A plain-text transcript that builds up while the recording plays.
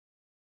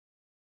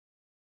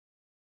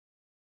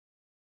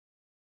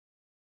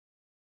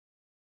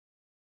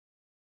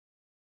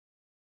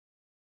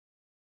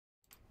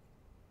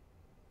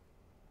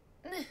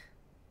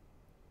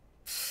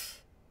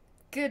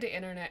Good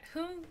internet.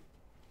 Who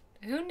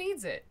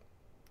needs it?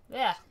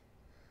 Yeah.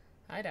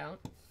 I don't.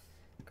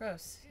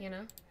 Gross, you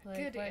know? Like,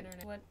 Good what,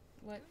 internet.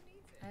 What?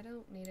 I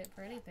don't need it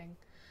for anything.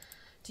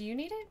 Do you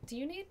need it? Do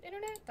you need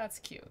internet? That's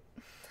cute.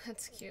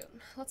 That's cute.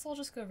 Let's all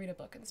just go read a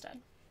book instead.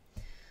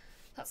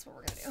 That's what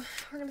we're gonna do.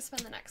 We're gonna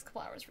spend the next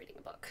couple hours reading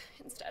a book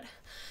instead.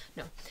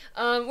 No.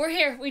 We're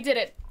here. We did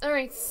it.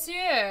 Alright,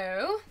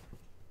 so...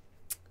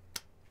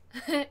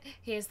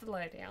 here's the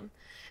lowdown.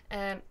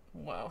 And,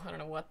 whoa, I don't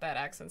know what that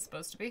accent's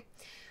supposed to be.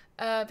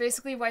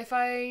 Basically,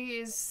 Wi-Fi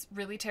is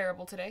really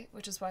terrible today,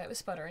 which is why it was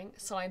sputtering.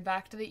 So I'm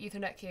back to the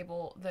Ethernet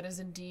cable that is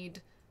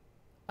indeed...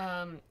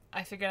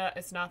 I figured out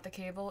it's not the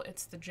cable,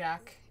 it's the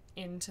jack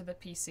into the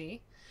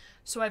PC.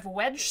 So I've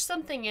wedged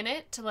something in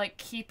it to, like,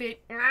 keep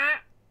it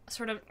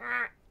sort of,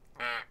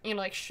 you know,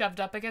 like, shoved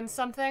up against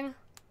something.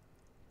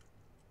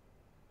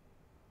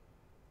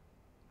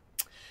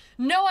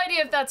 No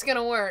idea if that's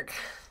gonna work.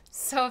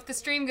 So if the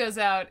stream goes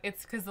out,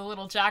 it's because the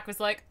little jack was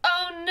like,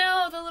 oh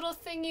no, the little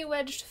thing you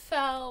wedged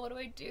fell. What do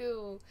I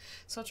do?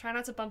 So I'll try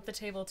not to bump the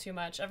table too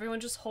much. Everyone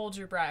just hold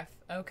your breath,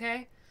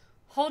 okay?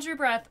 Hold your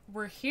breath.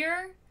 We're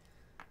here.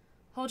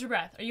 Hold your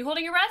breath. Are you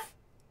holding your breath?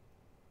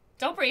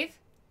 Don't breathe.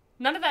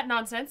 None of that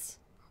nonsense.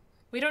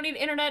 We don't need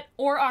internet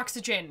or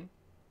oxygen.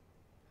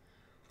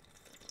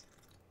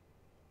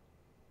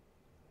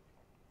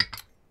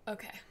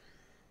 Okay.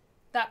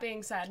 That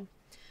being said,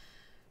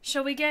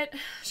 shall we get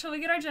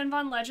our Gen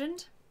Von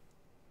legend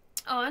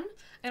on?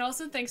 And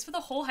also thanks for the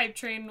whole hype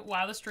train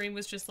while the stream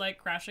was just like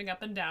crashing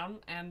up and down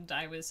and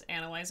I was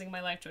analyzing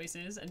my life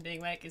choices and being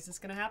like, is this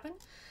gonna happen?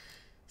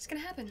 It's gonna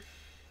happen.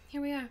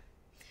 Here we are.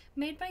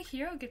 Made by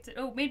Hero gifted,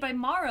 Made by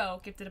Maro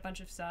gifted a bunch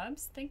of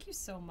subs. Thank you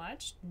so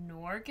much.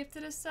 Nor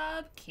gifted a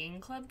sub. King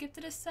Club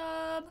gifted a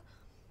sub.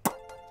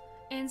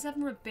 And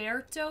Seven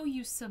Roberto,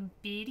 you some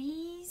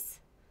biddies.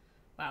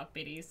 Wow,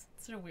 biddies.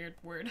 That's a weird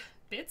word.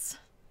 Bits?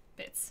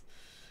 Bits.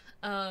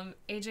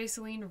 AJ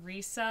Celine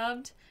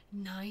resubbed.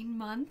 9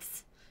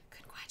 months.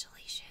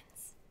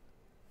 Congratulations.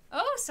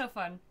 Oh, so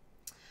fun.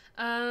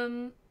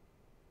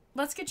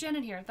 Let's get Jen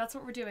in here. That's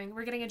what we're doing.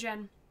 We're getting a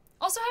Jen.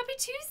 Also, happy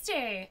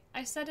Tuesday!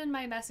 I said in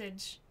my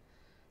message,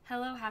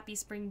 hello, happy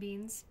spring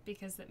beans,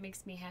 because that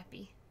makes me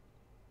happy.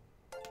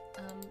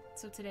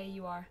 So today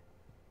you are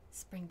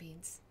spring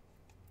beans.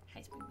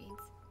 Hi, spring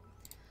beans.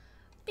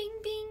 Bing,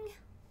 bing.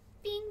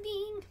 Bing,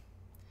 bing.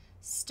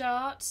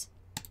 Start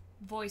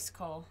voice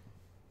call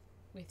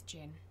with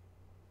Jen.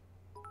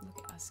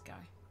 Look at us go.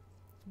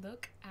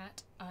 Look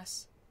at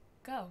us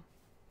go.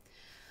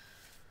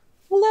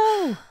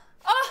 Hello!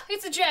 Oh,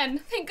 it's a Jen.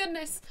 Thank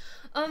goodness.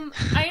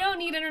 I don't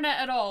need internet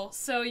at all,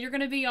 so you're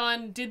gonna be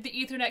on did the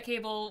Ethernet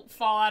cable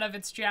fall out of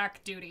its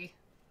jack duty.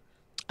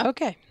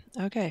 Okay,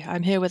 okay.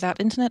 I'm here without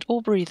internet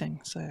or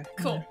breathing, so...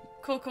 Cool.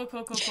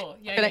 Cool.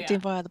 Yeah, Connecting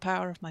yeah. via the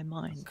power of my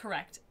mind.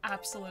 Correct.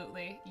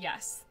 Absolutely.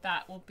 Yes.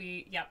 That will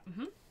be... Yep.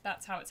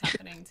 That's how it's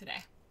happening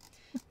today.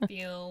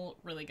 Feel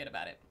really good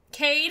about it.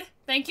 Cade,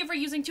 thank you for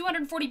using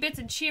 240 bits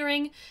and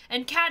cheering.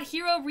 And Cat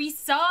Hero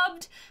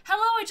resubbed.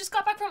 Hello, I just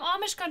got back from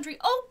Amish country.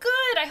 Oh,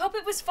 good. I hope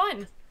it was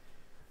fun.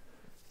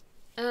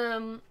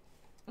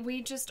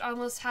 We just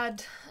almost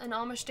had an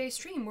Amish Day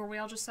stream where we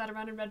all just sat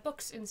around and read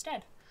books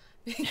instead.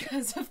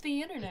 Because of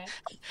the internet.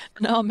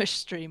 An Amish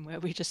stream where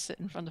we just sit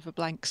in front of a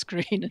blank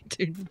screen and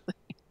do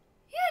nothing.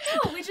 Yeah,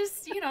 no, we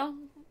just, you know,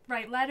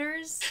 write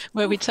letters.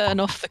 Where we turn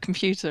off the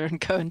computer and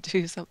go and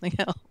do something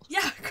else.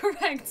 Yeah,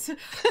 correct.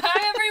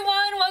 Hi,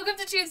 everyone. Welcome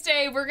to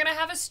Tuesday. We're going to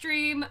have a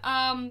stream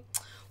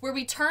where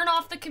we turn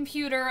off the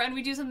computer and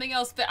we do something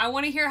else, but I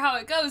want to hear how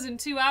it goes in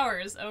 2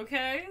 hours,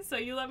 okay? So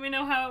you let me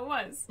know how it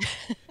was.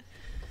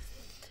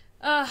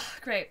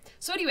 Great.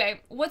 So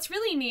anyway, what's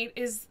really neat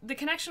is the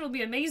connection will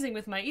be amazing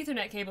with my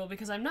Ethernet cable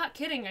because I'm not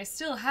kidding. I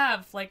still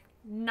have like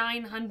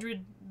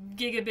 900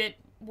 gigabit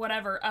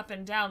whatever up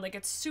and down. Like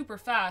it's super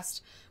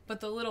fast, but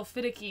the little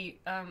finicky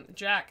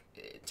jack,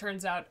 it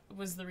turns out,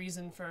 was the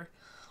reason for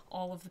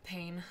all of the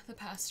pain the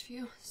past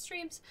few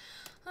streams.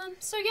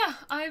 So yeah,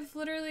 I've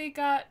literally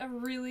got a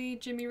really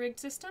jimmy-rigged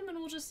system, and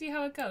we'll just see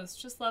how it goes.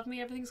 Just love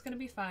me, everything's gonna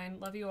be fine.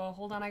 Love you all.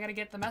 Hold on, I gotta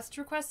get the message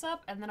requests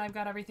up, and then I've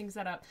got everything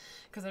set up.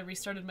 Because I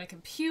restarted my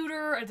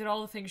computer, I did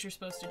all the things you're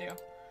supposed to do.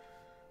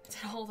 I did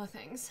all the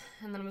things.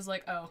 And then I was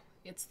like, oh,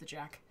 it's the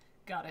jack.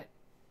 Got it.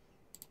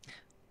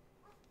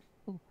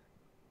 Ooh.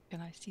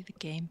 Can I see the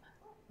game?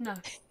 No.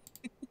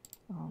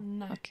 Oh,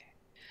 No. okay.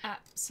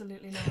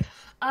 Absolutely not.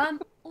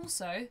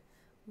 Also,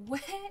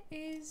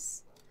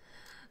 where's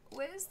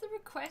the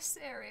requests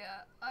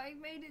area? I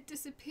made it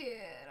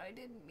disappear. I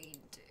didn't mean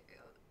to.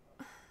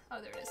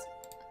 Oh, there it is.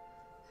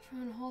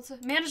 Everyone holds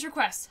it. Manage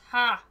requests.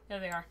 Ha! There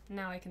they are.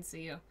 Now I can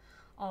see you.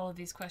 All of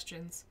these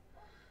questions.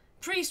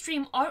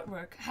 Pre-stream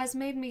artwork has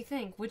made me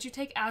think. Would you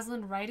take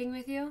Aslan riding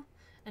with you?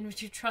 And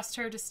would you trust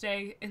her to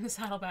stay in the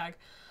saddlebag?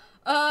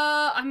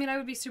 I mean, I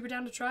would be super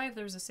down to try if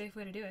there was a safe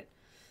way to do it.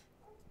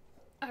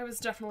 I was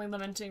definitely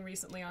lamenting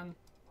recently on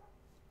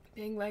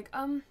being like,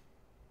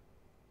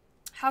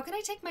 how can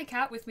I take my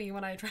cat with me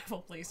when I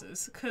travel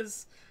places?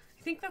 Because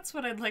I think that's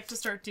what I'd like to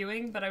start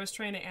doing, but I was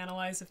trying to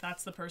analyze if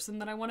that's the person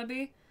that I want to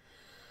be.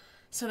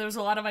 So there was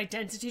a lot of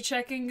identity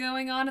checking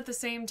going on at the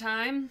same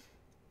time.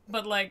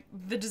 But, like,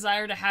 the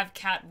desire to have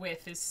Cat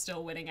with is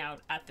still winning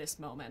out at this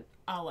moment.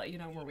 I'll let you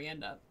know where we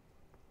end up.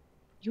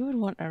 You would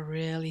want a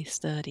really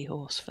sturdy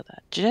horse for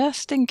that,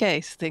 just in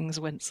case things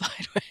went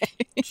sideways.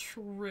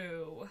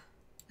 True.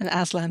 And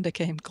Aslan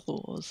became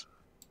Claws.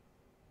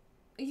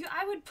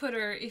 I would put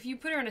her, if you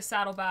put her in a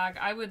saddlebag,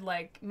 I would,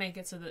 like, make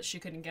it so that she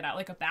couldn't get out,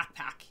 like a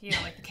backpack, you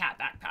know, like the cat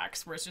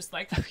backpacks, where it's just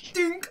like,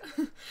 dink,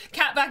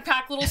 cat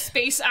backpack, little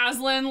space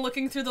Aslan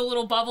looking through the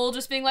little bubble,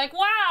 just being like,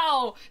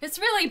 wow, it's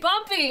really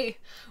bumpy.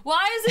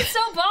 Why is it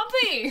so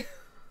bumpy?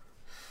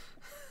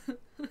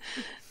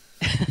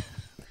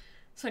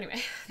 So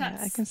anyway,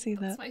 I can see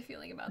that's that. my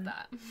feeling about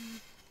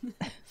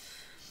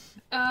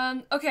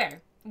that. Okay.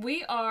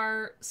 We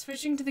are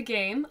switching to the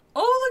game.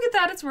 Oh, look at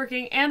that, it's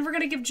working. And we're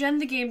gonna give Jen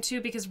the game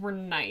too because we're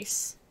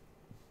nice.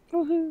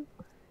 Woohoo!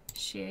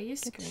 Share your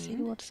Get to see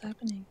screen. what's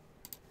happening.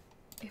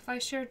 If I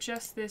share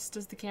just this,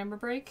 does the camera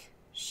break?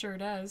 Sure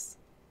does.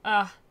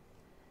 I'm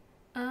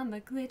a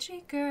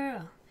glitchy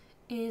girl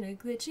in a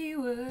glitchy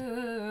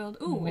world.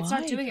 Ooh, it's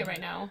not Why doing it though?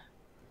 right now.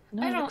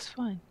 No, I it don't- looks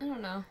fine. I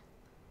don't know.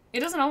 It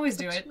doesn't always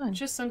do Looks it, fine.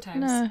 just sometimes.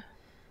 No,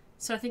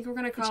 So I think we're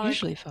gonna it's call it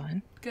usually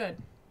fine. good.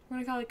 We're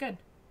gonna call it good.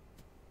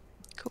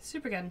 Cool.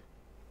 Super good.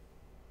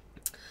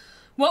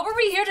 What were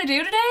we here to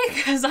do today?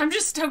 Because I'm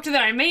just stoked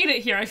that I made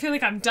it here. I feel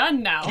like I'm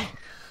done now.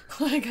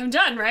 Like, I'm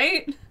done,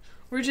 right?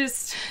 We're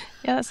just...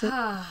 Yeah, that's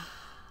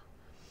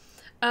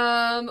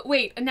it.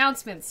 Wait,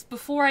 announcements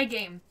before I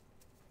game.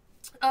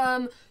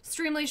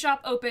 Streamly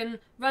Shop open,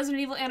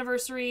 Resident Evil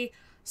Anniversary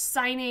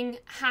signing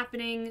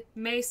happening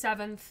May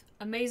 7th.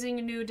 Amazing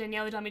new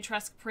Daniele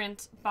Dimitrescu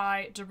print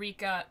by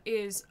Dorica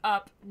is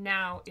up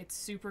now. It's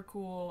super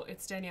cool.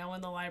 It's Danielle in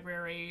the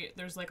library.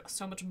 There's like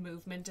so much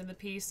movement in the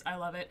piece. I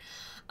love it.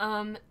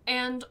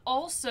 And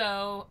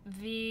also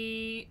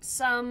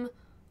some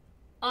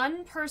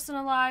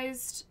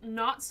unpersonalized,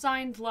 not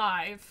signed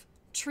live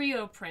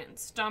trio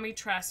prints,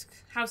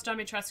 House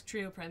Dimitrescu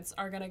trio prints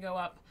are gonna go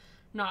up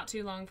not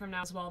too long from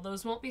now as well.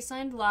 Those won't be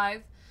signed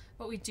live,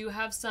 but we do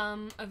have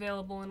some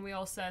available, and we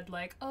all said,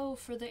 like, oh,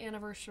 for the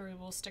anniversary,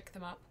 we'll stick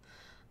them up.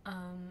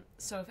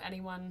 So if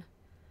anyone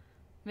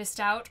missed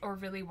out or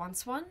really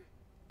wants one,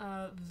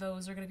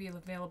 those are going to be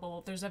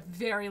available. There's a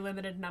very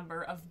limited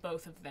number of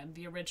both of them,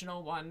 the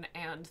original one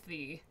and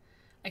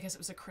I guess it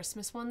was a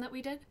Christmas one that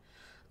we did.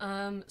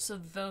 So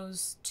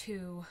those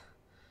two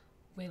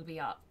will be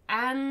up.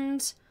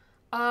 And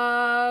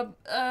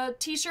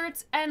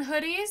t-shirts and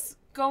hoodies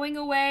going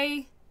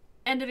away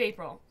end of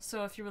April.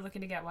 So if you were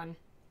looking to get one,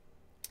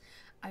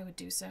 I would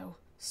do so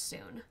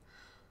soon.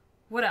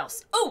 What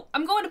else? Oh,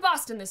 I'm going to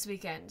Boston this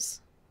weekend.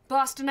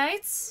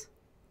 Bostonites,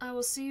 I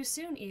will see you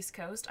soon, East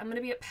Coast. I'm going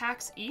to be at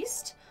PAX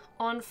East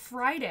on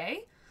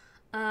Friday.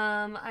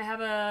 I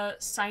have a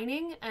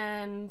signing,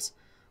 and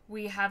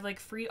we have, like,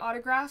 free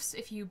autographs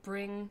if you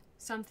bring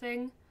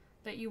something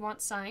that you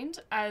want signed,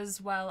 as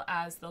well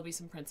as there'll be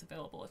some prints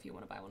available if you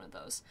want to buy one of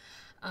those.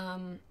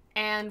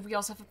 And we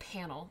also have a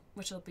panel,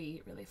 which will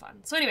be really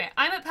fun. So anyway,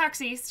 I'm at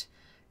PAX East.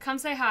 Come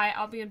say hi.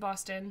 I'll be in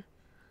Boston.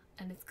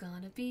 And it's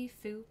gonna be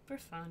super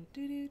fun.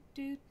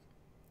 Doo-doo-doo.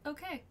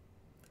 Okay.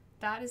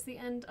 That is the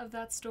end of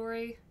that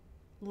story.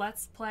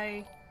 Let's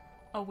play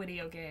a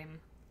video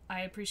game.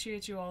 I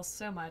appreciate you all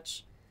so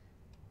much.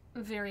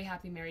 Very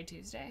happy Merry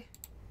Tuesday.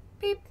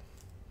 Beep.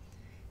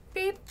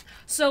 Beep.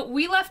 So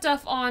we left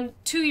off on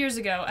 2 years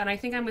ago, and I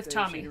think I'm with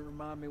Tommy.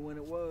 Remind me when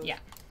it was. Yeah.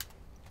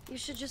 You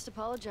should just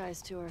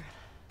apologize to her.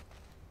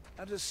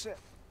 I just said.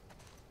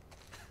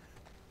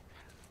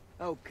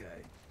 Okay.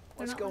 They're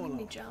What's not going letting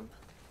me on? jump.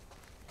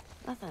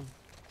 Nothing.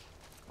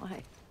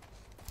 Why?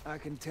 I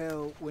can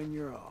tell when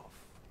you're off.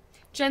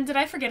 Jen, did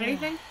I forget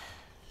anything?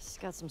 Just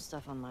got some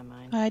stuff on my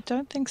mind. I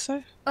don't think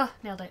so. Oh,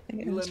 nailed it. I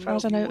think You as let me far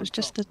as I if you know, it wanna was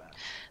just talk about it.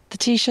 the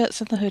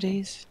t-shirts and the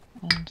hoodies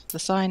and the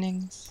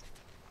signings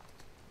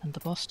and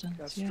the Bostons.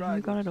 Got Yeah, we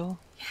got it stragglers. all.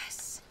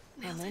 Yes.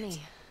 How Nailed many? it.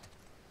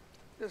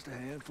 Just a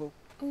handful.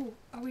 Oh,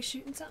 are we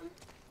shooting something?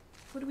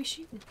 What are we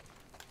shooting?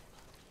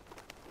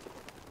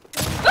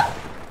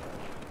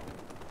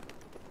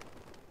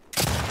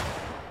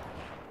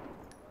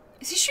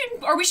 Is he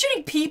shooting? Are we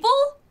shooting people?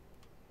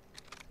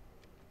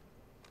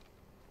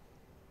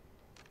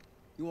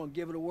 You want to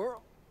give it a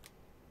whirl?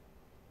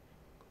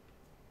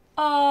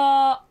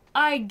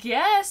 I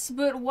guess,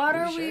 but what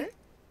You are we? sure?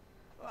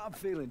 Well, I'm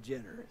feeling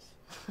generous.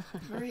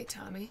 Alright,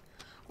 Tommy.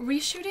 Are we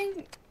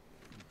shooting?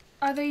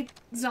 Are they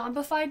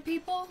zombified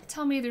people?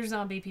 Tell me they're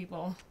zombie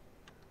people.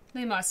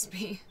 They must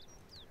be.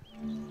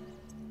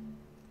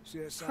 See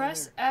that sign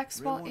Press there? X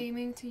Red while one?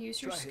 aiming to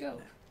use your Try hitting scope.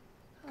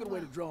 that. Good way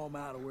to draw them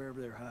out of wherever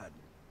they're hiding.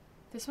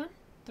 This one?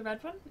 The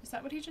red one? Is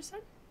that what he just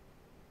said?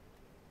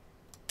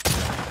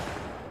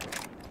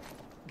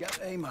 Got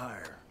to aim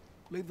higher.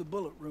 Leave the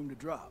bullet room to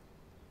drop.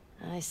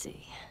 I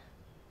see.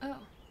 Oh.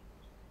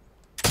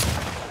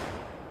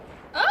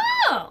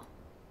 Oh!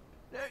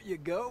 There you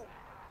go.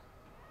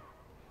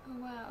 Oh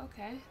wow,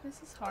 okay.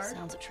 This is hard.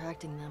 Sounds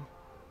attracting them.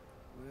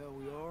 Well,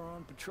 we are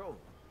on patrol.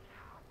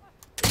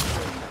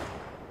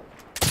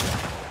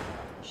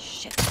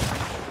 Shit.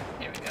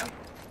 Here we go.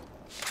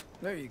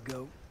 There you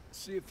go.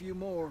 See a few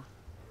more.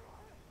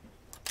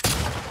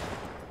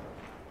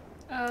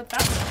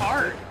 That's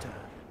hard.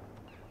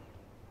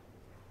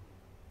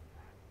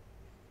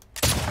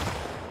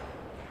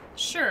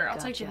 Sure, I'll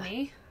take the Gotcha.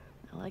 knee.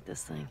 I like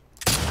this thing.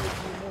 See a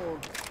few more.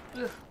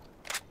 Ugh.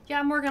 Yeah,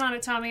 I'm working on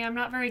it, Tommy. I'm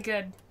not very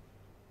good.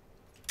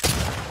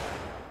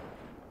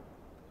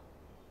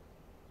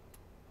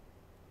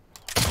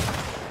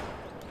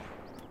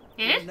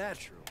 Eh?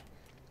 Natural.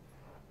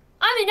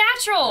 I'm a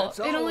natural! That's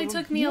It all only of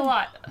 'em. took me a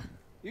lot.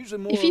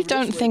 Usually more If you over this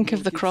don't way think if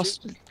of the keep cross,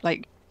 shooting.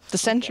 like the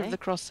center Okay. of the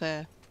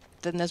crosshair,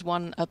 then there's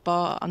a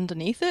bar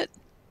underneath it.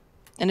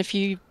 And if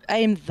you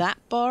aim that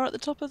bar at the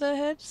top of their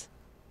heads,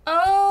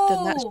 Oh!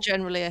 then that's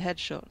generally a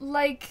headshot.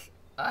 Like,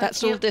 I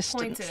That's all can't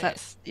point distance. at it.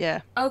 That's,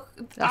 yeah. Oh,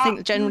 I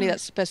think generally mm.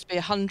 that's supposed to be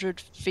 100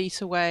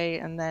 feet away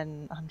and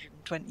then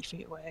 120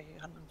 feet away,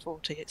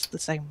 140. It's the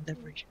same with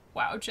every.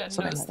 Wow, Jen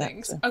something knows like that,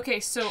 things. so. Okay,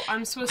 so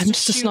I'm supposed I'm to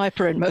just a shoot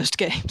sniper in most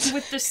games.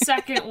 with the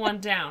second one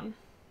down.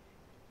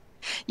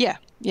 Yeah.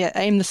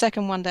 Aim the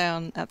second one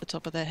down at the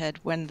top of their head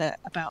when they're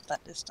about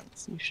that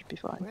distance. You should be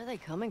fine. Where are they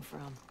coming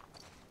from?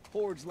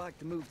 Hordes like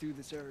to move through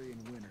this area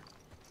in winter.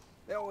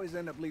 They always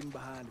end up leaving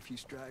behind a few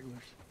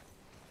stragglers.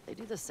 They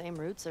do the same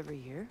routes every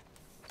year?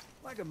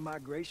 Like a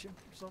migration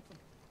or something.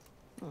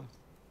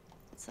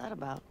 What's that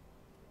about?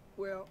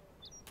 Well,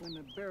 when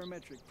the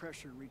barometric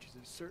pressure reaches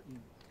a certain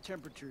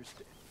temperature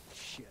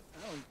shit,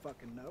 I don't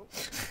fucking know.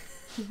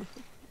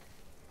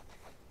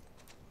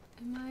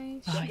 Am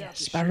I... Ah, Check out yes,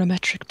 the ship.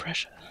 barometric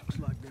pressure. Looks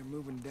like they're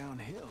moving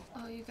downhill.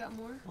 Oh, you got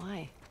more?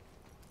 Why?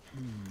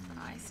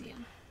 I see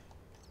him.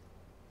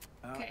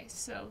 Uh, Okay,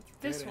 so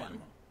this dead one.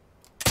 animal.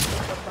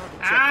 What about the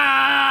check?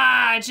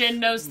 Ah! Jen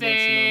knows Munching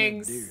on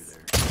them things! deer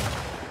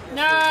there.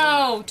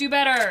 No! Do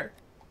better!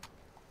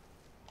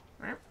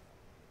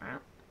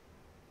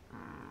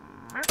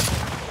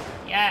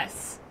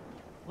 Yes.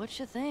 What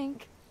you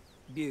think?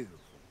 Beautiful.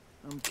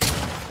 I'm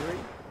counting 3.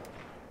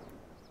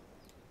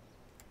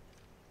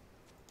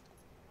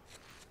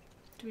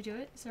 Do we do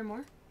it? Is there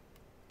more?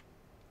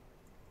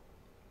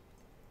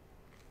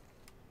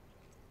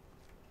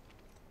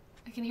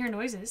 I can hear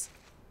noises.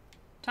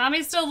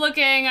 Tommy's still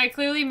looking. I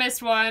clearly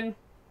missed one.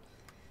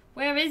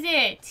 Where is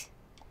it?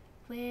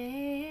 Where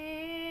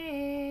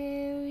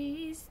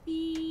is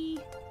the...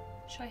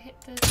 Should I hit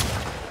the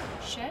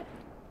shed?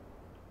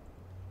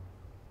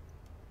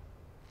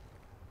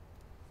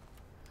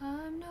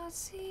 I'm not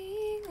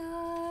seeing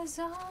a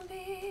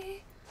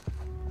zombie.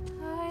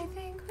 I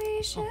think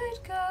we should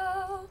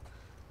go.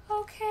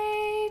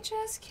 Okay,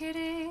 just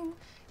kidding.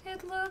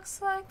 It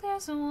looks like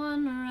there's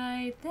one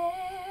right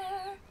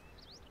there.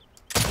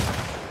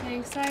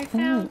 Thanks, I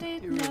found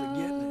it, you're really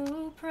getting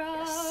no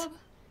prob.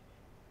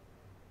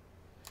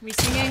 We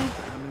singing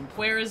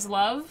Where is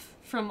Love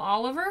from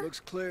Oliver? Looks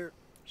clear.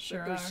 Sure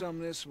Think there's are. some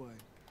this way.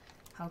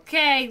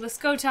 Okay, let's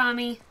go,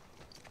 Tommy.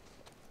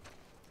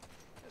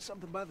 There's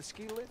something by the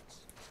ski lifts.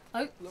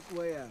 Oh. Look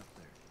way out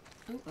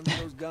there. Oh. Under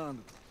those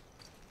gondolas.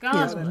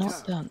 Yes, Gondolas. I'm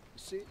not done.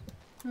 You see it?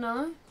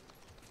 No.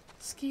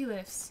 Ski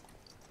lifts.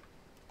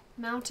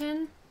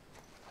 Mountain.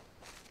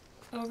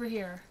 Over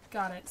here.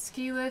 Got it.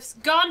 Ski lifts.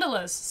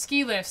 Gondolas!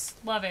 Ski lifts.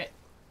 Love it.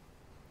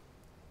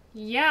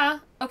 Yeah.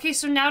 Okay,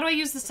 so now do I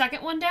use the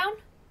second one down?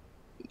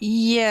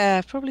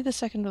 Yeah, probably the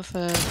second or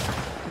third,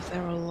 because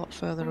they're a lot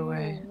further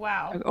away. Ooh,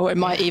 wow. Or it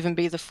might even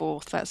be the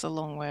fourth. That's a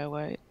long way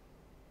away.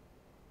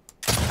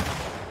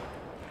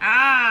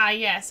 Ah,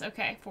 yes.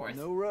 Okay, fourth.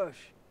 No rush.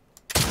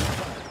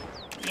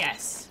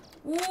 Yes.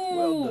 Ooh.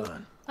 Well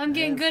done. I'm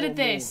getting good at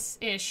Handful more. this,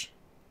 ish.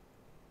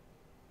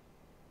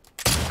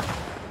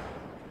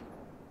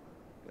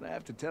 Gonna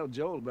have to tell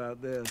Joel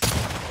about this.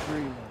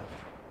 3 left.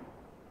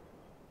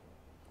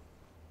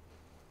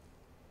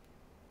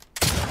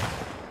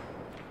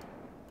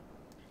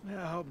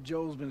 Yeah, I hope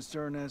Joel's been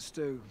stirring that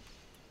stew.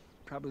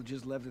 Probably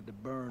just left it to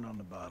burn on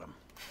the bottom.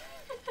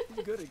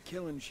 He's good at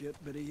killing shit,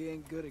 but he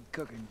ain't good at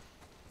cooking.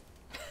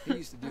 He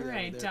used to do that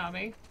Alright, with Tommy.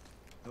 everything.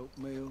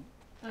 Oatmeal,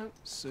 Oh,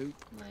 soup.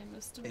 I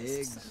must have missed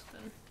Eggs.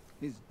 something.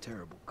 He's a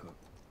terrible cook.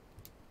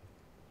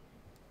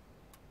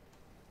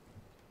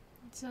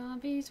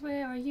 Zombies,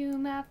 where are you,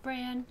 my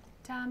friend?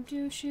 Time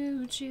to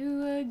shoot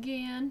you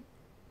again.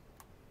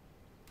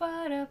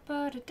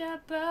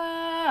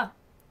 Ba-da-ba-da-da-ba.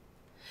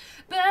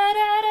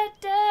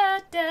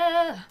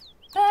 Ba-da-da-da-da.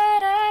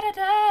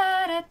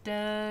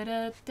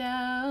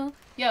 Ba-da-da-da-da-da-da.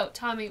 Yo,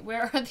 Tommy,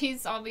 where are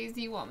these zombies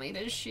you want me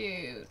to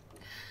shoot?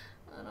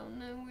 I don't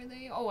know where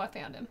they... Oh, I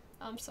found him.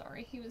 I'm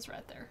sorry. He was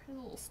right there. A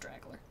little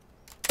straggler.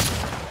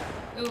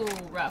 Ooh,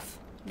 rough.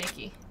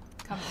 Nikki.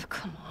 Come on. Oh,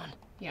 come on.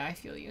 Yeah, I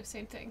feel you.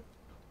 Same thing.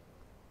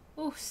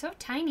 Oh, so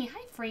tiny.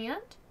 Hi,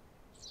 friend.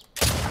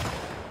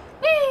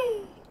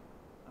 Whee!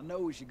 I know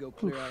we should go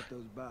clear out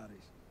those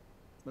bodies,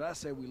 but I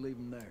say we leave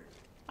them there.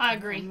 I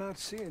agree. I'm not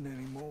seeing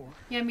any more.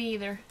 Yeah, me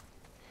either.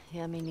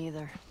 Yeah, me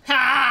neither. All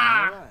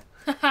Ha!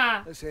 right,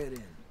 Ha! let's head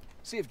in.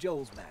 See if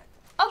Joel's back.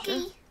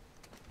 Okay.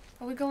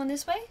 Are we going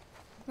this way?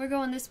 We're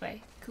going this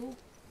way. Cool.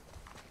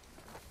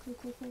 Cool,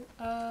 cool, cool.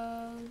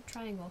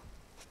 Triangle.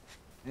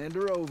 Hand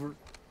her over.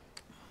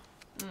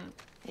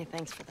 Hey,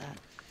 thanks for that.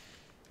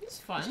 It's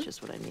fun. It's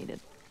just what I needed.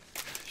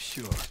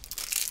 Sure.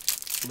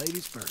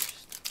 Ladies first.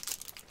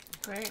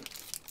 Great.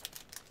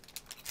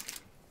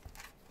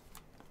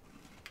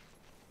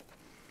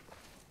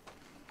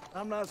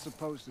 I'm not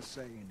supposed to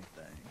say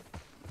anything,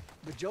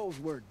 but Joel's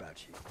worried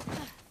about you.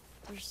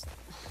 There's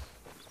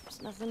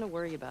nothing to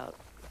worry about.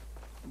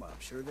 Well, I'm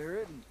sure there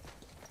isn't.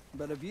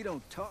 But if you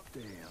don't talk to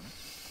him,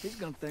 he's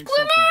gonna think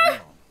Glimmer! something's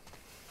wrong.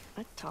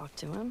 I talked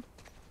to him.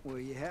 Well,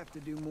 you have to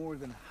do more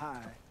than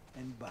hi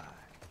and bye.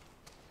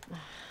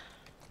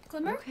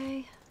 Glimmer?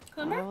 Okay.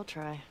 Glimmer? I will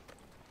try.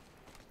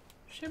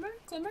 Shimmer?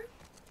 Glimmer?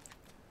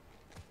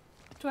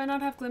 Do I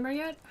not have Glimmer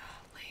yet?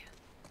 Oh, man.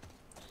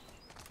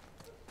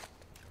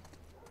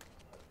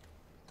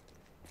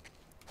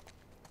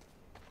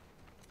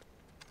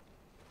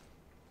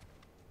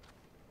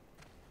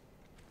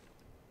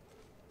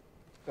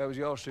 That was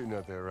y'all shooting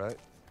out there, right?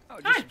 Oh,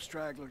 just Hi. some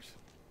stragglers.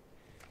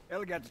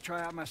 Ellie got to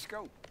try out my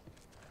scope.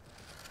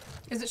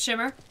 Is it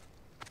Shimmer?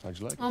 How'd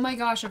you like it? Oh my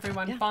gosh,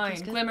 everyone. Yeah, Fine.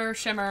 that's good. Glimmer,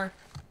 Shimmer.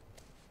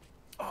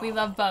 We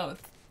love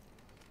both.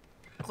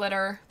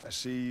 Glitter. I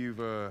see you've,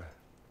 you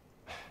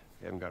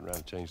haven't gotten around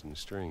to changing the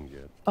strings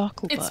yet.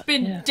 Sparkle It's butt,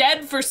 been yeah.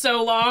 dead for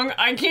so long,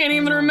 I can't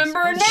even know, remember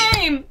her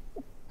name!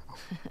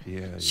 Yeah,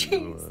 you,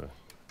 Jeez.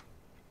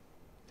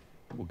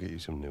 we'll get you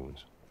some new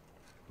ones.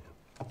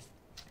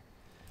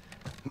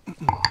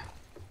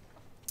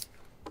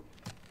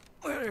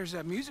 Well, there's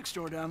that music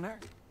store down there.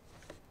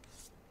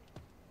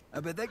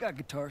 I bet they got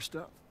guitar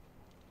stuff.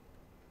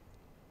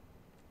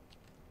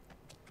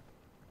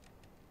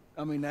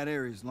 I mean, that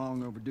area's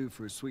long overdue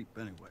for a sweep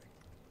anyway.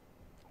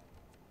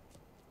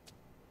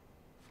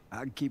 I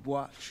can keep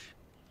watch.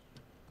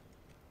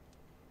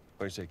 What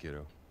do you say,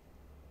 kiddo?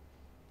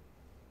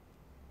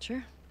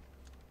 Sure.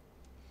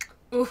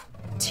 Ooh,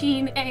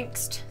 teen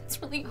angst.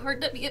 It's really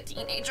hard to be a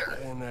teenager.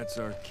 And that's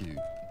our cue.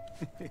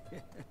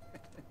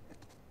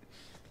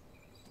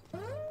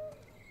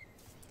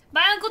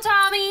 Bye, Uncle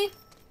Tommy!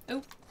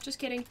 Oh, just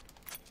kidding.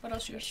 What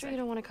else you got to Sure say? you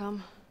don't want to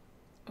come?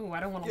 Oh, I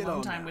don't want Get alone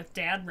on time now. with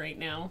Dad right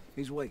now.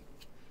 He's waiting.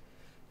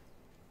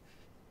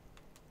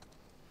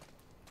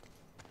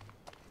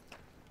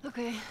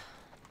 Okay.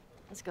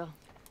 Let's go.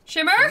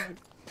 Shimmer?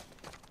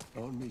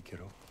 On me,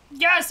 kiddo.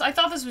 Yes, I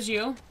thought this was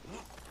you.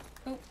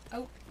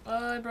 Oh,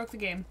 I broke the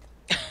game.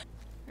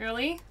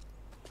 Ellie?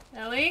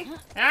 Ellie?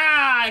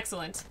 Ah,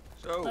 excellent.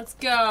 So, Let's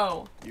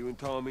go. you and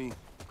Tommy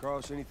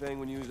cross anything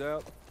when you was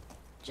out?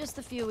 Just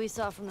the few we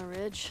saw from the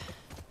ridge.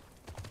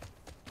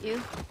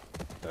 You?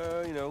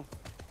 You know,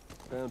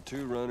 found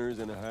 2 runners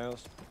in a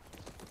house.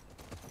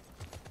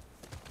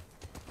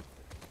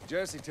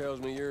 Jesse tells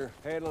me you're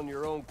handling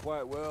your own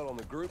quite well on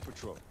the group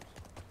patrol.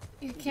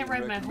 You can't He's ride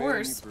my recommending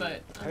horse, you for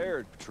but I'm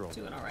paired patrol.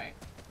 doing alright.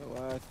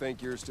 Well, I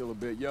think you're still a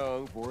bit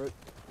young for it.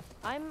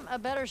 I'm a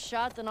better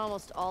shot than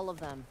almost all of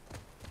them.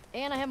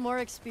 And I have more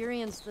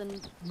experience than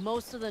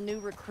most of the new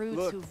recruits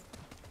Look. who've...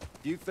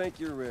 You think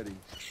you're ready.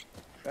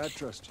 I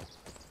trust you.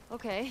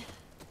 Okay,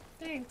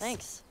 Thanks.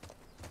 thanks.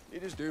 You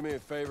just do me a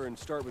favor and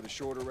start with the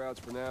shorter routes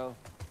for now.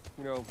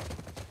 You know,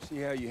 see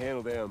how you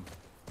handle them.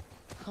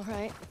 All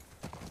right.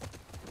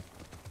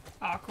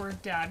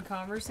 Awkward dad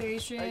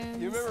conversations. Hey,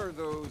 you remember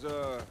those,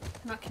 I'm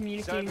not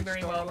communicating Savage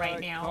very well right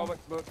Starlight now.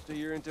 comic books that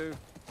you're into?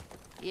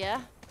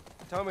 Yeah?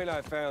 Tommy and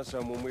I found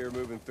some when we were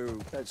moving through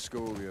that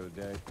school the other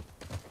day.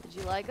 Did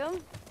you like them?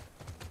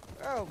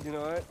 Well, you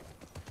know,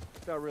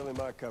 it's not really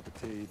my cup of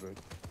tea, but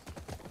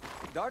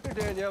Dr.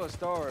 Daniela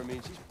Starr, I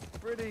mean, she's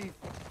pretty,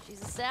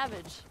 She's a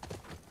savage.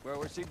 well,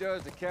 what she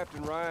does to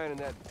Captain Ryan in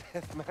that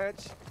death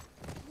match,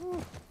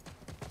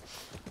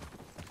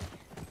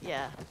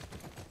 Yeah.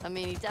 I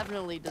mean, he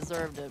definitely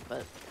deserved it,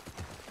 but...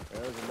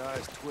 that was a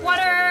nice twist.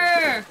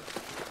 Water!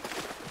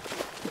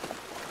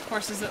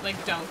 Horses that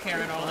like don't care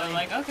at all. They're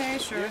like, okay,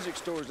 The sure. music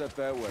store's up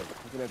that way.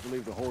 We're gonna have to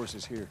leave the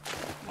horses here.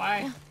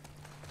 Why?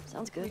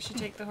 Sounds We good. should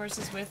take the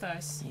horses with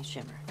us. Hey,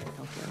 Shimmer.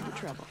 Don't get into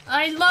trouble.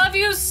 I love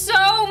you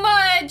so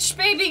much,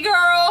 baby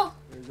girl!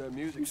 There's that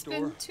music It's store.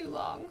 been too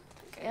long.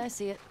 Yeah, I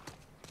see it.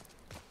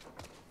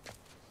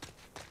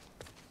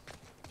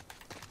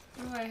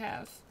 What do I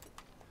have?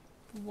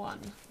 1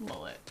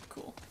 bullet.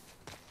 Cool.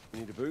 You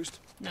need a boost?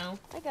 No.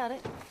 I got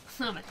it.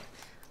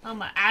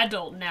 I'm an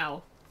adult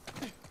now.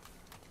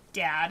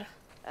 Dad.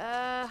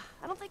 I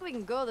don't think we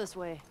can go this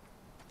way.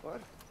 What?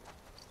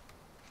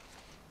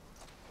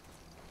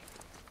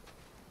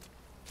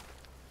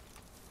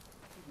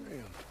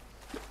 Man,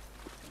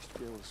 used to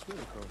be able to swim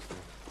across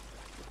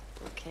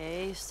there.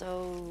 Okay,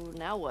 so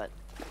now what?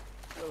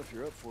 Well, if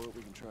you're up for it,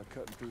 we can try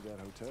cutting through that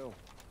hotel.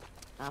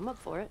 I'm up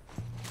for it.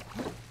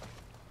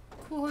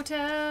 Cool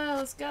hotel.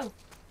 Let's go.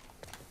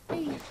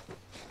 Hey.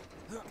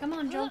 Come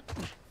on, Joel.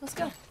 Let's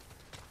go.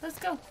 Let's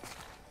go.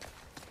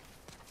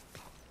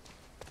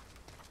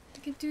 I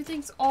can do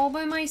things all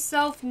by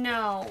myself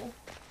now.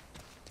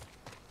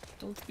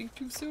 Don't speak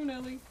too soon,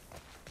 Ellie.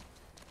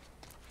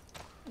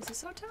 Is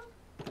this a hotel?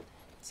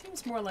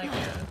 Seems more like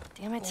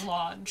Damn it. a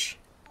lodge.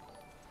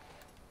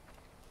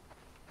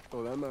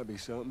 Oh, that might be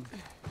something.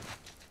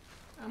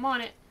 I'm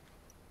on it.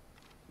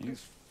 You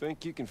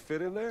think you can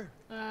fit in there?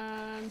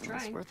 I'm It's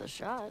trying. worth a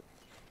shot.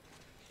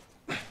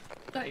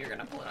 Oh, you're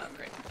gonna pull it out.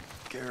 Great.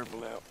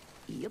 Careful now.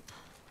 Yep.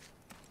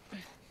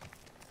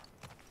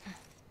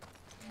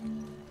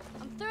 I'm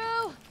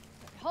through.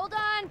 Hold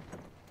on.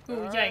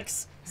 Ooh,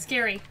 yikes.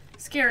 Scary.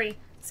 Scary.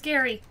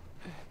 Scary.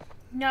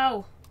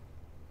 No.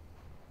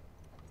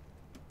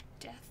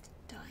 Death,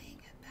 dying,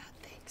 and bad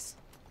things.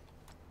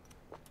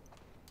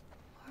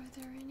 Are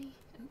there any?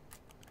 Oh.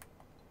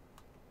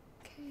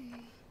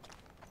 Okay.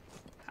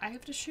 I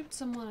have to shoot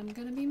someone. I'm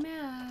gonna be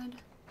mad.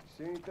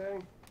 See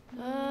anything?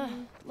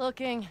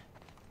 Looking.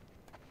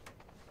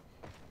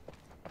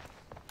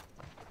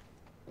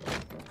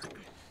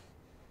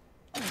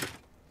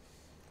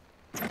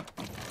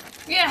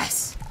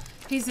 Yes!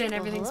 He's in.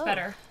 Everything's hello.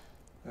 better.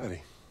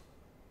 Howdy.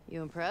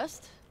 You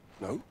impressed?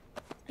 Nope.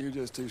 You're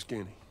just too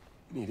skinny.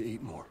 You need to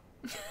eat more.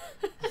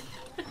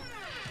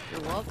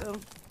 You're welcome.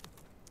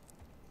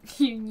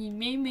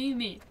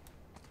 Me.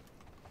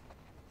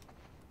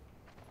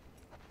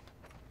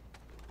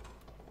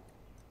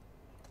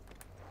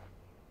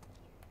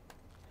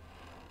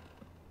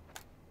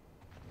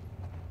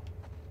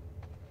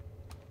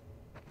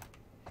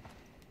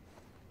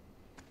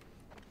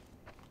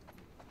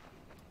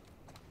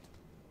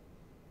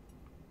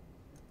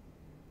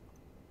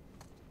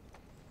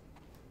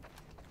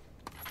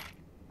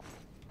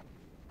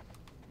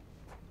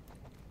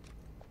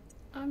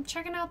 I'm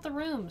checking out the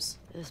rooms.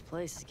 This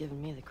place is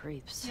giving me the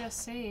creeps. Yeah,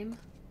 same.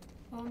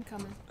 Oh, I'm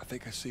coming. I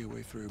think I see a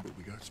way through, but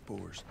we got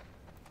spores.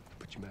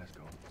 Put your mask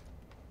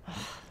on.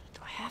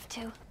 Do I have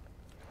to?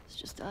 It's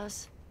just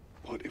us.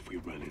 What if we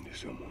run into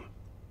someone?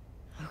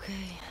 Okay.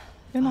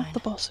 You're not fine. the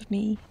boss of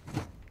me.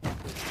 Put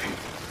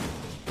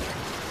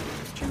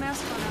your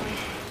mask on, Ellie.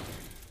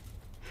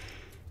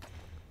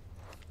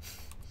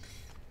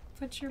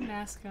 Put your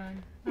mask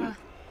on. Ah,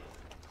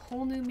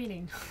 whole new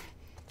meaning.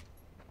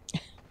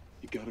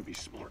 You gotta be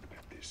smart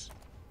about this.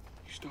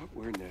 You stop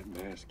wearing that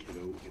mask,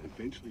 kiddo, and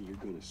eventually you're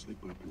gonna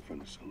slip up in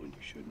front of someone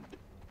you shouldn't.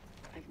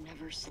 I've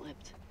never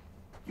slipped.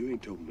 You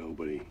ain't told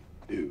nobody,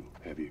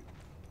 have you?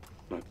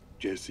 Not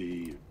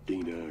Jesse, or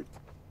Dina.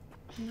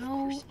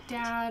 No,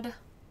 Dad.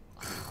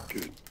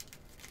 Good.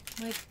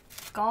 My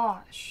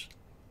gosh.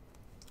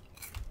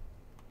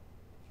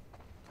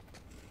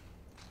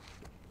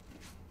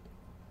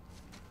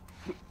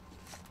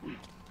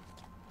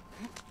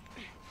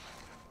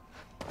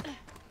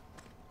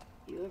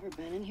 You ever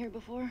been in here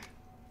before?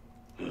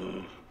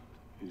 You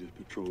just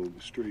patrolling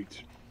the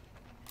streets.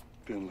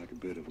 Feeling like a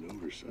bit of an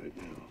oversight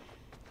now.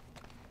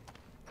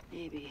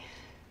 Maybe.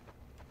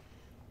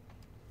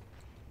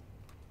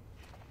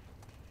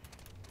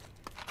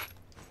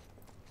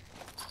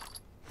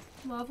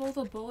 Love all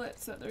the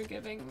bullets that they're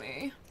giving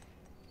me.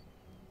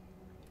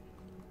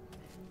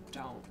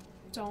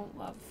 Don't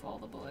love all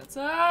the bullets.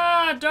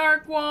 Ah,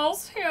 dark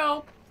walls,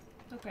 help.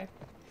 Okay.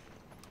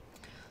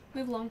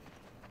 Move along.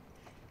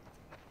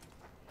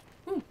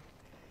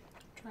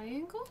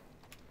 Triangle?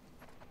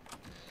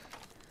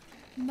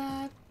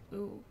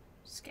 Ooh,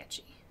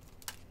 sketchy.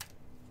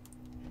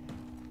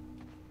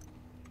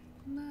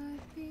 My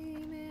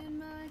beam and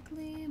my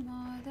gleam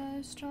are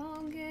the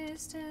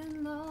strongest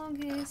and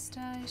longest.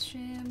 I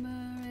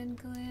shimmer and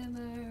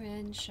glimmer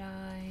and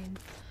shine.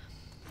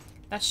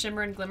 That's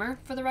Shimmer and Glimmer,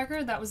 for the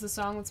record. That was the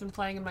song that's been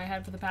playing in my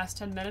head for the past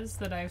 10 minutes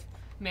that I've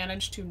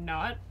managed to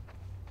not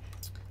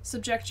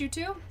subject you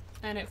to,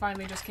 and it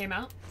finally just came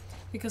out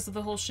because of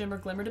the whole Shimmer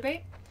Glimmer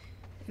debate.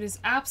 It is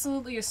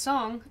absolutely a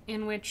song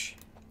in which,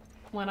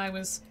 when I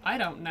was, I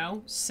don't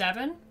know,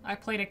 7, I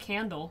played a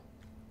candle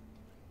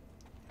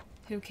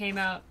who came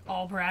out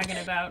all bragging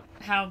about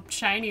how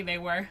shiny they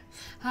were.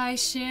 I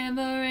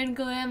shimmer and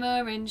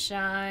glimmer and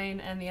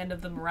shine, and the end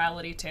of the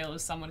morality tale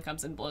is someone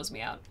comes and blows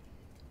me out.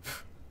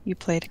 You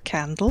played a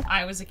candle.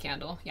 I was a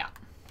candle, yeah.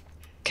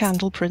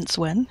 Candle Prince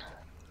when?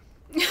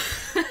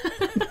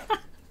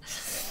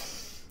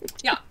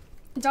 Yeah.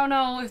 Don't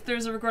know if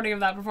there's a recording of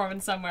that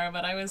performance somewhere,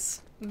 but I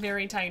was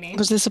very tiny.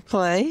 Was this a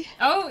play?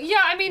 Oh, yeah,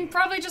 I mean,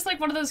 probably just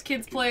like one of those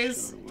kids'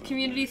 plays,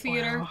 community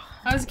theater. Wow.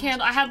 I was a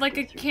candle. I had like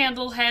a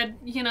candle head,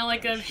 you know,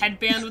 like a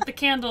headband with the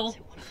candle,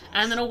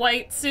 and then a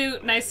white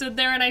suit, and I stood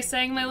there and I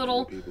sang my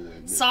little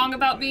song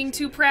about being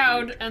too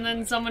proud, and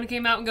then someone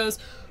came out and goes,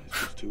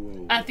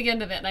 at the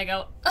end of it, and I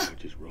go, ugh. I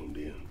just roamed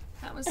in.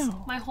 That was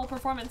Oh. my whole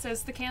performance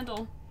as the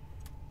candle.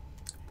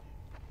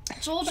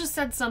 Joel just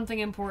said something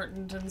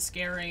important and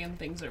scary and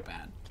things are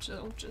bad.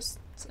 So, just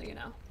so you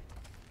know.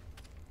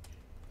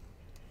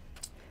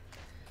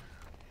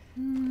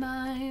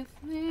 My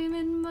flame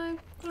and my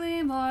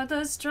gleam are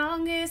the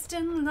strongest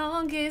and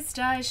longest.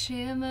 I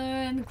shimmer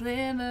and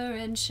glimmer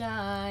and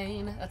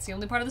shine. That's the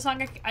only part of the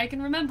song I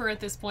can remember at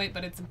this point,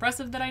 but it's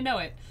impressive that I know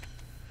it.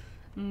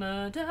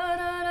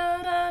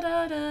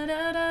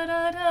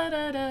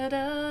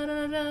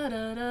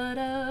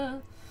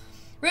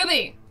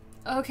 Ruby!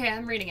 Okay,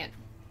 I'm reading it.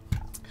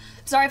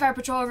 Sorry if our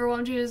patrol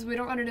overwhelmed you, as we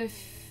don't run into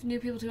new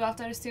people too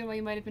often. I understand why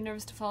you might have been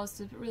nervous to follow us.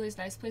 It really is a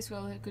nice place. We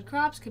all have good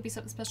crops. Could be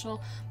something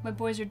special. My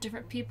boys are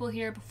different people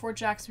here. Before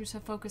Jax, we were so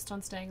focused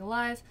on staying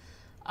alive.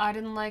 I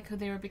didn't like who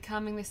they were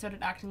becoming. They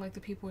started acting like the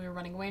people we were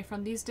running away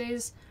from. These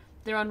days,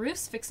 they're on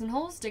roofs, fixing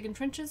holes, digging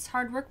trenches.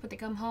 Hard work, but they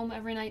come home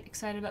every night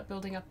excited about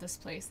building up this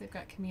place. They've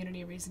got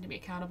community, a reason to be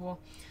accountable.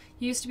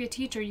 You used to be a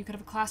teacher. You could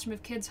have a classroom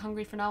of kids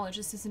hungry for knowledge.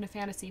 This isn't a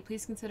fantasy.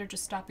 Please consider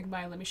just stopping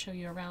by. Let me show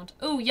you around.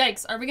 Oh,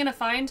 yikes. Are we going to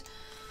find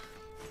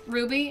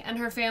Ruby and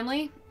her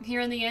family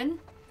here in the inn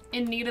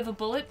in need of a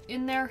bullet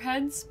in their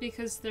heads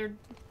because they're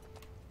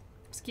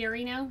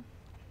scary now?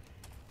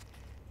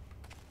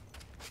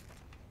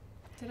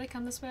 Did I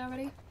come this way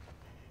already?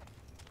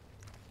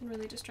 I'm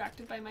really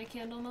distracted by my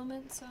candle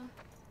moment, so...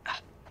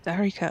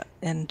 Darika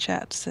in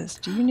chat says,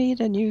 do you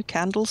need a new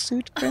candle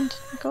suit print,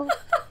 Nicole?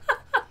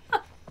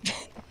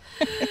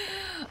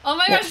 Oh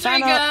my Yeah, gosh,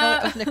 fan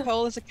art Drika! of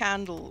Nicole as a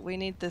candle. We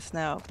need this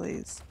now,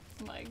 please.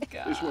 Oh my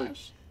This way.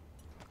 gosh.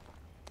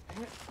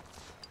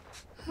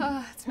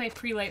 It's my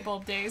pre-light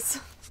bulb days.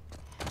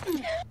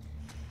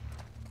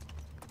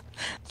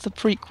 It's a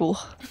prequel.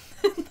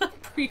 The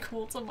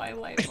prequel to my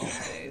light bulb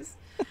days.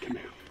 Come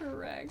here.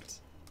 Correct.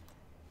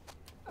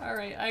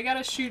 Alright, I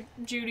gotta shoot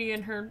Judy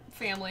and her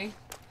family.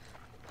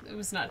 It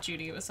was not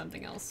Judy, it was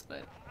something else,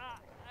 but...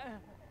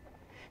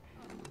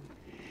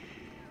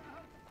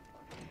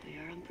 They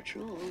are on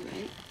patrol,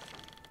 right?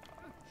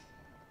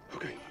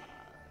 Okay.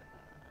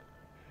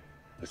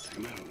 Let's take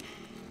him out.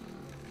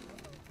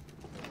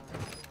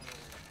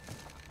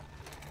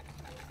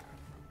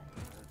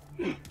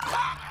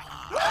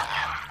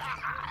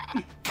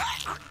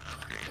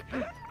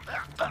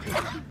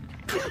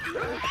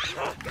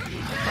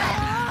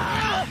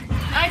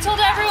 I told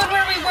everyone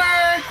where we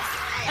were!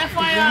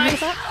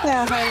 FYI!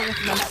 Yeah, I highly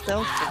recommend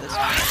stealth for this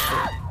one.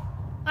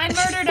 I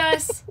murdered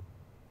us!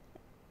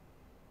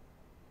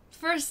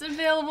 First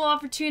available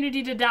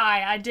opportunity to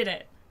die, I did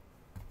it.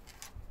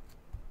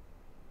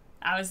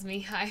 That was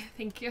me. Hi,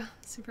 thank you.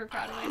 Super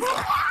proud of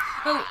myself.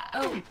 Oh,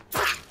 oh.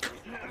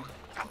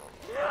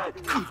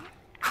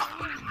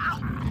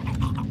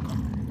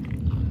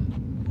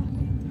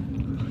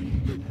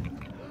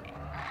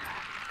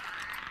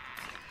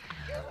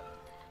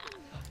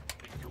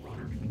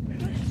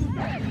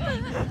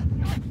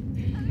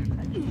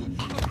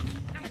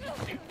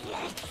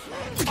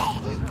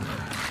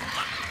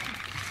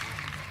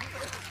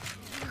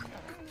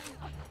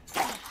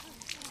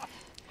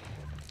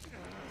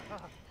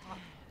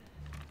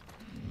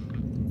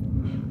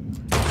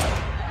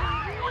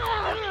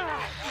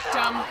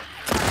 Dumb.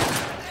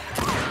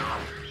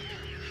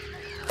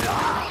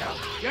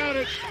 Got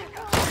it.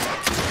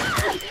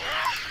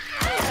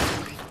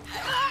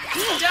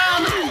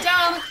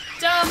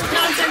 Dumb,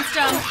 nonsense,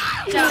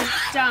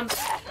 dumb.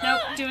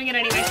 Nope, doing it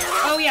anyway.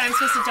 Oh yeah, I'm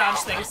supposed to dodge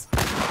things.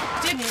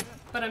 Didn't,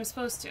 but I'm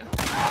supposed to.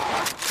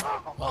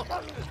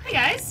 Hey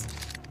guys.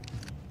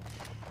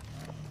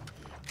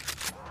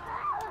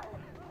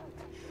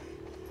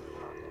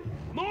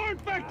 More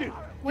infected.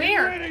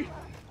 Where? Get ready.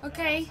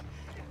 Okay.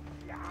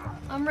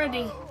 I'm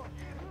ready.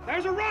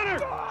 There's a runner.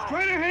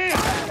 Straight ahead.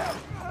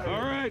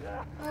 All right.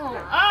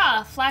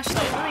 Oh,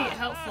 flashlight, really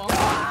helpful.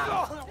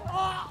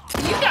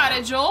 You got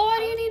it, Joel. What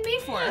do you need me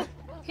for?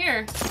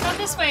 Here, come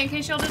this way in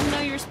case y'all didn't know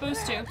you were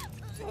supposed to.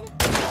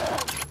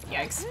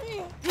 Yikes.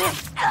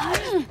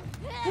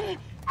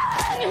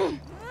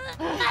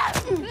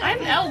 I'm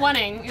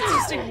L1ing. It's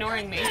just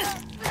ignoring me.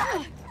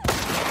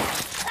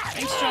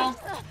 Thanks, Joel.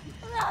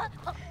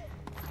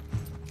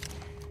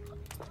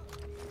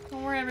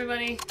 Don't worry,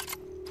 everybody.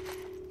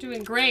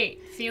 Doing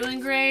great. Feeling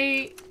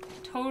great.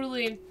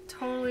 Totally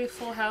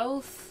full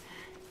health.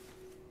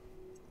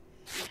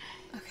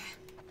 Okay.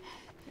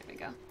 Here we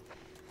go.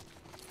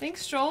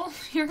 Thanks, Joel.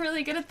 You're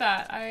really good at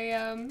that. I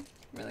am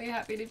really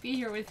happy to be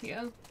here with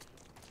you.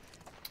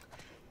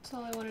 That's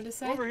all I wanted to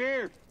say. Over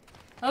here.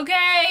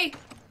 Okay!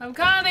 I'm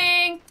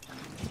coming!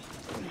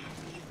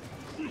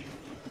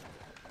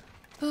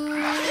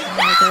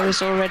 There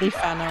is already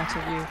fan art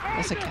of you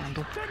as a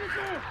candle.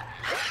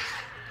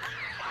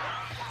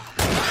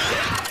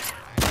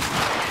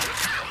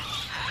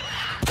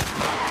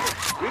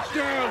 It's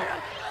down.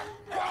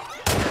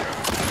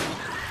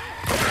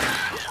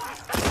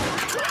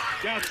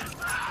 Got it.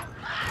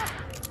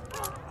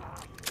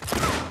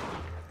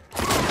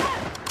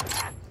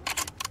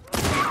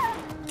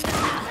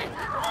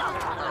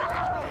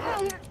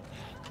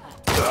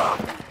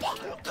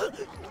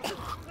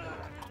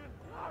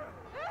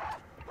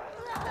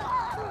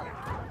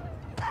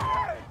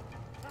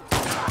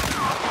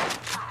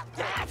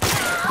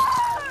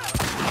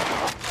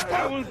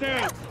 That one's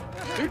down.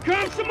 Here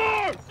comes some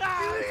more.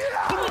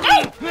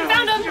 Hey!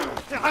 Found him!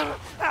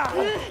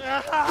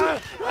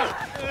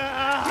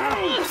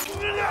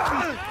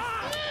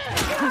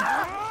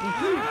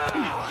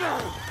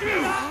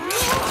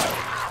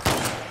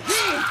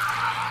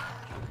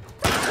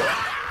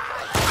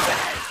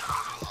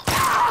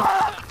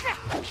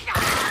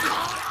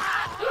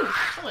 Ooh,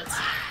 bullets.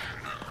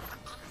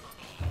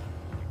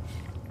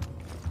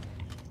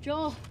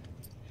 Joel,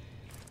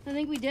 I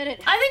think we did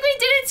it. I think we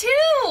did it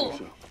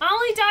too! I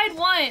only died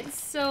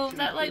once, so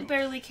that like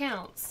barely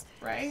counts,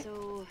 right?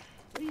 So,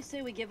 what do you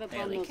say we give up on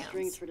Barely those counts.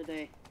 strings for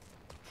today?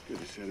 Could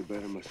have said it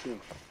better myself.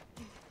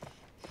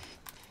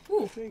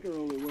 I think our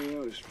only way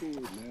out is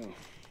forward now.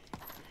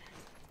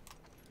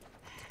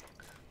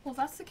 Well, if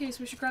that's the case,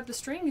 we should grab the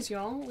strings,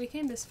 y'all. We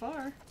came this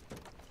far.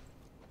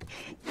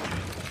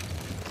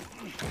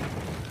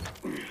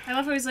 I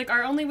love how he's like,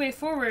 our only way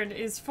forward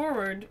is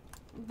forward,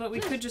 but we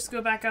could just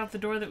go back out the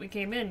door that we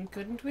came in,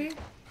 couldn't we?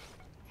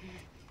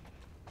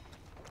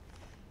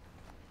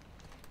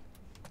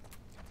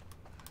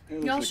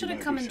 Y'all should have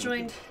come and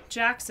joined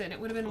Jackson. It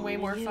would have been way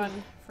more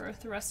fun for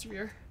the rest of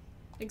your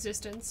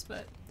existence,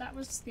 but that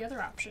was the other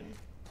option.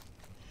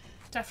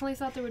 Definitely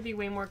thought there would be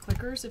way more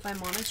clickers, if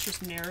I'm honest,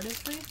 just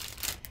narratively.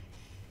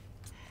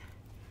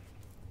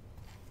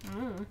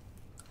 Mm.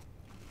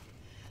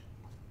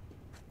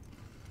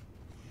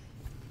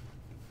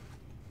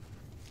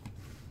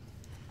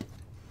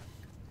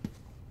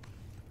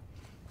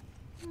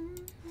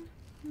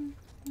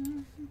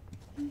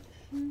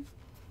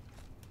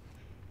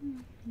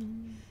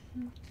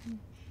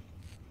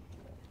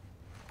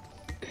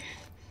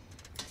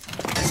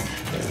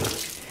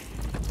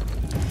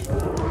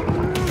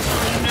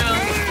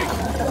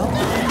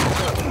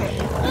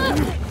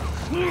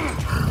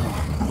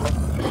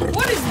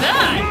 What is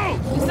that?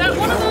 Is that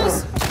one of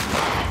those?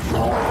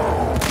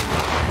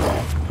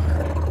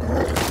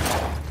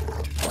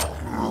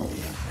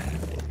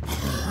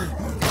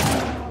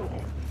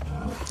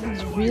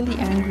 It's a really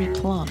angry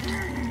plant.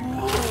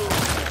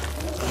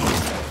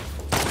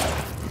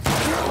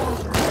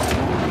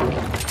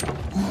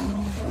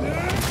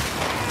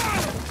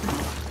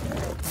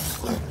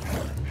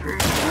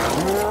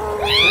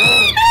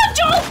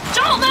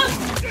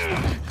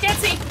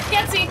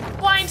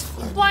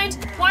 Blind!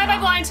 Why am I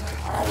blind?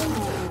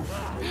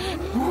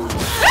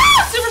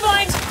 Ah! Super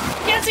blind!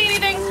 Can't see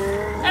anything!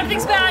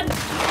 Everything's bad!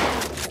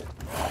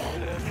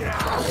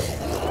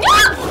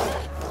 Ah!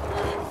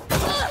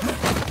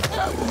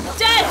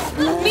 Dead!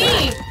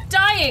 Me!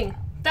 Dying!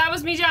 That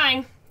was me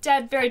dying.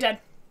 Dead. Very dead.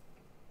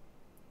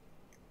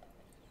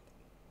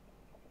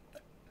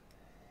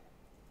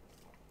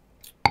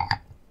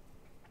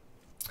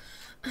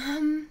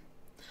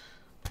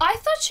 I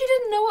thought she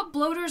didn't know what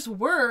bloaters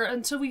were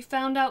until we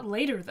found out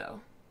later, though.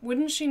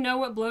 Wouldn't she know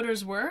what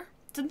bloaters were?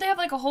 Didn't they have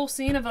like a whole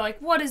scene of like,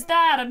 what is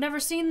that? I've never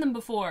seen them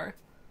before.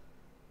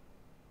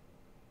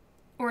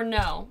 Or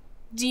no.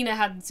 Dina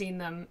hadn't seen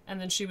them, and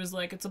then she was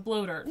like, it's a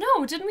bloater.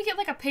 No, didn't we get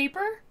like a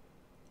paper?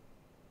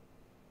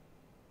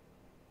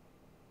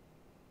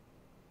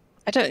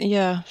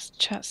 Yeah,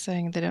 chat's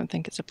saying they don't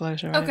think it's a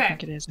bloater. I don't Okay.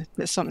 think it is.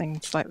 It's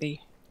something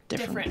slightly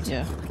different.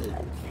 Yeah.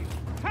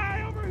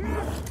 Hey, over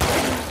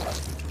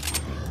here!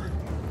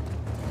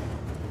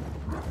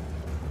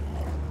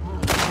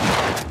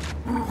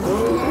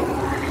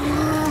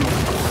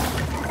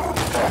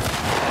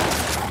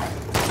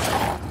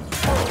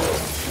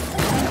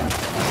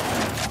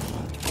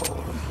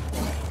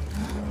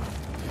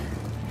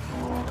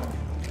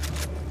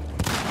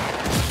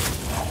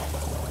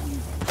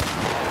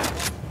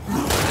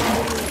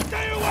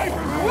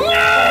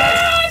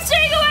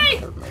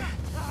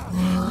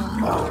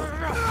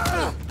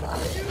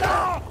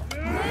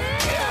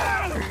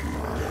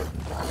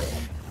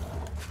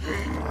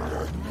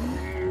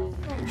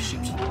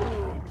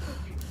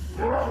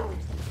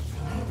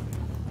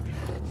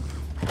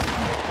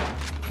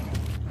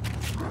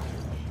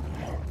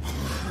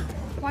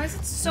 Why is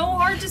it so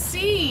hard to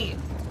see?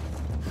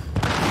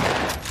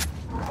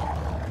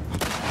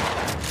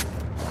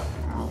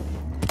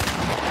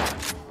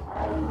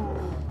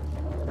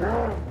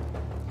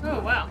 Oh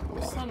wow,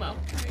 slow-mo.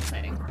 Very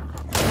exciting.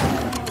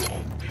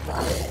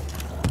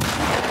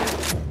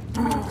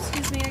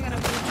 Excuse me, I gotta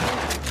move.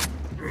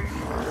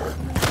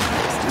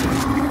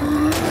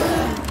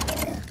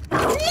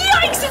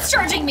 Yikes, it's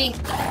charging me!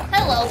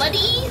 Hello,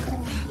 buddy.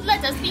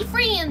 Let us be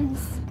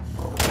friends.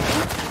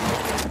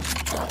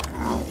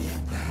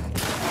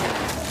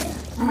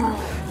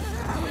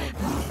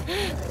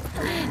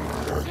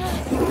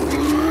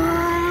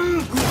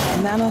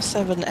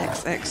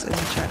 Nano7XX in the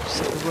chat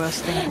said the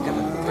worst thing I think I've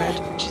ever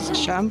read, which is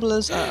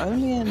shamblers are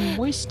only in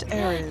moist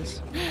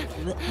areas.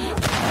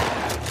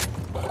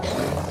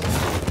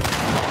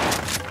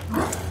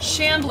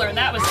 Shambler,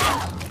 that was it.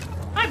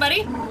 Hi,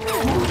 buddy. You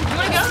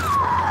wanna go?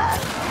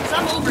 'Cause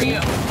I'm over you.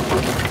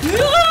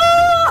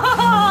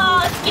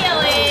 Oh,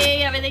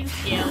 skilly. Everything's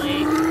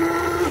skilly.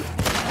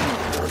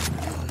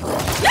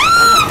 No!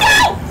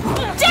 No!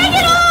 Dang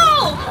it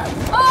all!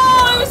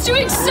 Oh, I was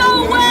doing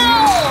so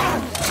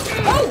well!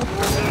 Oh!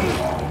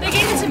 They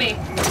gave it to me.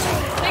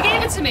 They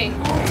gave it to me.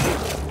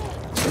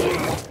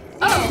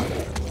 Oh.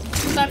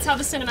 That's how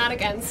the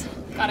cinematic ends.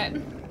 Got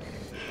it.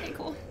 Okay,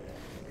 cool.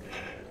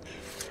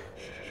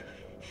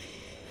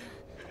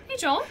 Hey,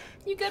 Joel.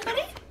 You good,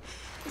 buddy?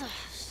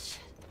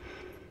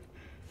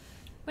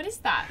 What is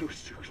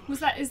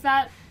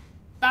that?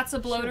 That's a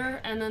bloater,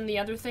 and then the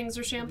other things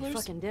are We shamblers?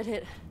 fucking did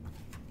it.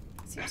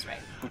 Seems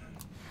right. Yeah,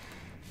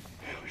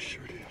 we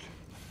sure did.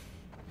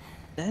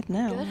 Dead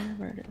now, Good.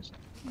 wherever it is.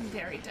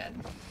 Very dead.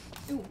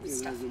 Ooh, It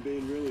stuff. hasn't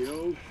been really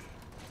old.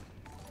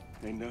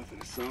 Ain't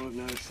nothing a solid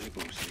night sleep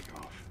won't take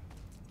off.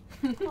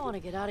 I want to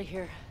get out of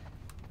here.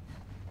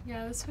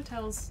 Yeah, this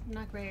hotel's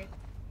not great.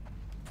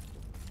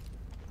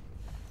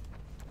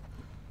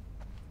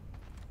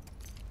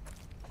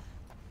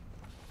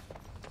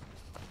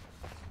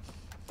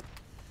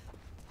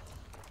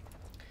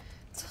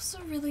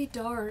 really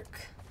dark.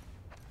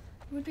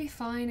 It would be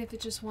fine if it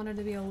just wanted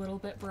to be a little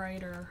bit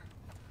brighter.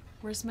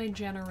 Where's my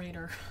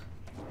generator?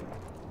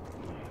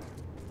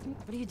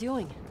 What are you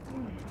doing?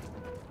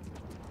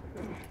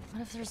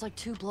 What if there's like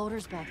 2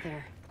 bloaters back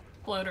there?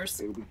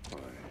 Bloaters. It'll be fine.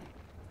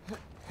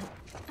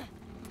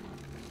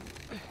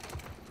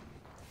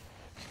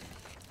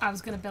 I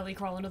was gonna belly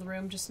crawl into the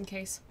room just in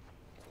case.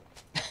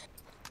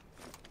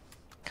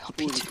 Can't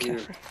be too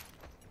careful.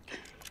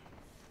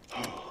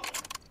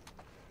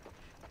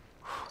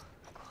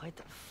 Quite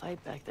the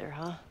fight back there,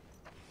 huh?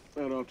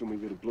 Not often we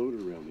get a bloater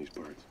around these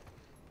parts.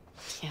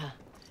 Yeah.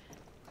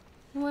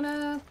 You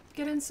wanna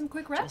get in some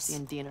quick reps? Jesse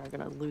and Dina are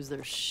gonna lose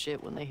their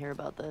shit when they hear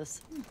about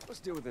this. Let's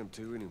deal with them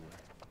two anyway.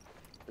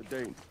 They're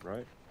dating,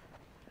 right?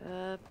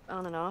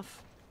 On and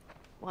off.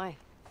 Why?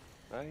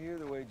 I hear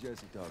the way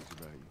Jesse talks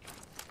about you.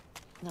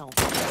 No,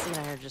 Jesse and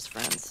I are just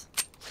friends.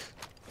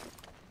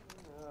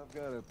 I've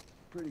got a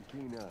pretty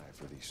keen eye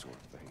for these sort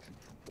of things.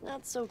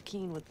 Not so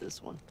keen with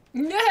this one.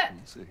 Yeah.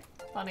 We'll see.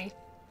 Funny.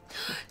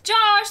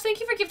 Josh, thank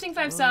you for gifting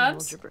 5 Hold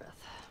subs. your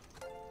breath.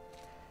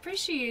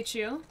 Appreciate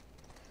you.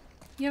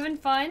 You having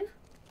fun?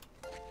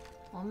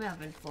 I'm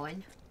having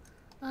fun.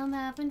 I'm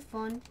having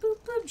fun. Boop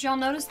boop. Did y'all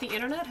notice the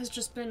internet has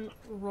just been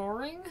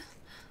roaring?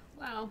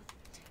 Wow.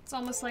 It's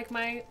almost like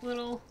my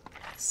little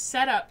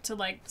setup to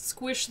like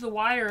squish the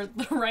wire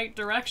the right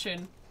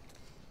direction.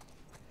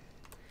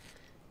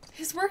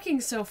 It's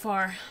working so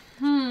far.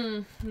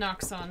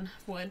 Knocks on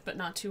wood, but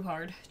not too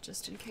hard,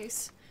 just in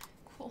case.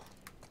 Cool.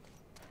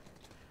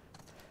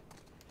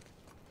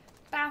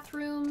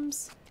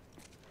 Bathrooms.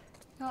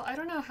 Well, I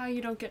don't know how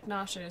you don't get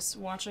nauseous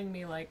watching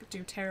me, like,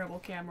 do terrible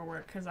camera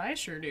work, because I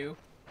sure do.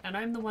 And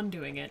I'm the one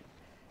doing it.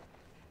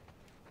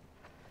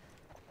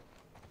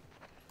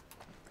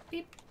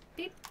 Beep,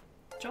 beep.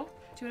 Joel,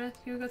 do you wanna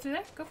go through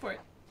there? Go for it.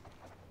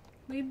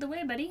 Lead the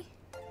way, buddy.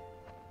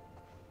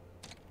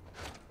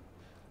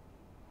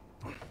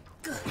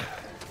 You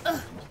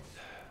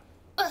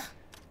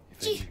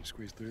think you can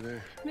squeeze through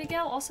there?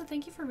 Miguel, also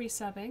thank you for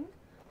resubbing.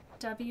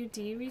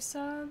 WD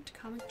resubbed,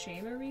 Comic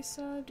Jamer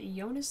resubbed,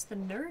 Jonas the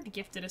Nerd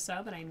gifted a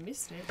sub and I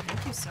missed it.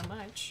 Thank you so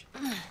much.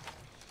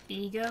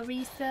 Biga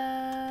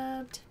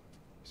resubbed.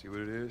 See what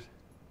it is?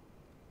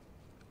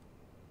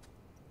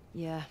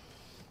 Yeah.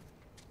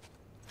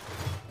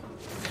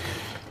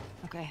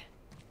 Okay.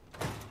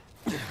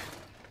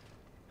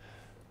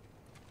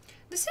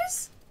 This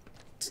is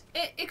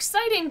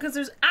exciting because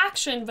there's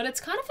action, but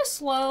it's kind of a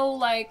slow,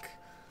 like,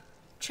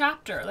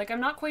 chapter. Like, I'm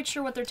not quite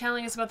sure what they're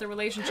telling us about the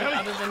relationship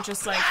other than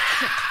just, like,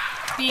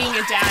 being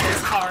a dad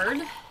is hard,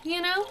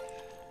 you know?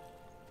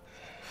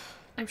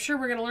 I'm sure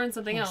we're gonna learn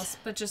something else,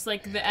 but just,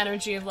 like, the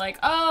energy of, like,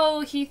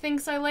 oh, he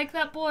thinks I like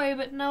that boy,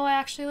 but no, I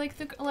actually like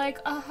the, like,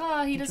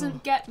 he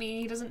doesn't get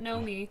me, he doesn't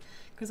know me,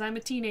 because I'm a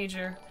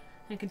teenager.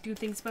 I can do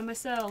things by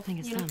myself, I think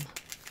it's you know? them.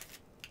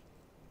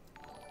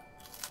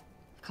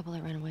 A couple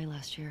that ran away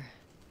last year.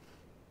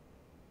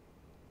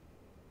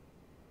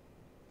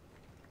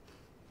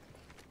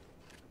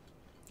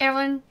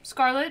 Evelyn,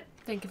 Scarlett,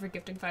 thank you for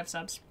gifting 5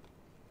 subs.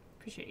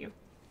 Appreciate you.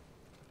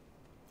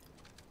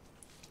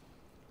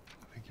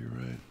 I think you're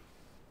right.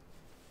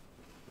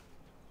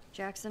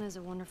 Jackson is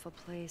a wonderful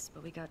place,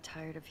 but we got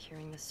tired of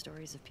hearing the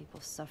stories of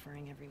people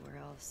suffering everywhere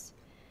else.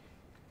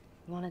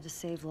 We wanted to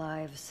save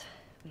lives.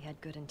 We had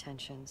good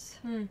intentions.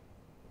 We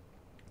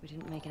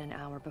didn't make it an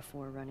hour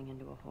before running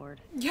into a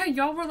horde. Yeah,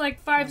 y'all were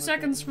like 5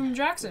 seconds from We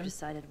Jackson.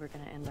 decided we're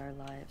gonna end our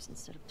lives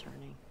instead of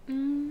turning.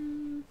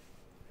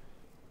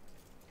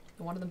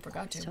 One of them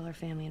forgot to. Tell our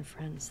family and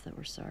friends that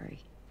we're sorry.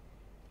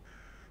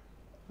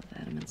 With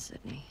Adam and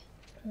Sydney.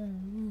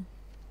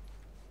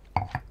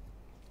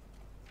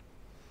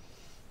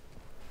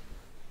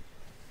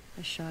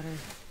 I shot her.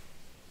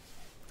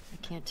 I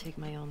can't take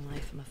my own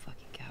life. I'm a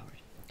fucking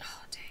coward.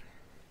 Oh, dang.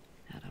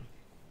 Adam.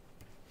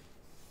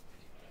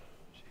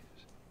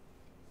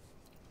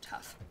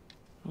 Tough.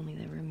 Only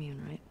they were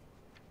immune, right?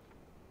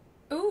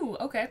 Ooh,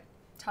 okay.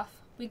 Tough.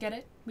 We get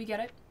it. We get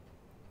it.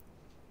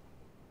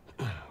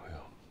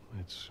 Well,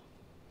 let's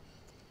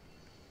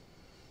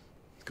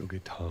go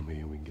get Tommy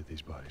and we can get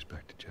these bodies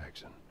back to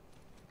Jackson.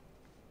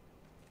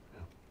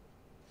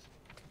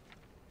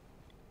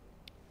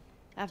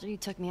 After you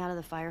took me out of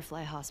the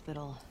Firefly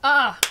Hospital,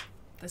 Ah!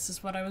 This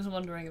is what I was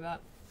wondering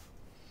about.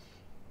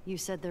 you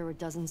said there were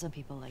dozens of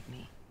people like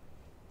me.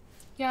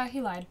 Yeah,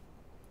 he lied.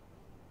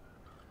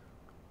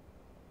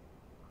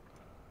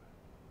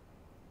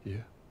 Yeah?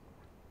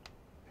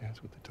 Yeah,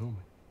 that's what they told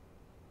me.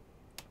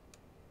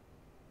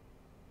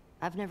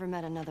 I've never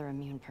met another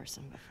immune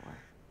person before.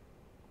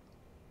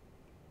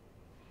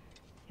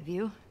 Have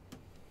you?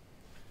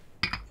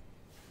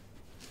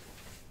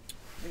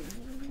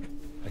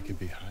 I could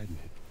be hiding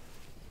it.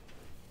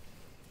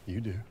 You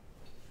do.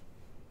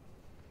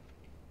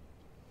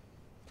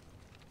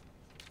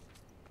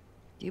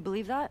 Do you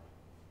believe that?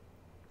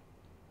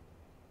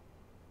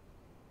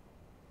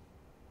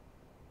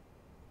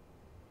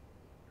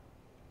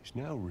 Is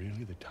now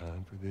really the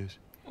time for this?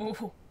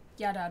 Ooh.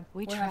 Yeah, Dad.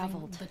 We We're having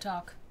traveled. the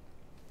talk.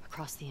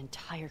 Across the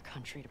entire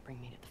country to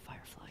bring me to the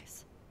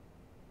Fireflies.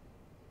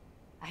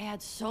 I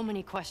had so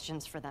many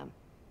questions for them.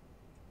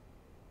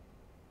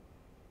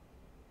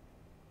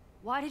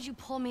 Why did you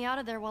pull me out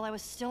of there while I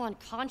was still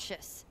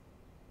unconscious?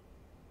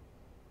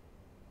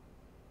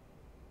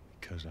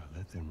 Because I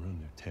let them run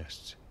their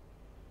tests.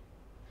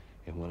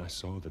 And when I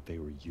saw that they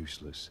were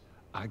useless,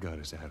 I got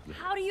us out of there.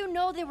 How do you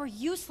know they were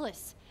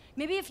useless?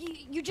 Maybe if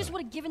you just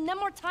would have given them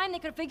more time, they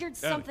could have figured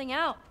something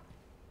out.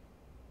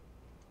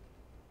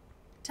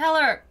 Tell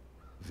her.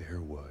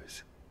 There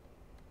was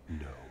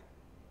no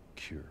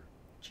cure.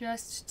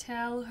 Just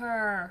tell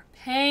her.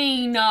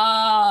 Pain.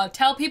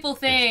 Tell people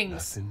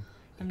things.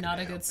 I'm not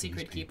a good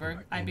secret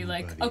keeper. I'd be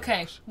like,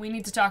 okay, we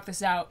need to talk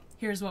this out.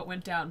 Here's what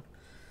went down.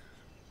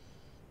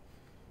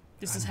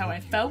 This is how I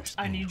felt.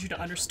 I need you to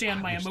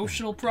understand my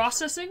emotional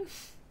processing.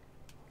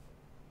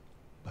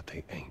 But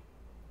they ain't.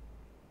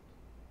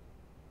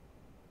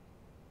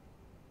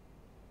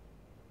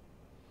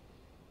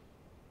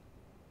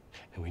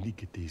 And we need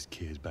to get these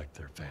kids back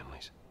to their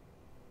families.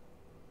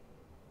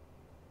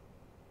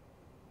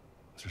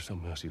 Is there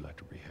something else you'd like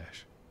to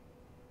rehash?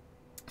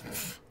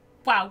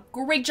 Wow,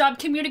 great job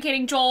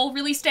communicating, Joel.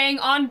 Really staying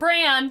on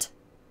brand.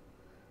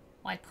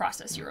 Why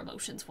process your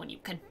emotions when you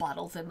can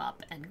bottle them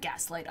up and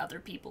gaslight other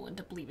people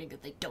into believing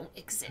that they don't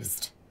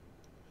exist?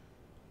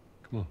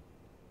 Come on.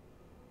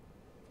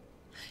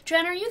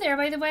 Jen, are you there,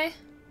 by the way?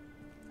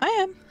 I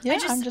am. Yeah,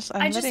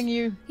 I'm letting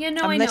you. Yeah,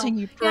 no, I'm I know. letting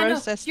you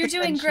process. You're the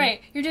doing tension.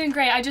 great. You're doing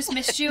great. I just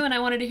missed you, and I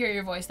wanted to hear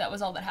your voice. That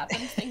was all that happened.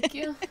 Thank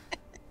you.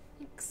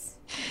 Thanks.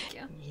 Thank you.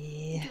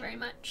 Yeah. Thank you very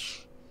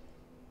much.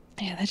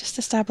 Yeah, they're just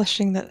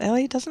establishing that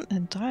Ellie doesn't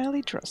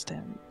entirely trust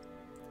him.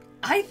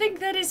 I think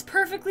that is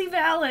perfectly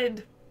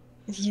valid.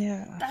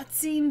 Yeah. That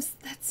seems,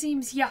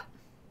 yeah.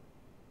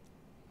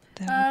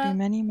 There would be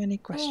many, many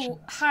questions. Oh,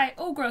 hi.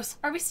 Oh, gross.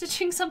 Are we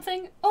stitching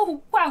something?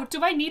 Oh, wow.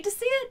 Do I need to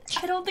see it?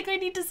 I don't think I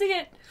need to see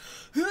it.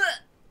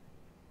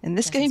 In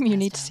this game, you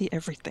need to see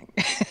everything.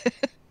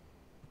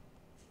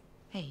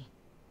 Hey,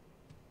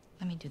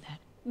 let me do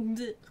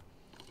that.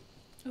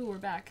 Oh, we're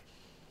back.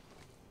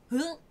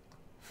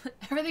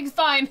 Everything's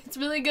fine. It's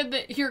really good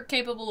that you're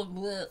capable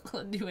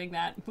of doing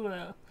that.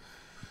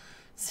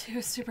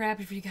 Super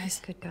happy for you guys.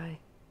 Good guy.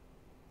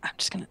 I'm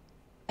just gonna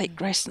take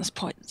Grayson's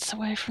points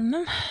away from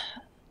them.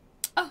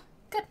 Oh,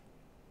 good.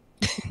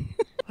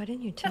 Why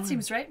didn't you tell That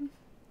him? seems right.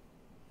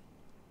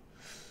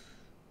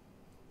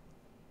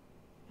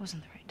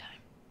 Wasn't the right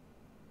time.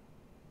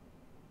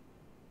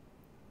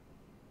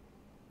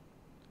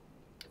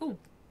 Ooh.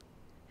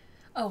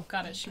 Oh,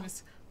 got it. She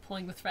was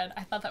pulling the thread.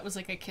 I thought that was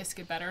like a kiss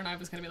get better, and I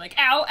was gonna be like,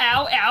 ow,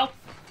 ow, ow.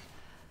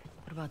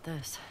 What about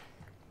this?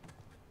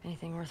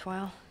 Anything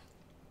worthwhile?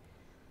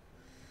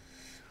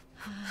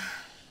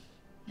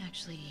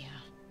 Actually,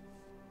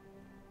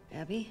 yeah.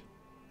 Abby?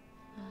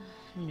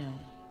 No.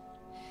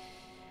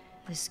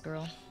 This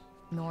girl,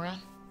 Nora,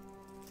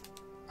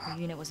 her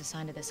unit was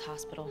assigned to this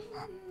hospital.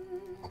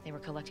 They were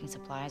collecting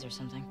supplies or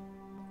something.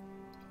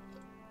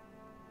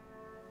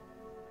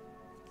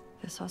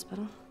 This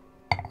hospital?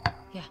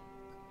 Yeah.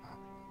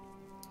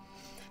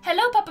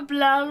 Hello, Papa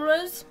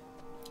Blowers.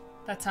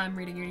 That's how I'm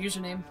reading your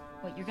username.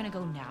 Wait, you're gonna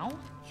go now?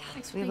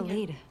 Thanks for We have a being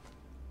here. lead.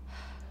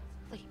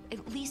 Like,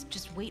 at least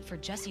just wait for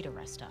Jessie to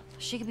rest up.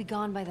 She could be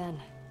gone by then.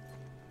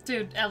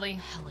 Dude, Ellie.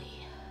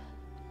 Ellie.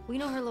 We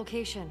know her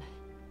location.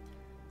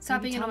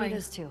 Stop Maybe being Tommy annoying.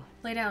 does too.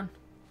 Lay down.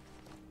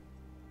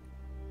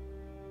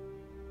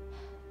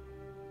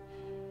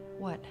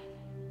 What?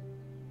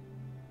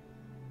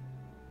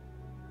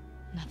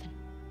 Nothing.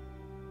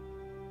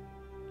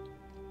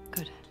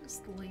 Good.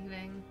 Just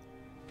leaving.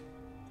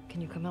 Can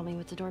you come help me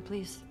with the door,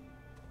 please?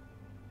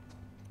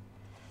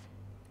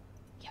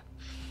 Yep.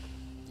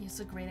 It's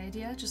a great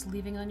idea. Just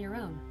leaving on your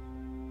own.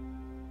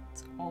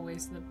 It's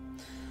always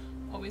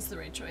the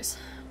right choice.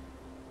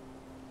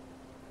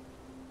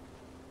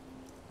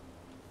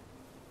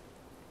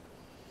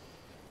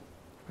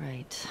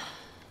 Right.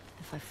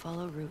 If I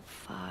follow Route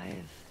 5,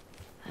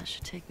 that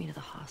should take me to the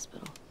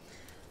hospital.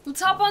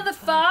 Let's hop on the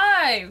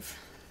 5.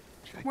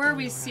 Track Where are down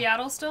we? Nora.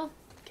 Seattle still?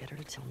 Get her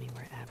to tell me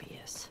where Abby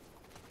is.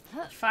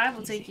 5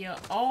 will take you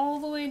all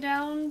the way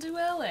down to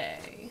LA.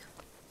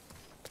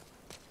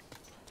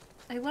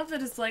 I love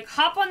that it's like,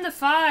 hop on the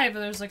 5,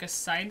 and there's like a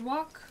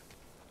sidewalk.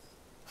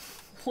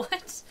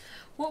 What?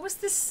 What was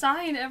this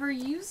sign ever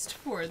used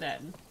for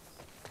then?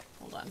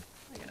 Hold on,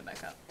 I gotta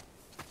back up.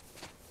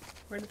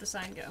 Where did the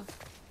sign go?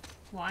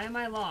 Why am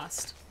I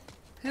lost?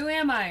 Who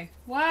am I?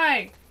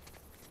 Why?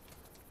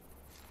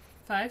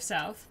 5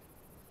 South.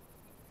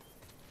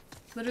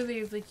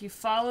 Literally, like, you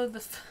follow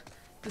the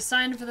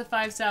sign for the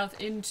 5 South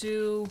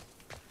into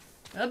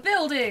a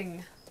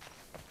building.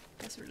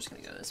 Guess we're just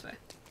gonna go this way.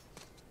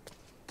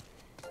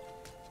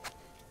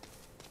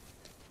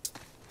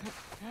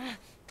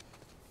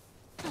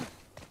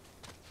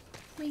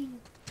 Whee.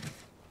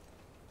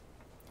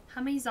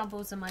 How many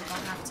zombies am I gonna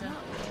have to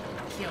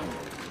kill?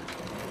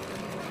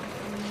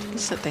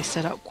 It's that they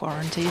set up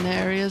quarantine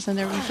areas and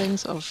everything,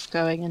 sort of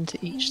going into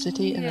each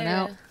city in and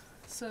out.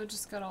 So it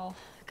just got all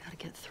Gotta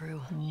get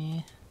through.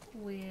 Yeah.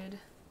 weird.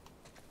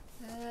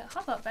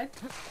 Hop up, babe.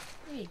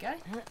 There you go.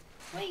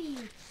 Whee!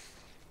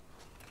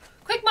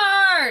 Quick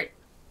Mart!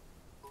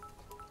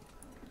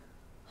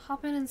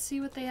 Hop in and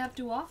see what they have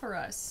to offer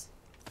us.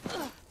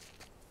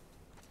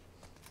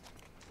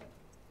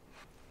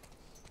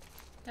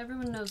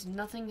 Everyone knows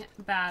nothing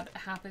bad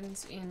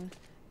happens in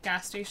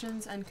gas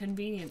stations and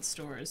convenience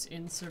stores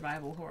in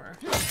survival horror.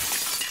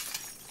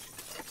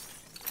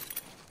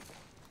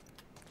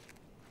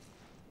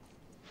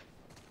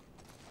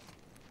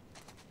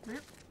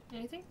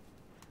 Anything?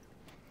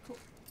 Cool.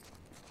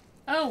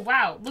 Oh,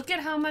 wow. Look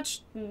at how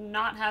much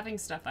not having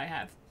stuff I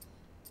have.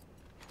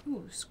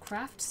 Ooh,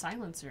 craft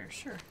silencer.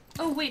 Sure.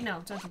 Oh, wait,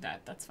 no. Don't do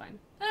that. That's fine.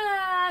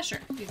 Sure.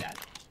 Do that.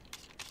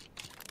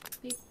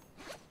 Beep.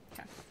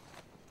 Okay.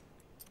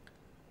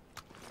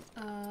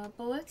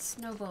 Bullets?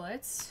 No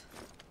bullets.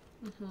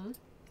 Mm-hmm.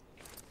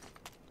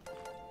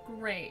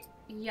 Great.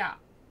 Yeah.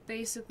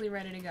 Basically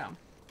ready to go.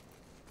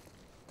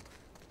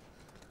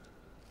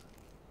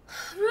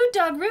 Rude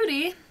Dog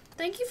Rudy,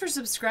 thank you for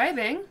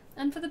subscribing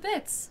and for the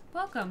bits.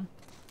 Welcome.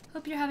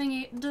 Hope you're having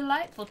a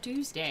delightful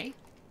Tuesday.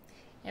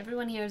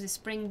 Everyone here is a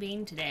spring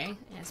bean today,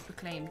 as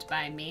proclaimed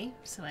by me,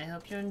 so I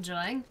hope you're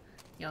enjoying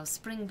your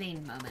spring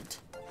bean moment.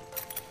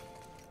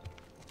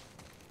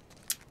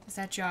 Is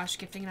that Josh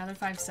gifting another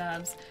 5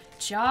 subs?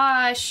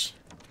 Josh!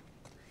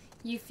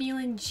 You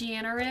feeling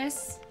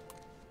generous?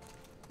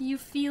 You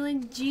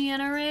feeling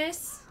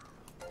generous?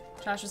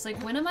 Josh was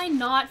like, when am I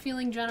not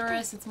feeling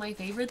generous? It's my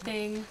favorite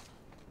thing.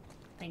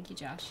 Thank you,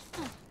 Josh.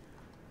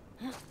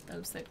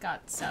 Those that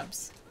got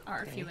subs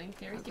are feeling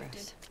very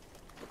gifted.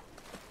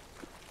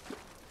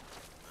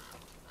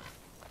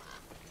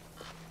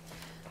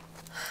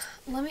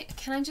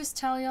 Can I just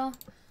tell y'all?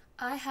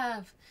 I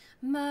have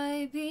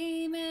my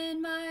beam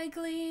and my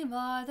gleam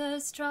are the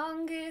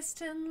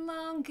strongest and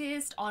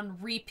longest on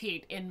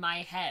repeat in my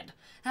head.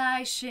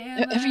 I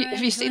shimmer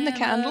have you seen the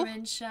candle?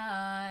 and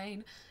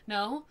shine.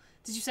 No?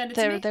 Did you send it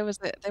to me? There was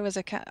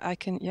a cat.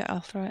 Yeah, I'll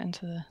throw it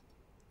into the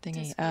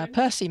thingy. Discord?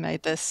 Percy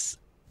made this.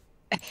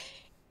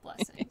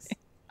 Blessings.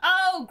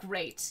 Oh,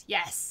 great.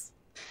 Yes.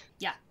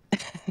 Yeah.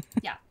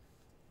 Yeah.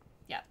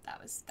 Yeah,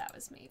 that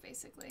was me,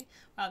 basically.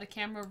 Wow, the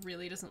camera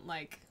really doesn't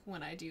like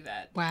when I do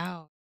that.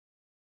 Wow.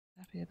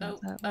 Happy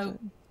about that. Oh,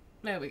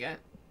 there we go.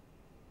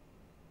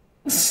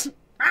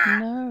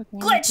 No.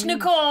 Glitch, please.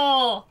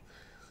 Nicole!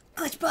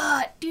 Glitch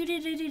bot!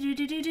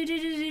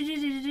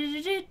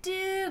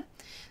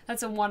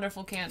 That's a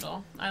wonderful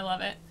candle. I love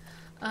it.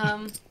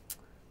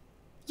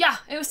 Yeah,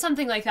 it was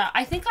something like that.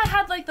 I think I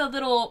had like the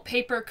little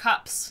paper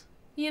cups,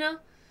 you know?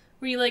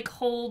 Where you like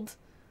hold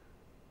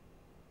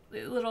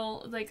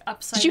little like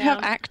upside down. Did you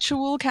have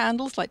actual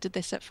candles? Like, did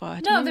they set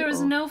fire to No, you, there was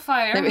or? no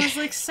fire. It was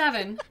like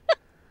 7.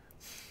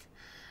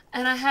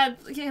 And I had,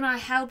 I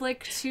had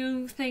like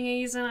 2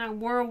 thingies and I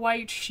wore a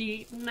white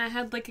sheet and I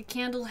had like a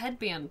candle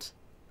headband.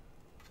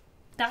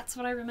 That's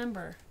what I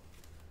remember.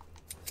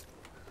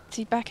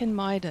 See, back in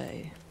my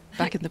day,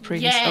 back in the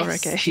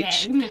prehistoric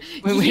age, Jen.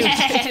 when we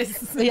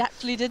Yes!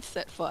 actually did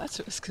set fire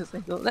to us because they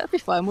thought, that'd be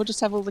fine, we'll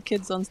just have all the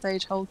kids on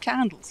stage hold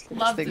candles. for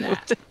this Love thing."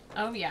 that.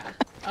 Oh yeah.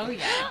 Oh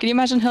yeah. Can you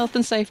imagine health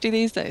and safety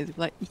these days?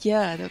 Like,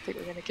 yeah, I don't think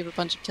we're going to give a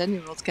bunch of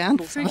 10-year-olds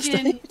candles on stage.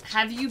 Freaking,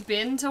 have you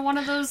been to one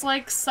of those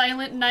like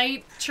silent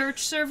night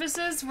church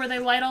services where they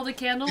light all the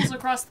candles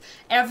across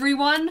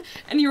everyone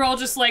and you're all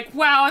just like,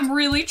 wow, I'm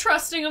really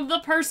trusting of the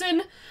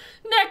person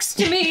next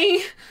to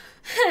me.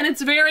 And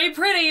it's very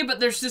pretty,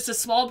 but there's just a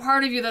small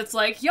part of you that's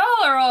like, y'all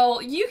are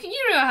all, you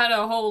know how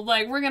to hold,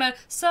 like, we're gonna,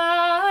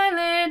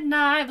 silent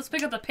night, let's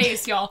pick up the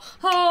pace, y'all,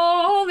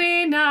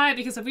 holy night,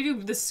 because if we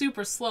do this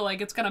super slow,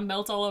 like, it's gonna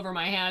melt all over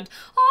my hand,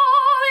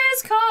 all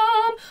is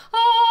calm,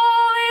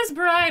 all is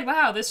bright,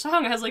 wow, this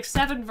song has like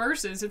 7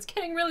 verses, it's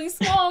getting really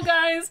small,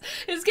 guys,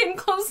 it's getting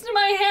close to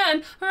my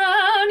hand,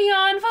 round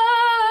yon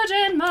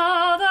virgin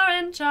mother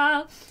and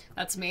child,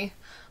 that's me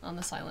on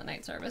the silent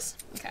night service,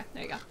 okay,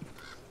 there you go.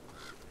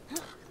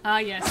 Ah,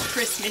 yes,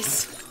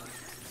 Christmas.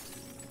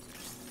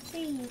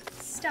 Hey,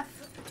 stuff.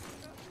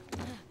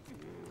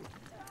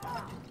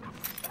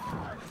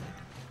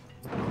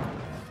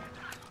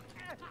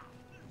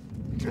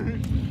 Yo,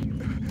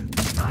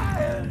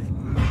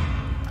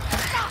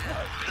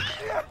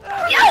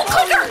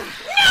 clicker!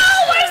 No!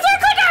 Where's their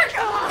clicker?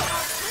 Woo!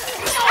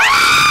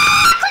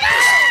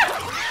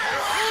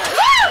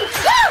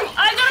 Woo!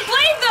 I got a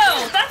blade,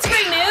 though! That's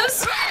great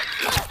news!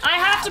 I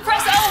have to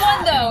press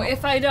L1, though,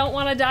 if I don't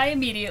want to die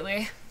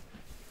immediately.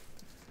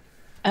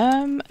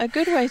 A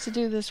good way to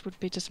do this would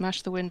be to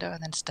smash the window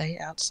and then stay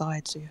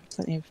outside so you have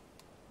plenty of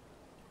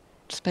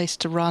space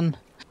to run.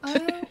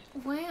 Oh,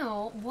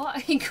 wow.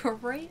 What a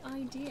great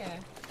idea,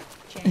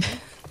 Jamie.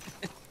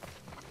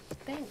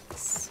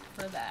 Thanks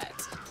for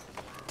that.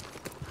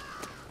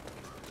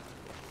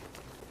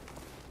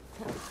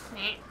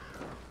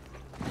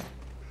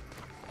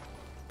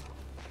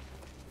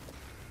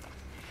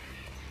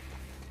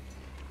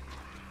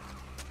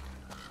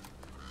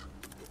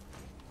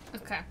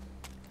 Okay.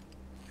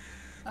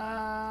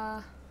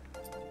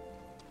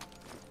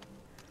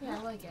 Yeah, I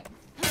like it.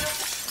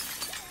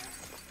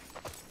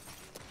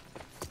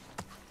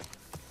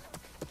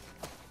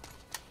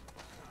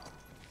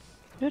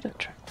 Good at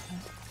track.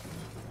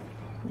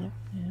 Yep,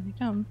 here they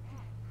come.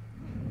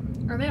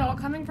 Are they all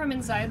coming from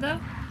inside, though?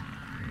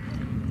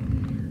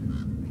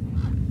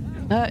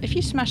 If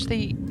you smash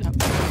the... Oh.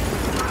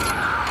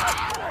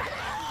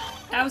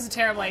 That was a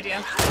terrible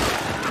idea.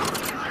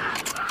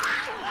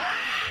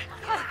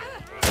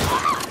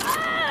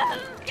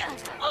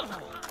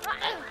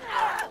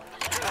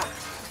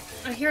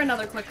 I hear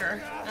another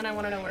clicker, and I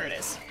want to know where it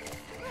is.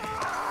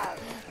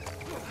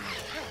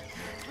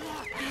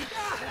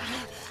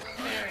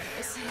 There it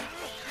is.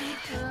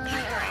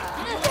 Alright.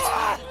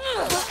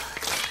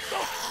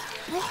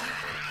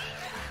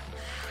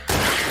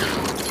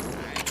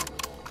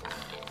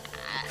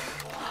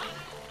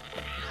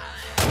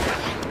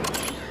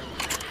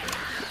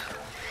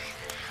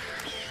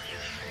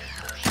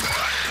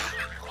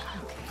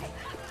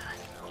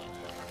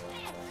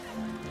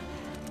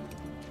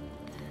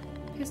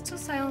 Pistol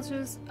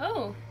silencers.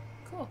 Oh,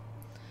 cool.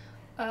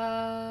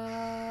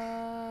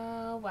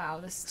 Wow,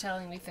 this is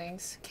telling me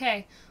things.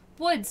 Okay.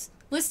 Woods.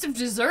 List of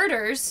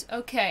deserters.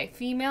 Okay.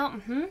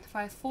 Female.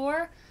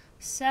 5'4",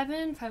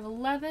 7,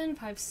 5'11",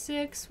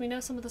 5'6". We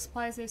know some of the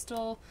supplies they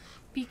stole.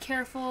 Be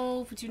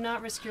careful. Do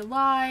not risk your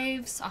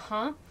lives.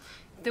 If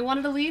they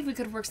wanted to leave, we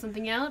could work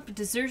something out, but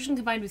desertion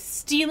combined with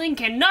stealing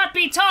cannot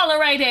be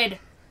tolerated!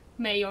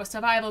 May your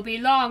survival be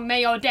long.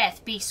 May your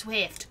death be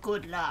swift.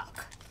 Good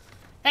luck.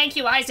 Thank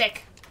you,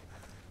 Isaac.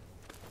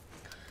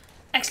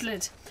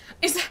 Excellent.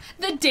 Is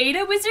the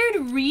data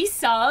wizard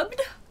resubbed?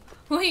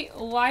 Wait,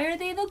 why are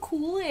they the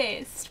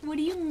coolest? What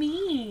do you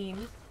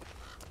mean?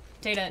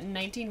 Data,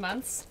 19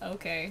 months?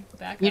 Okay,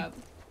 back up.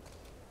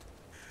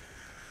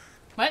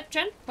 What,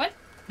 Jen? What?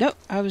 Nope,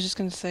 I was just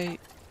going to say,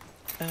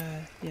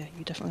 yeah,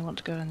 you definitely want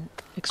to go and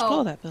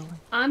explore that building.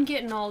 I'm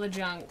getting all the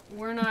junk.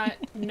 We're not,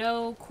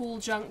 no cool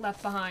junk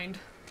left behind.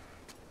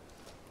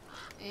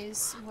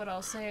 Is what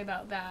I'll say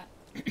about that.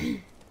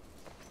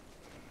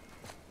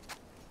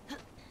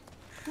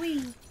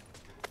 Wee.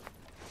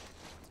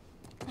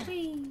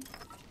 Wee.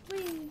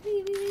 Wee,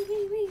 wee, wee,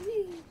 wee, wee,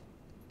 wee.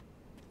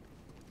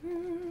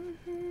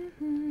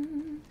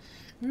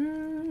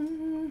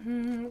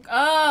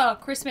 Oh,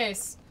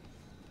 Christmas.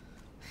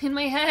 In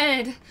my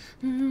head.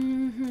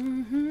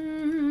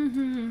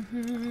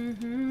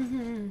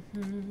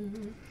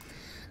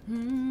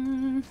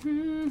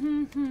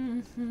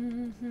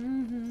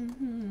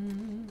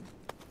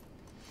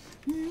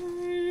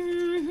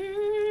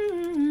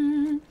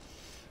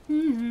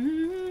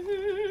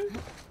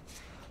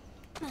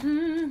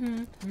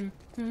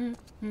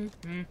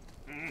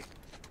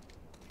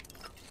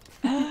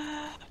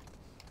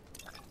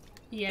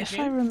 Yeah, if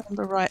I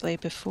remember rightly,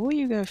 before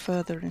you go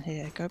further in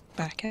here, go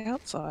back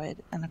outside,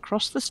 and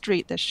across the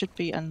street there should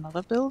be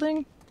another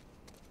building.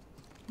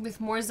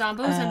 With more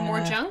zombos and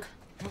more junk?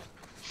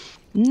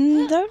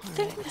 Don't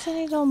think there's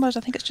any zombos, I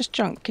think it's just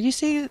junk. Can you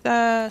see,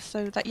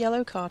 so that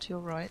yellow car to your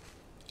right?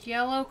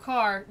 Yellow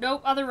car.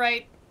 Nope, other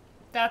right.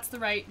 That's the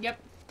right, yep.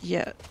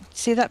 Yeah,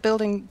 see that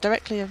building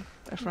directly in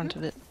front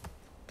of it?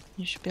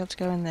 You should be able to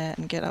go in there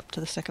and get up to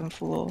the second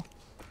floor.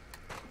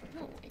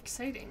 Oh,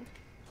 exciting.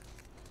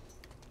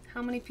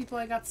 How many people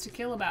I got to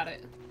kill about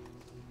it?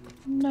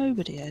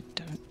 Nobody, I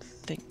don't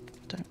think.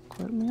 Don't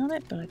quote me on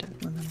it, but I don't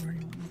remember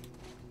anyone.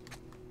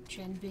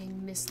 Jen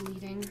being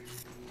misleading.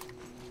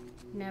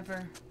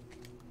 Never.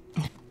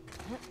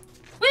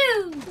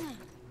 Woo!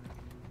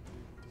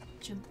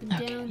 Jumping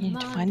Okay, down you need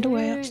to find a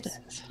way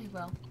upstairs. I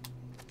will.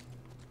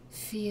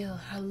 Feel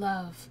her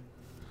love.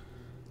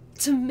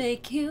 To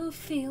make you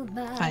feel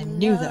my I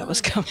knew that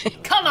was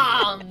coming. Come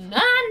on!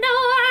 I know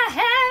I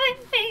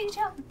haven't made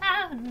your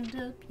mind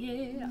up,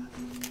 yeah.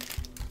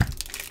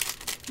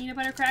 Peanut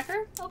butter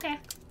cracker? Okay.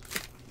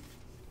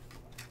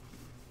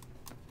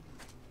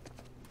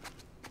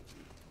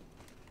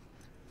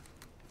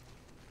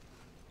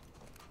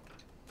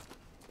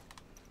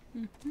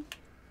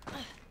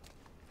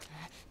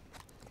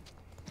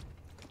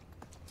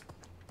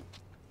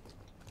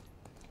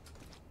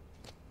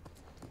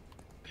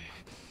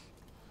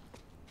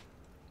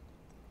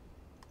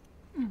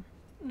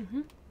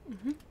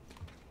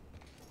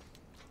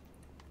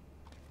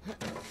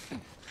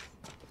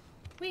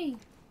 Wee.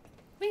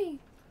 Wee.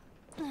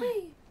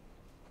 Wee.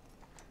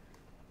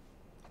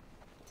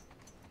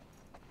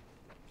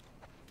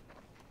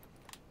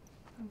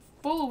 I'm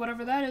full of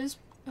whatever that is.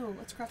 Oh,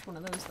 let's craft one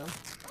of those, though.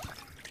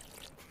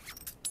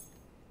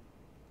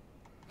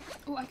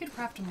 Oh, I could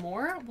craft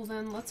more? Well,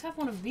 then let's have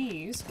one of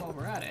these while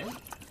we're at it.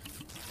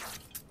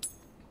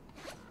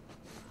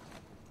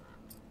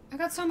 I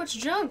got so much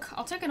junk.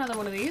 I'll take another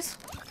one of these.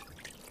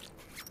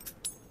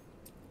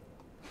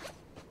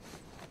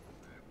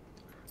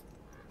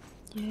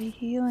 Yay,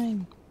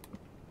 healing.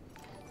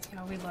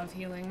 Yeah, we love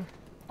healing.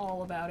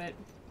 All about it.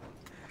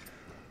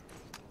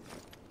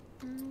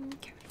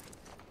 Okay.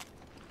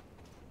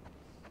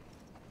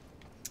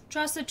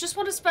 Trust just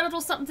want to spread a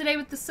little something today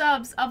with the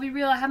subs. I'll be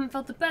real, I haven't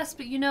felt the best,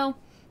 but you know,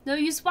 no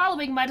use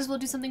swallowing, might as well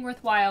do something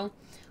worthwhile.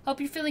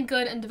 Hope you're feeling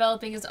good and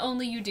developing as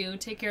only you do.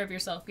 Take care of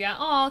yourself, yeah?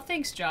 Aw,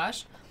 thanks,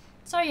 Josh.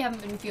 Sorry you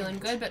haven't been feeling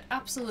good, but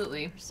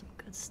absolutely. There's some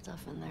good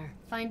stuff in there.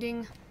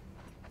 Finding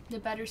the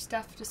better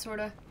stuff to sort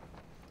of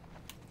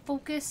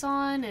focus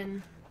on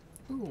and...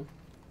 Ooh.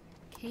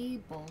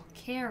 Cable.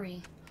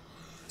 Carry.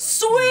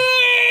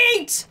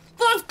 Sweet!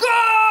 Let's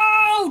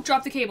go!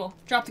 Drop the cable.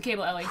 Drop the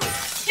cable, Ellie.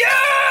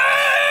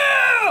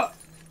 Yeah!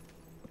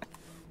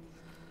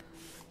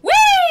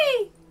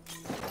 Whee!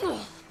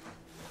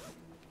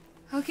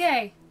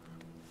 Okay.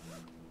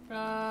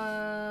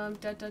 How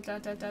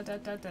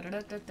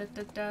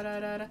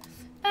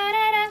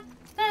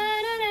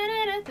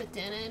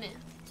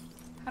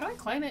do I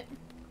climb it?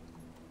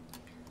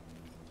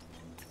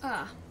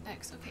 Ah,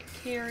 X. Okay,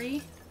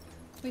 carry.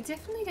 We're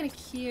definitely gonna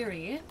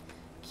carry it.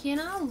 Can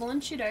I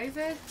launch it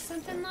over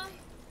something though?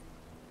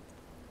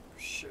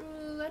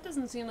 Sure, that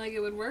doesn't seem like it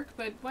would work,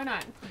 but why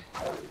not?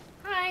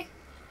 Hi.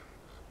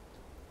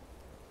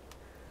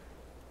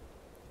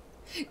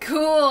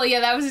 Cool. Yeah,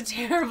 that was a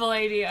terrible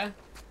idea.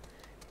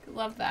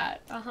 Love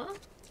that.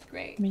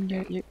 Great. I mean,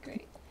 great,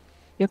 great.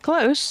 You're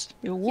close.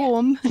 You're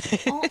warm.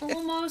 Yeah.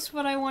 Almost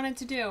what I wanted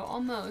to do.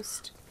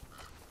 Almost.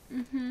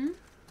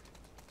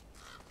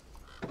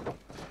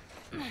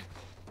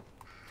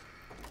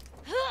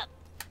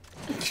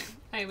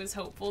 I was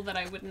hopeful that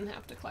I wouldn't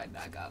have to climb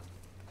back up.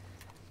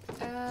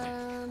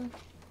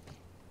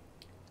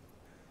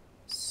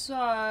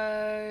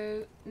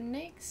 So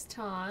next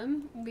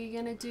time we're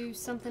gonna do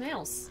something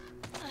else.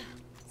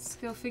 Let's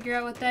go figure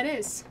out what that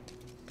is.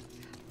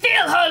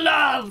 Feel her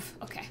love!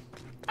 Okay.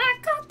 I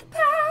got the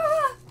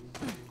power!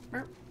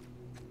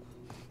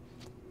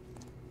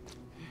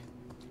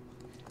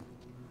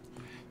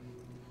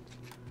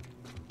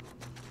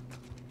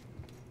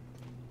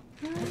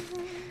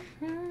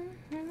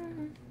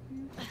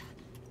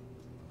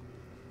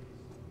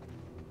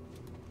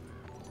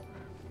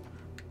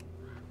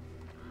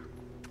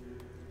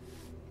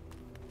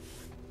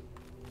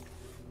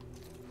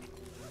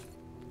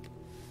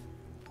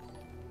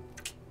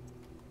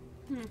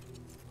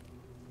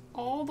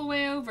 All the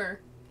way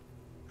over.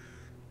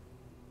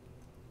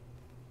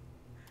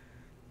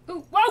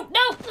 Ooh, whoa,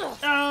 no!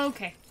 Oh,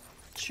 okay.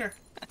 Sure.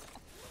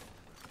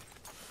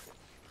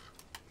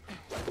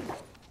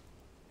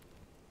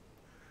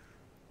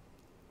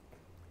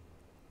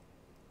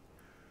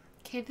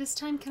 Okay, this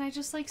time can I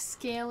just like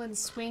scale and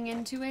swing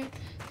into it?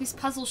 These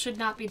puzzles should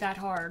not be that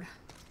hard.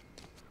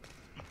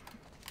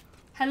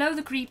 Hello,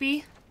 the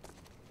creepy.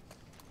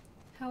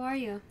 How are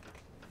you?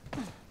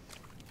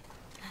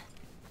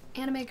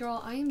 Anime girl,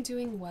 I am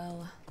doing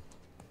well.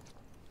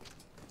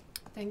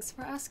 Thanks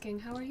for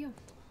asking. How are you?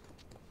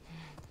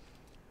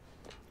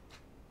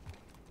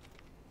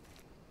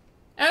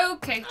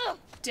 Okay.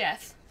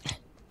 Death.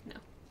 No.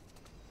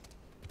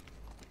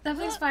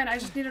 Everything's fine. I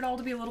just need it all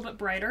to be a little bit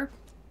brighter.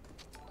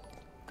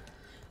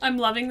 I'm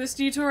loving this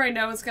detour. I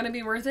know it's going to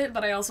be worth it,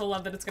 but I also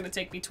love that it's going to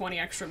take me 20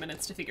 extra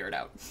minutes to figure it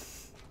out.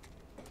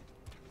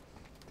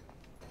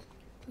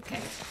 Okay.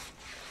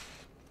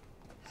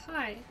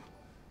 Hi.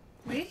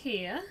 We're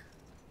here.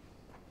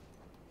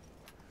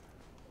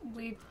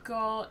 We've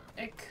got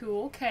a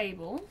cool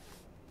cable.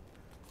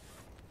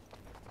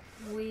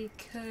 We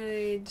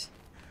could...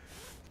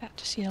 About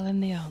just yelling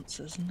the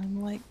answers, and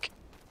I'm like,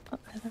 I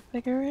better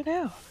figure it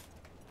out.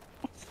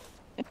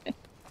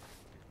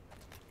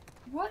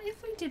 What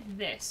if we did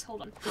this?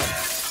 Hold on.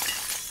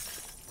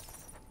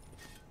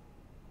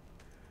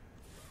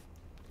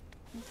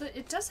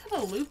 It does have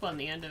a loop on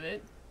the end of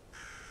it.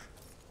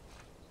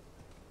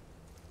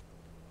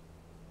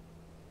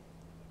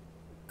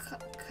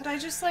 Could I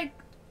just, like,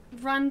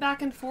 run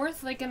back and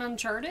forth like an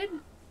Uncharted?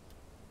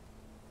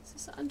 Is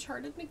this an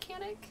Uncharted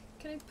mechanic?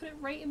 Can I put it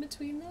right in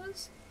between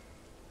those?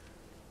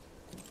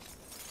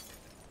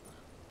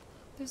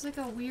 There's like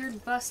a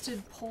weird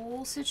busted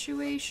pole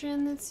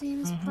situation that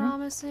seems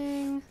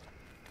promising.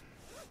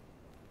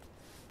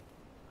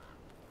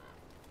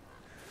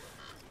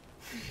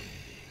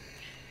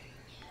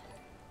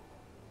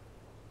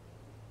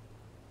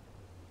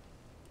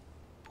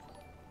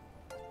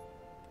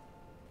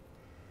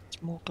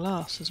 More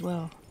glass as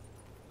well.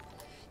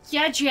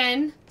 Yeah,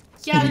 Jen.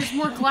 Yeah, there's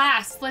more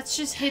glass. Let's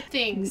just hit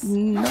things.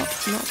 Not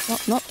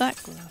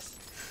that glass.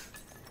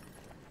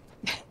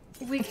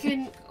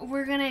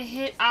 We're gonna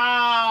hit.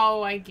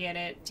 Oh, I get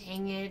it.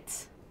 Dang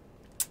it.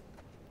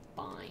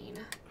 Fine.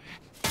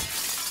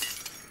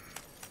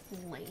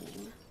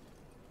 Lame.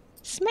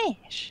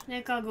 Smash.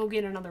 Nick, I'll go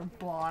get another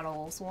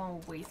bottle so I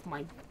don't waste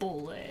my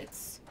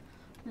bullets.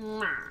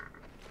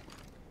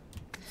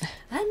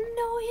 I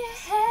know you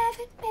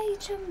haven't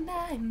made your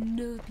mind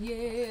up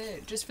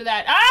yet. Just for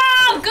that.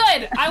 Oh,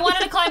 good! I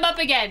wanted to climb up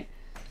again.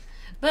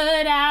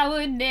 But I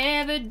would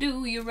never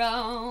do you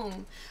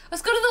wrong.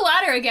 Let's go to the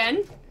ladder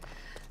again.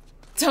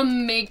 To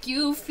make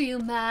you feel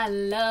my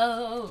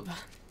love.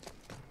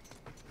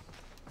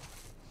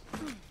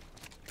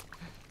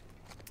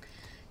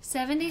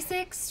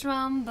 76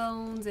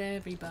 trombones,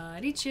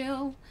 everybody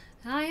chill.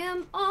 I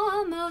am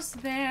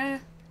almost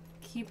there.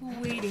 Keep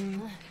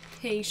waiting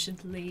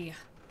patiently.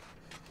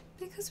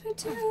 Because we're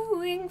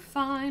doing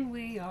fine,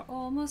 we are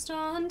almost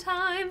on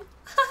time.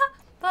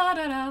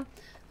 Ba-da-da,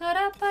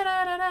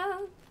 ba-da-ba-da-da-da.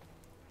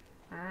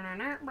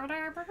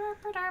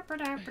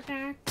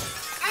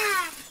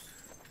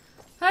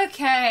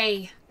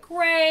 Okay,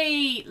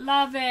 Great!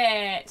 Love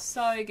it!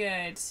 So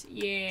good.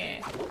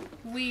 Yeah.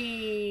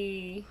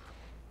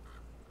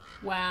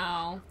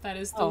 Wow. That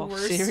is the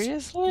worst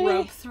seriously?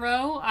 rope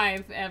throw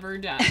I've ever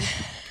done.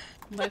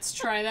 Let's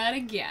try that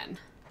again.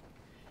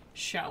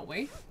 Shall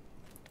we?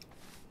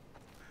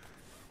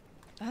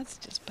 That's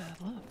just bad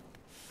luck.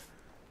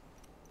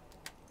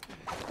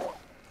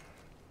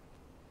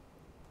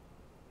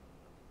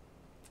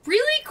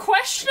 Really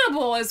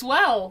questionable as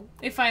well,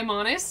 if I'm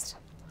honest.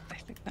 I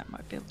think that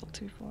might be a little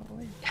too far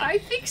away. I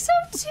think so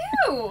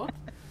too.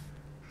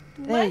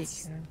 There you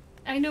Let's... go.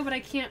 I know, but I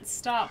can't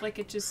stop. Like,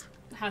 it just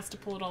has to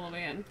pull it all the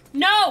way in.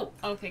 No!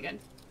 Okay, good.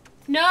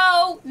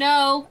 No!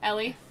 No!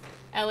 Ellie.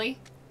 Ellie.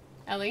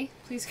 Ellie.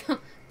 Please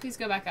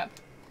go back up.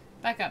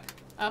 Back up.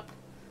 Up.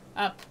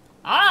 Up.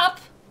 Up!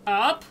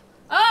 Up!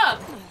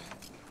 Up!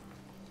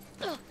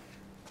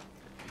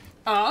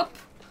 Up.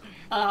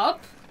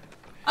 Up.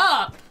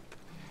 Up.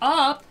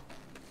 Up.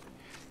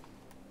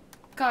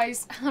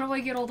 Guys, how do I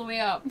get all the way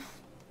up?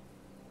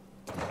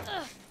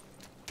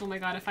 Oh my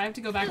god, if I have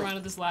to go back around to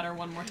this ladder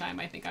one more time,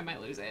 I think I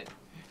might lose it.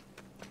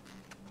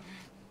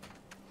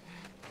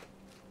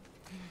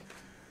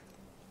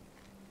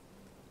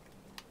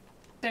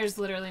 There's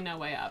literally no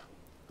way up.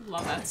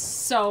 Love that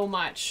so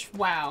much.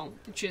 Wow.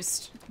 It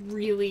just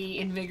really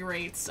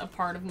invigorates a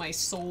part of my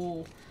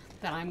soul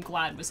that I'm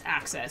glad was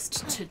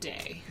accessed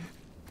today.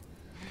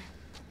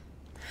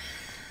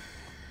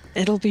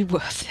 It'll be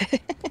worth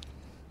it.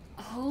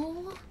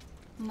 Oh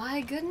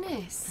my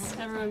goodness.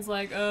 Everyone's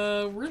like,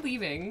 we're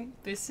leaving.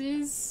 This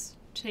is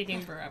taking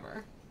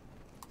forever.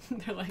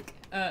 They're like,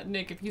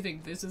 Nick, if you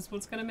think this is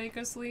what's gonna make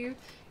us leave,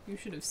 you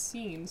should have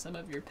seen some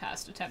of your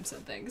past attempts at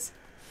things.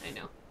 I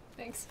know.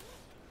 Thanks.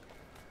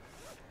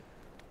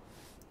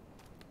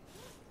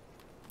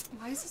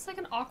 Why is this like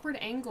an awkward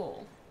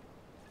angle?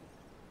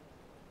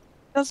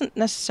 Doesn't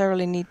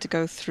necessarily need to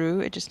go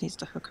through, it just needs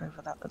to hook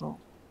over that little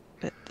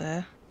bit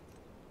there.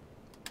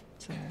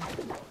 So,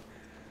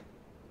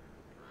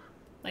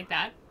 Like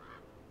that?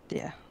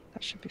 yeah,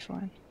 that should be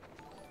fine.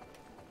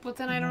 But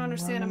then I don't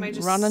understand. Am I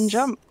just... Run and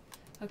jump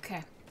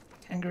Okay.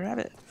 and grab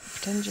it.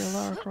 Pretend you're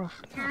Lara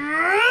Croft.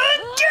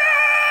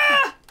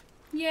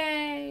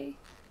 Yay!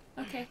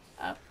 Okay,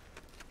 up,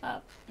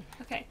 up.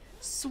 Okay,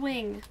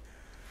 swing.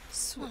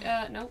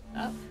 No,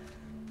 up.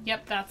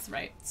 Yep, that's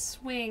right.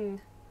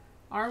 Swing.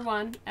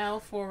 R1, L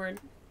forward.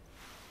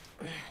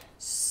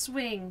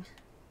 Swing.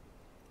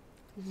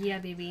 Yeah,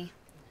 baby.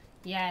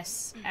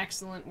 Yes,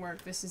 excellent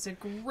work. This is a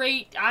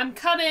great... I'm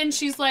coming!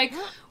 She's like,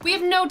 we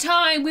have no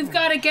time! We've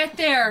got to get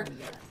there!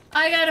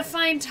 I gotta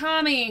find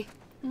Tommy!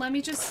 Let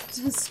me just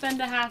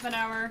spend a half an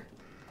hour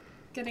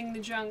getting the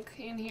junk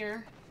in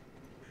here.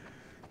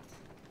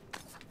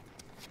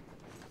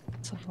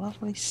 Lots of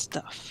lovely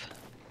stuff.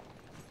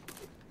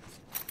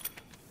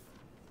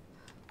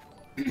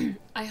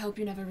 I hope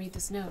you never read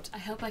this note. I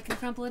hope I can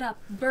crumple it up,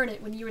 burn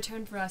it when you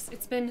return for us.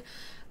 It's been...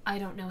 I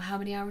don't know how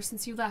many hours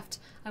since you left.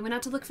 I went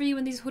out to look for you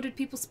when these hooded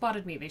people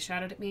spotted me. They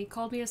shouted at me,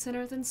 called me a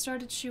sinner, then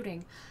started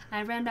shooting.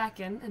 I ran back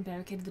in and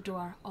barricaded the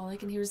door. All I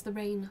can hear is the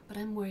rain, but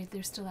I'm worried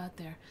they're still out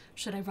there.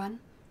 Should I run?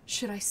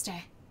 Should I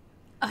stay?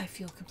 I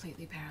feel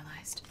completely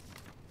paralyzed.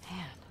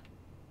 Man.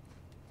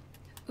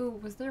 Ooh,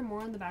 was there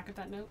more on the back of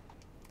that note?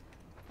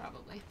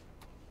 Probably.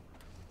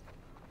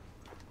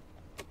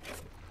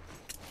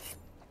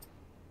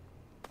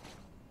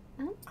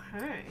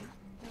 Okay.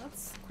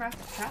 Let's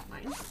craft a trap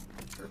mine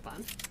for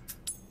fun.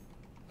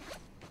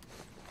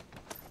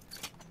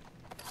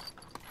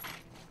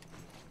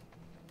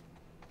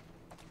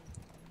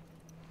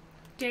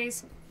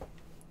 Days.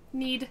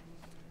 Need.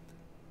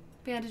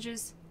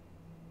 Bandages.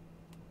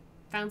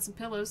 Found some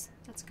pillows.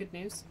 That's good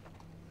news.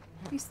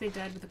 At least they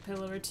died with a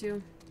pillow or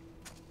two.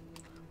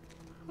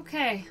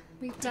 Okay,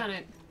 we've done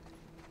it.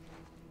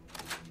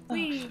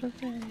 Whee!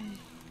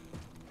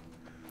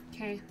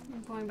 Okay,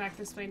 I'm going back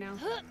this way now.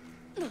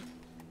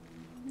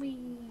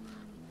 Whee!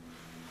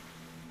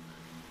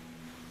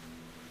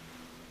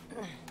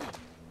 There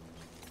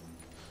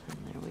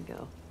we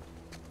go.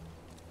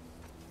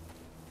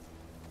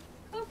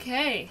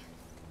 Okay.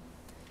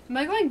 Am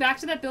I going back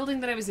to that building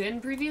that I was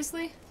in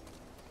previously?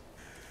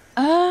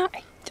 I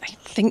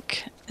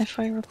think, if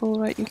I recall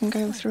right, you can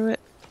go through it.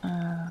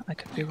 I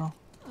could be wrong.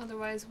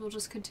 Otherwise, we'll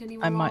just continue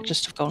I might along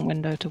just have gone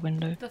window to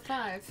window. the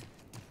 5.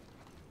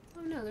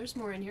 Oh no, there's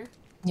more in here.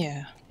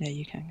 Yeah,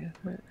 you can go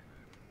through it.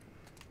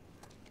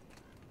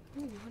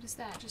 Ooh, what is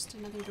that? Just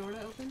another door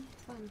to open?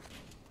 Fun.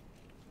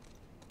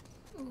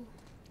 Ooh.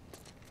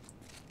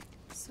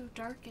 So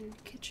dark and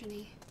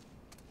kitcheny.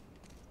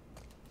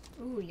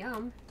 Ooh,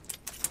 yum.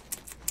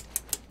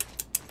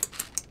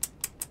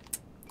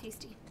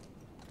 Tasty.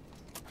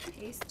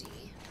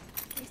 Tasty.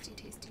 Tasty,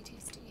 tasty,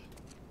 tasty.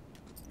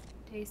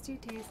 Tasty,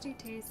 tasty,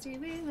 tasty,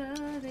 we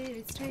love it,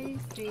 it's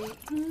tasty.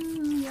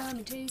 Mmm,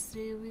 yummy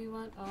tasty, we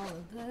want all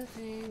of the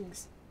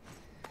things.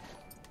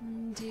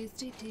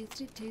 Tasty,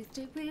 tasty,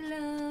 tasty, we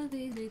love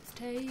it, it's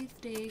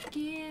tasty.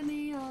 Give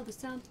me all the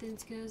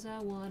somethings, cause I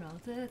want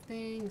all the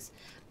things.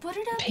 Put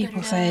it up,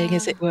 People saying,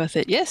 is it worth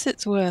it? Yes,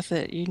 it's worth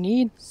it. You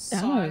need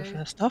ammo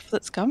for stuff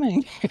that's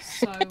coming.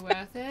 So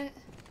worth it.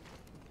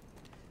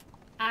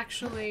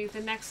 Actually,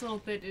 the next little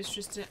bit is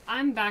just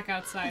I'm back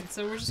outside,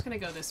 so we're just gonna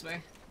go this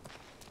way.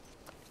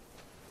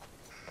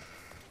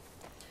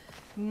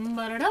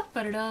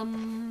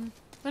 Ba-da-da-ba-da-dum.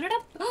 Ba-da-da.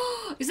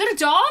 Is that a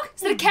dog?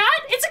 Is that a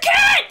cat? It's a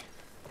cat!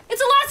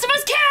 It's a Last of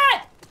Us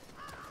cat!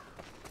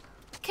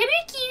 Come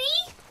here,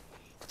 kitty.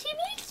 Come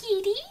here,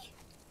 kitty.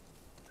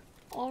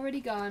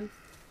 Already gone.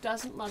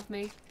 Doesn't love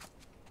me.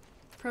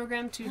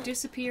 Programmed to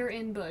disappear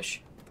in bush.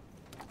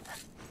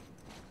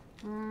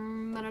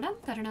 Ba-da-dum,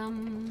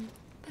 ba-da-dum.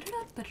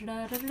 Ba-da-da,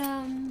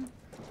 ba-da-da-da-dum.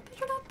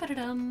 Ba-da-da,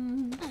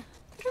 ba-da-dum.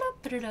 Ba-da-da,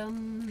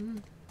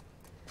 ba-da-dum.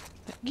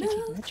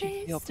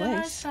 Kiki, your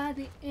place. By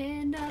the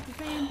end of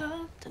the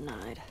rainbow.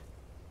 Denied.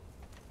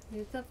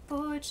 It's a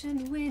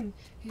fortune win.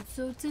 It's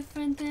so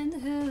different than the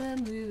hell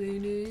I'm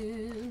living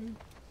in.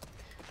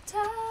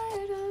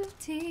 Tired of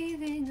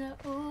teething, I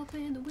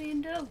open the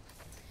window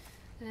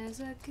as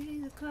I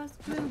gaze across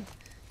the room.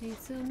 It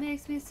so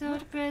makes me so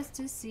depressed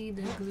to see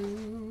the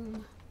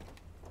gloom.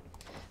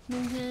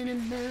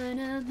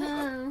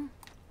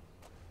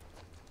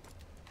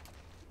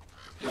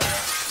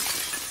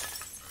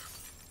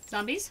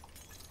 Zombies?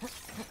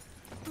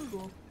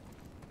 Cool.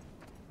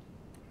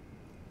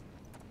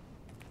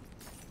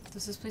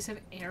 Does this place have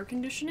air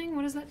conditioning?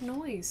 What is that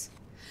noise?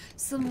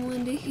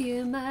 Someone to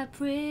hear my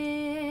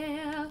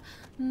prayer.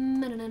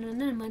 I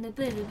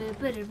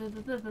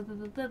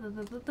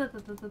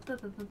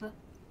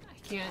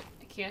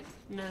can't.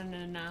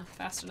 No.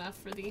 Fast enough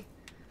for the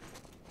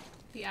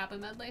ABBA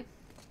medley.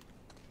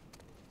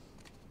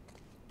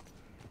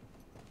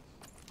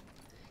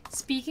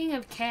 Speaking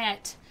of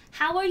cat,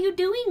 how are you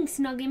doing,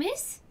 Snuggy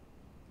Miss?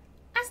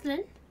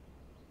 Aslan?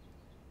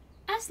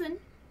 Aslan?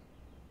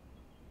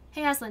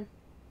 Hey, Aslan.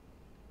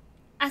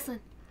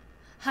 Aslan.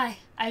 Hi.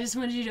 I just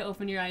wanted you to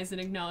open your eyes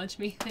and acknowledge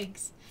me.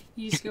 Thanks.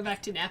 You just go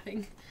back to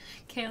napping.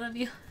 Okay, I love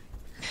you.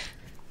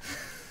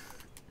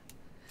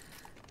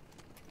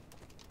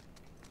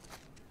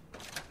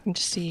 You can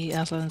just see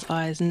Aslan's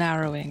eyes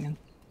narrowing and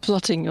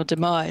plotting your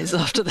demise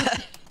after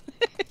that.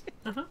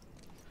 Uh-huh.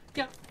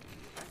 Yep.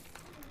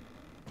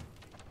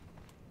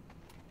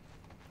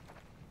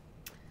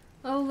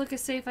 Oh, look, a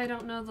safe I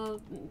don't know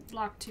the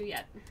lock to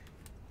yet.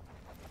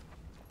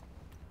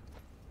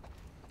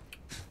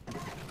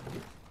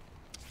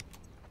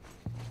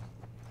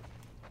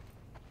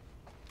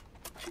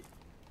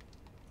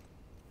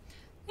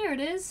 There it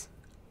is.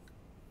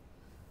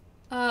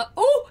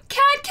 Oh!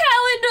 Cat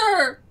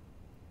calendar!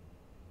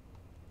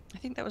 I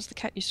think that was the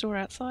cat you saw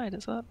outside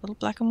as well, little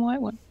black and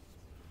white one.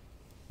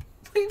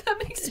 Wait, that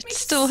makes me It's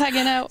still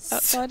hanging out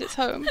outside its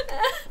home.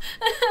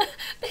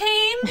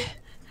 Pain.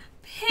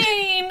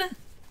 Pain.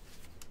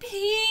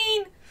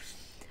 Pain.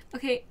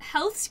 Okay,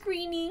 health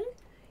screening.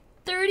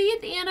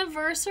 30th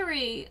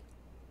anniversary.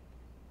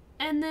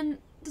 And then,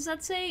 does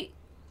that say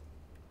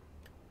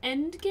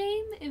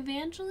Endgame?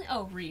 Evangeline?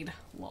 Oh, read.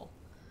 Lol.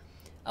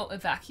 Oh,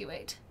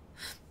 evacuate.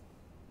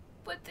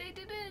 But they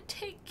didn't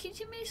take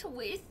Kitchimis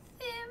with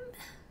them.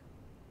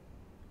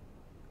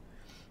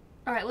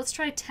 Alright, let's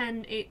try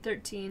 10, 8,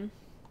 13.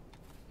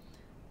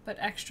 But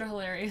extra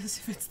hilarious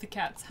if it's the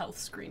cat's health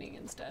screening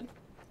instead.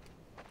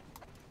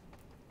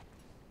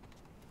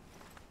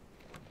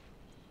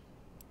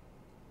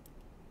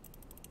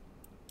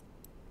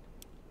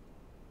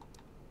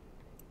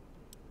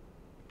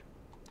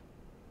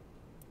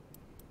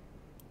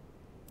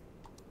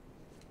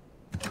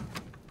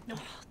 Nope.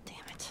 Oh,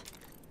 damn it.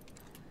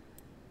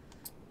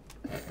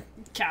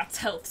 Cat's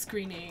health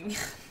screening.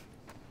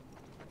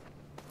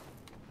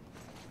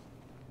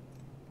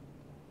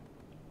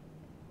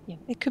 Yeah,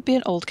 it could be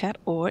an old cat,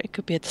 or it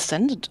could be a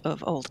descendant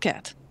of old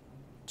cat.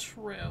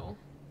 True.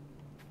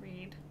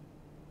 Read.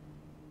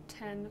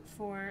 10,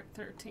 4,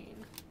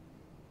 13.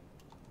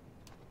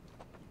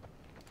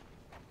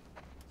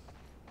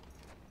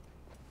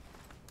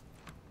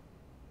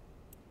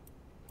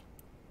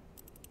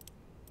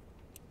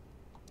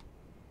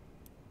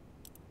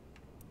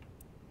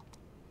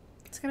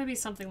 It's gonna be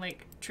something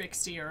like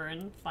trickstier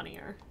and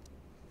funnier.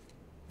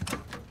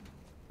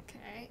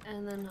 Okay,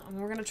 and then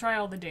we're gonna try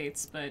all the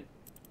dates, but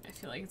I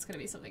feel like it's gonna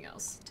be something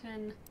else.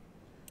 10,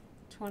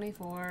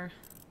 24.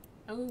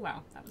 Oh,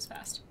 wow, that was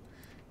fast.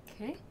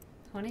 Okay,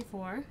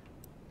 24,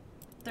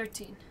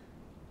 13.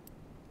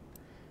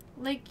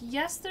 Like,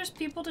 yes, there's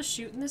people to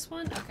shoot in this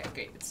one. Okay,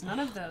 great. It's none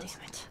of those.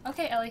 Damn it.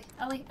 Okay, Ellie,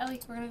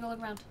 we're gonna go look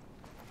around.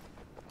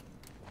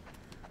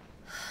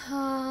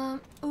 Oh,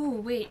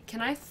 wait.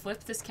 Can I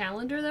flip this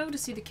calendar, though, to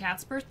see the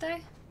cat's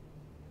birthday?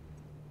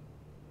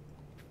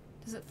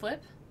 Does it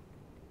flip?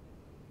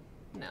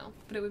 No,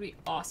 but it would be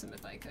awesome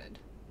if I could.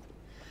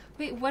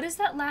 Wait, what is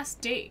that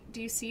last date?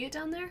 Do you see it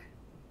down there?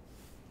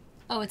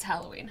 Oh, it's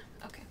Halloween.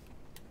 Okay.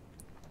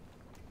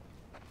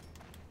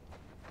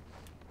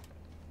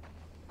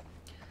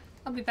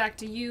 I'll be back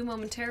to you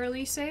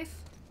momentarily, Safe.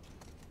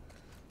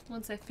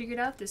 Once I figured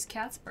out this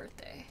cat's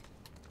birthday.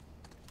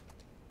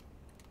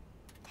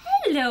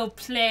 Hello,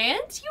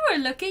 plant. You are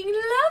looking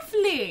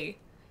lovely.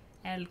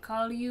 I'll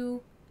call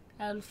you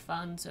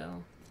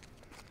Alfonso.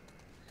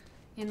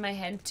 In my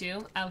head,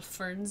 too.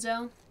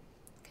 Alfonso.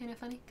 Kind of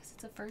funny, because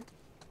it's a fern.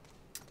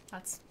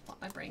 That's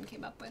what my brain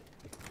came up with.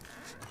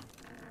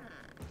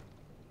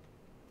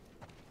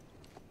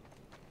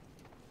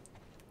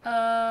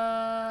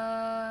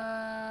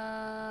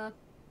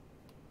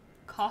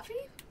 Coffee?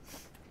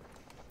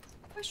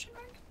 Question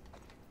mark?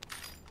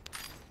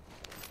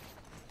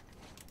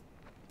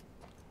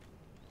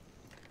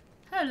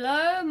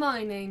 Hello,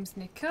 my name's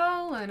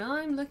Nicole, and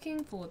I'm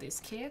looking for this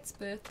cat's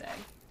birthday.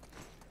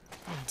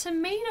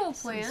 Tomato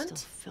This thing's plant. still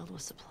filled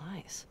with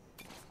supplies.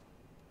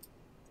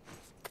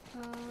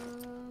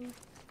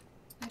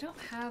 I don't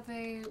have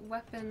a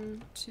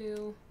weapon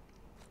to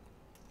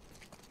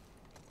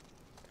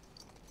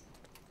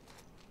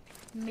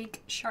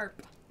make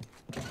sharp.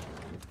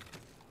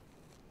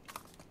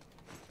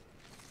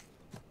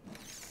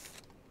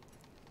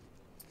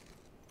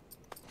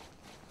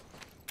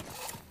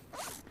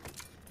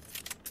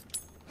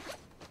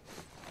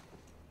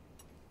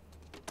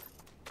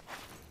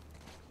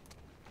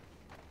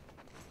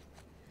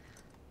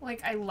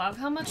 Like, I love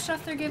how much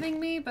stuff they're giving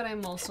me, but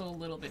I'm also a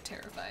little bit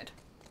terrified.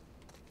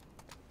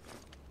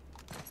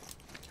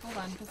 Hold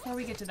on, before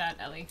we get to that,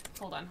 Ellie.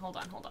 Hold on.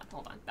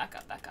 Back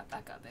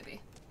up,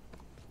 baby.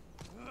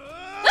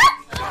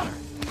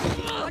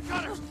 I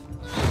got her!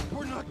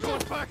 We're not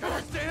going back,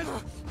 understand?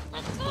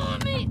 Follow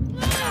me!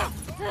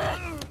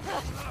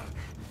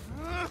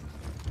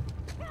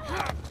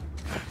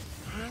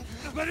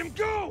 Let him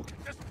go!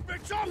 Just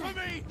bitch off of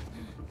me!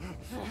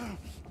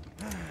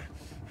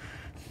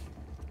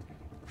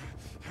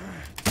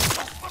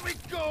 Let me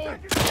go!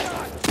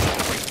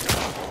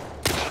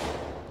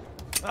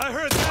 I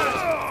heard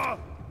that!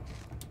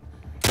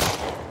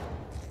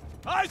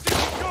 Isaac,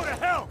 go to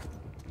hell!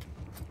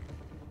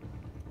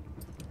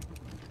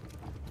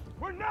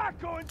 We're not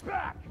going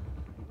back!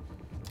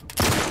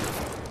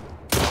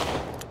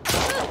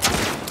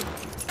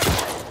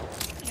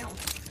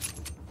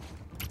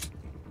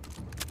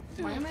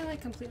 Why am I,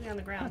 like, completely on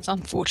the ground? That's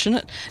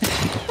unfortunate.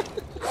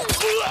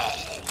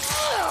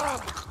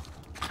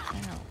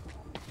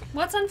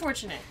 What's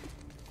unfortunate?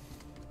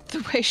 The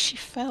way she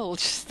fell,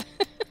 just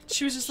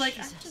She was just like,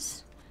 I'm Jesus.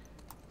 just...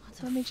 What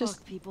the let me fuck,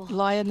 just people?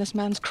 lie in this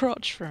man's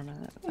crotch for a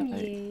minute.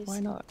 Yes. Why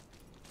not?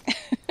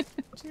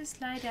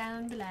 Just lie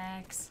down,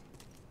 relax.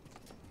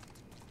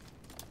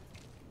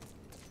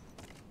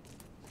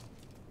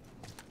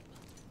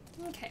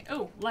 Okay.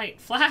 Oh,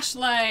 light.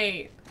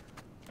 Flashlight!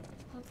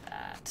 What's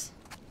that?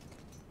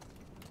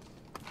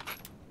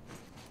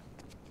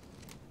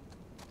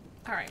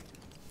 Alright.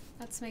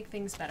 Let's make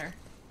things better.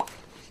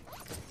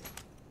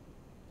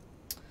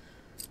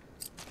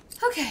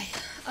 Okay.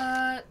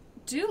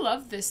 Do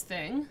love this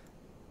thing.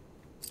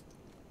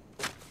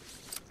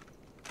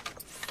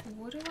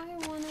 What do I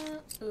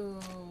wanna... Ooh.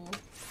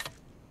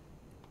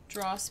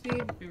 Draw speed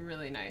would be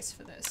really nice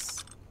for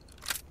this.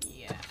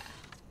 Yeah.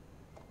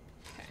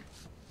 Okay.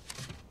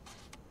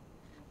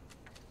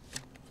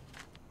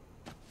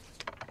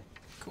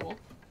 Cool.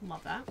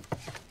 Love that.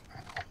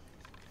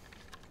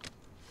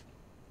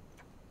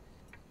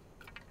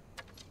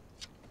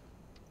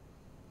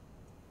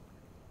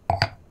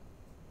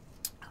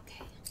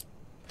 Okay.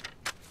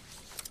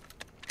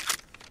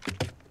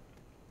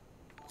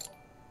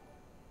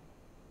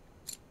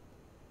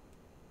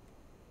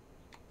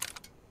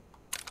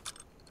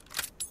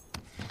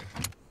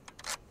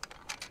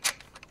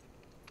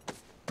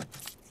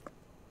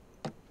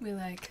 We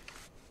like...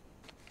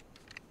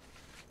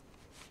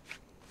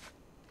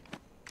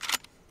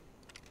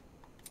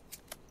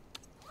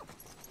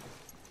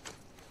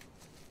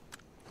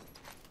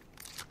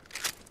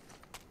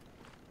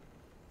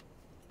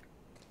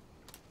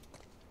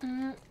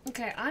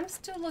 Okay, I'm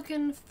still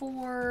looking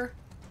for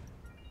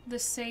the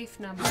safe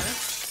number,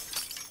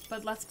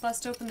 but let's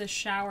bust open the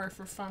shower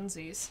for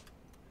funsies.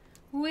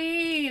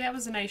 Wee, that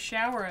was a nice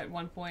shower at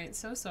one point.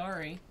 So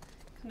sorry.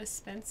 Kind of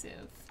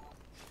expensive.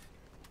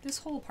 This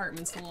whole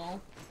apartment's a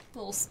little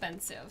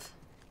expensive.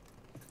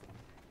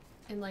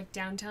 In like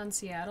downtown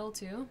Seattle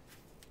too.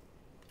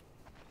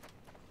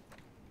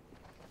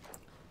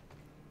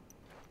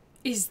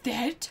 Is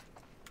that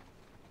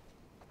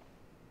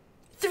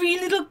 3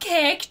 little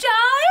cacti?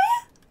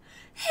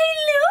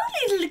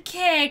 Hello, little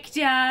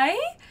cacti.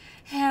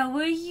 How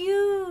are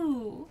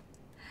you?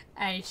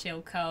 I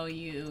shall call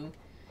you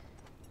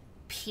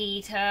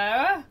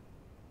Peter,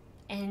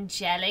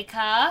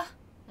 Angelica,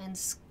 and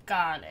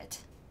Scarlet.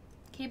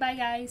 Okay, bye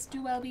guys.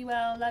 Do well, be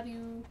well. Love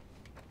you.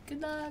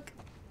 Good luck.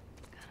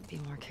 Gotta be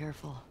more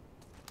careful.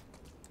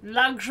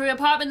 Luxury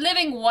apartment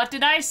living. What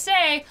did I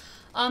say?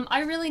 I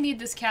really need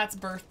this cat's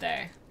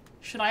birthday.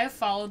 Should I have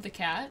followed the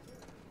cat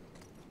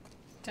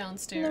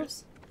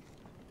downstairs?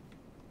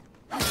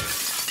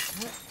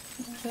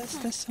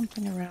 There's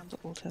something around it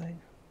all today.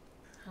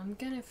 I'm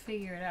gonna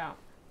figure it out.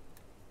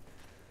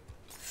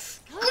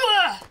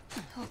 Ugh!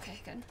 Okay,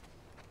 good.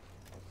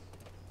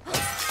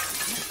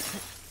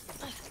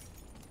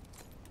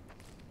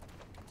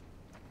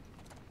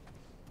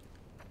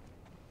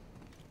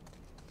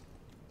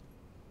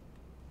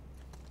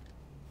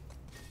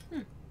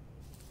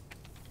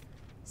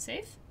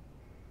 Safe?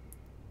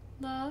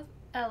 Love,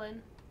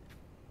 Ellen.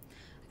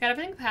 I got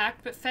everything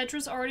packed, but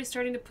Fedra's already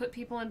starting to put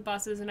people in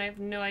buses and I have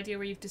no idea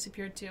where you've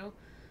disappeared to.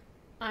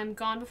 I'm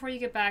gone before you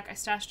get back. I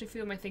stashed a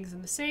few of my things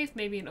in the safe,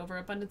 maybe an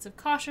overabundance of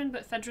caution,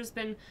 but Fedra's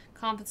been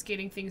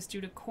confiscating things due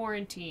to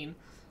quarantine.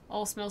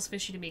 All smells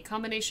fishy to me.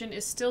 Combination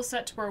is still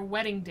set to our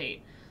wedding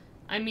date.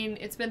 I mean,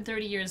 it's been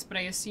 30 years, but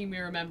I assume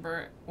you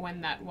remember when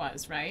that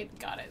was, right?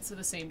 Got it. So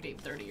the same date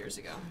 30 years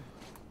ago.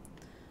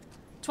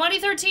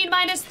 2013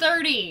 minus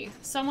 30!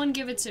 Someone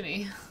give it to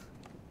me.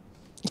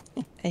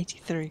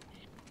 83.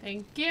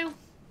 Thank you.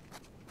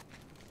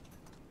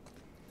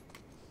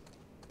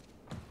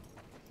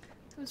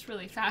 That was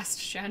really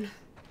fast, Jen.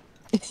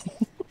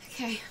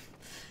 Okay.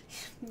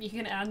 You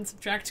can add and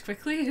subtract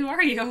quickly? Who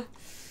are you?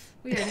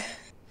 Weird.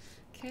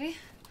 Okay.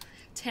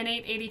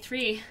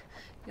 10-8-83.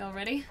 Y'all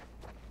ready?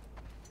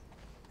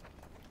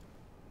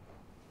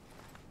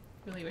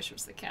 Really wish it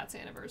was the cat's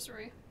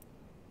anniversary.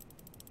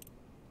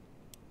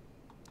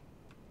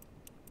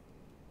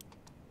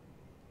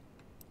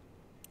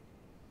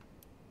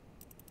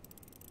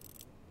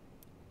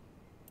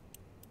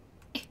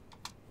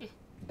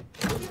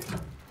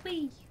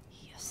 Whee!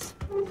 Yes.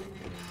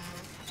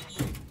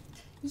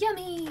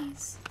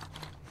 Yummies!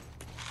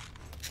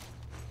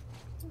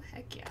 Oh,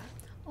 heck yeah.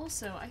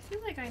 Also, I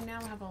feel like I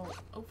now have an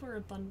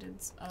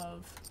overabundance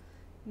of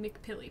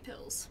McPilly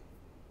pills.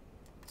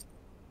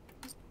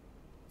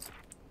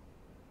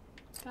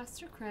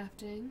 Faster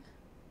crafting.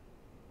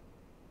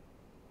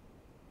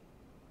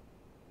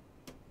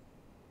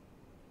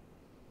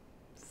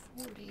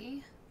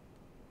 $40.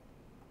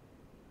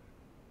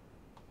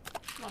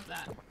 Love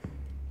that.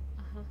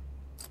 Uh-huh.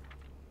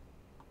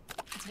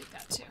 I'll take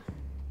that too.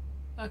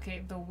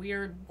 Okay, the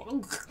weird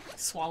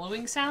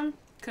swallowing sound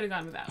could have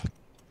gone without.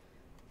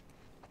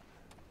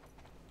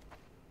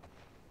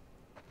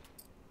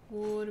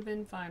 Would have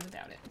been fine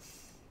without it.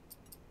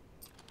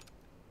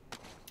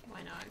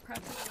 Why not?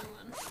 Craft another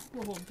one.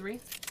 We'll hold 3.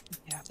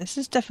 Yeah, this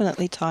is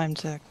definitely time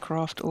to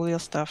craft all your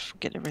stuff,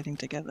 get everything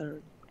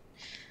together.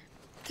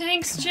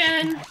 Thanks,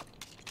 Jen.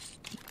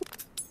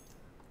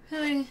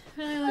 Really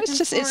looking It's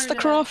the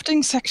forward to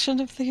crafting section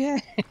of the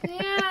game.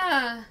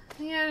 Yeah,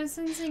 I was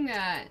sensing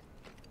that.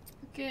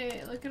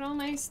 Okay, look at all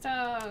my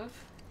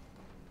stuff.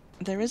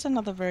 There is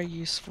another very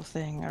useful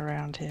thing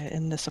around here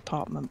in this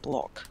apartment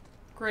block.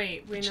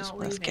 Great, we're Which is not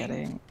worth leaving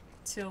getting.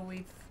 till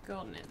we've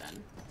gotten it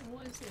then.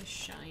 What is this?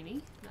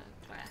 Shiny? Not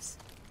glass.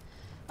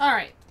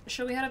 Alright,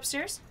 shall we head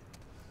upstairs?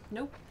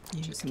 Nope.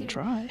 You Just can kidding.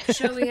 try.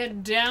 Shall we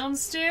head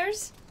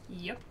downstairs?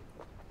 Yep.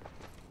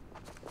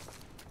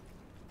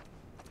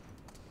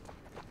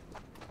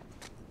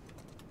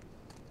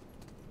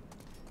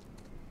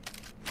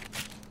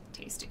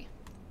 Tasty.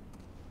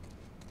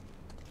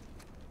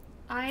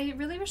 I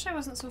really wish I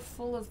wasn't so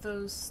full of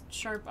those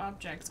sharp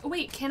objects. Oh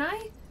wait, can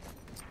I?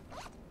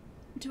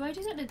 Do I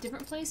do that in a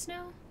different place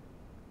now?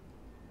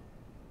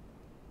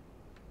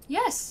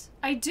 Yes,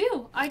 I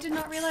do. I did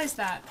not realize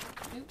that.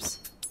 Oops.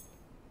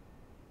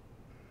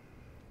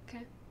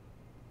 Okay.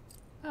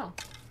 Oh.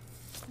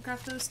 I'll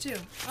craft those too.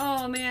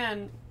 Oh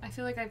man, I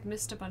feel like I've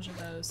missed a bunch of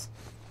those.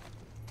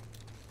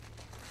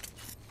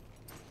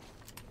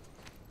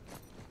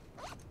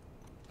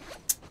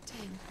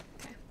 Dang.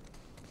 Okay.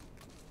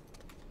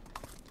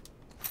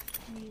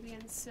 Me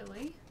being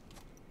silly.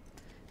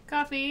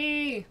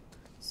 Coffee!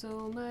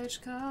 So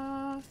much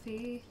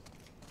coffee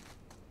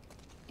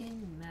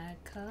in my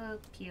cup.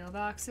 P.O.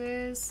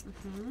 boxes.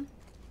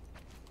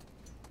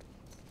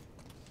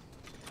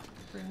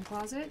 Broom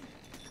closet.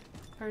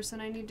 Person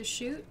I need to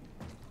shoot.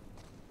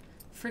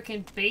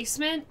 Frickin'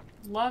 basement.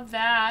 Love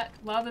that.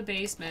 Love a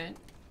basement.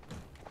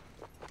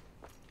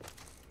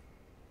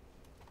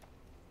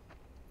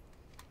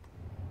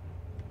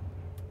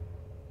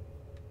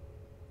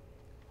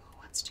 Who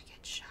wants to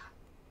get shot?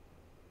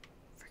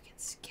 Frickin'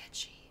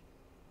 sketchy.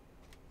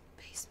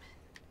 Basement.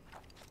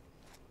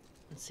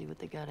 Let's see what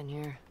they got in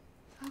here.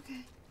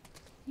 Okay.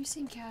 You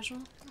seem casual.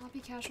 I'll be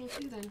casual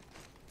too then.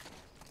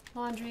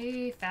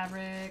 Laundry,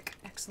 fabric,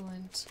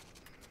 excellent.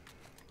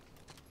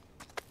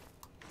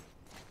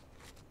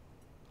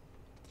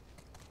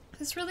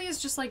 This really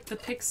is just like the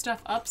pick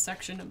stuff up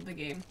section of the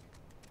game.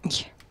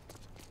 Yeah.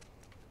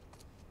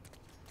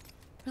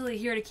 Really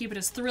here to keep it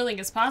as thrilling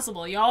as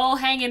possible. Y'all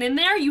hanging in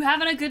there? You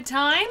having a good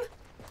time?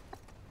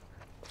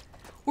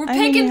 We're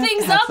picking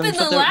things up in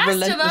The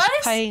Last of Us?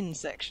 Pain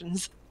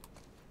sections.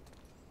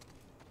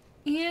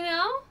 You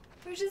know?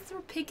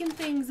 We're picking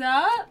things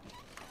up.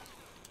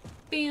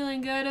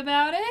 Feeling good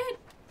about it.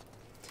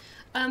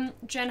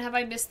 Jen, have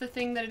I missed the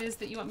thing that it is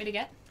that you want me to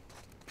get?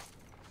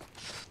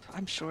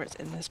 I'm sure it's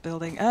in this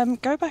building.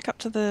 Go back up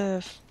to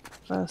the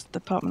first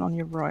apartment on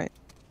your right.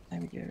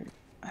 There we go.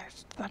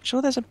 I'm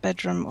sure there's a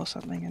bedroom or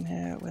something in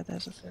here where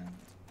there's a thing.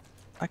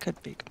 I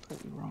could be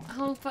completely wrong.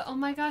 Oh, but oh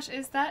my gosh,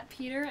 is that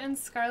Peter and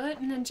Scarlett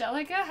and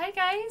Angelica? Hi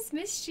guys,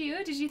 missed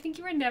you. Did you think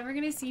you were never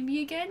gonna see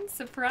me again?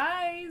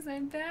 Surprise,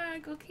 I'm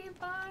back. Okay,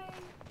 bye.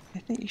 I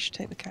think you should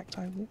take the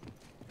cacti with.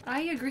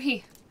 I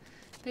agree.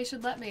 They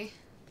should let me.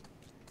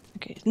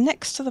 Okay,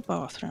 next to the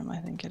bathroom, I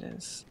think it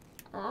is.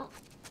 Oh.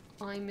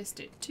 I missed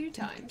it 2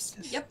 times.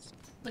 Yep.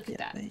 Look at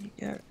that. There you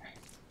go.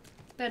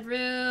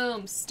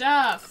 Bedroom.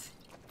 Stuff.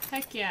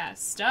 Heck yeah.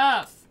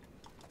 Stuff.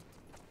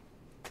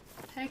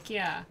 Heck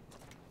yeah.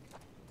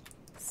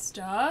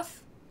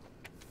 Stuff.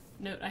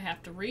 Note I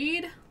have to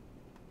read.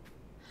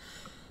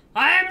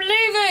 I'm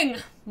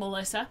leaving!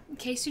 Melissa, in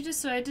case you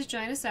decide to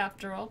join us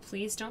after all,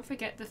 please don't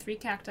forget the 3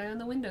 cacti on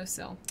the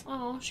windowsill.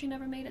 Oh, she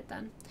never made it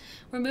then.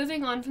 We're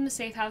moving on from the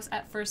safe house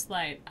at first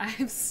light.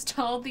 I've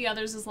stalled the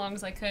others as long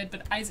as I could,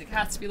 but Isaac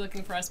has to be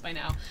looking for us by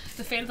now.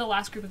 The fate of the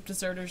last group of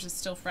deserters is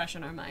still fresh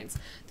in our minds.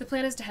 The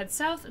plan is to head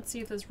south and see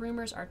if those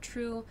rumors are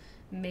true.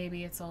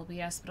 Maybe it's all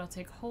BS, but I'll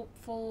take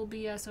hopeful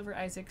BS over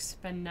Isaac's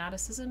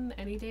fanaticism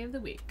any day of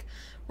the week.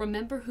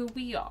 Remember who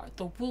we are.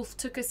 The wolf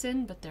took us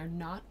in, but they're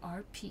not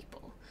our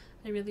people.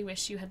 I really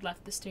wish you had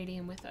left the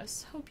stadium with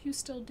us. Hope you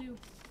still do.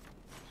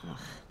 Ugh.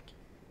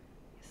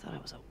 You thought I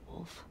was a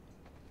wolf?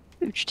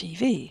 Huge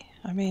TV.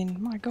 I mean,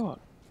 my god.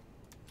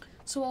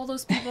 So all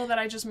those people that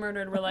I just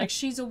murdered were like,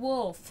 she's a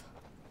wolf.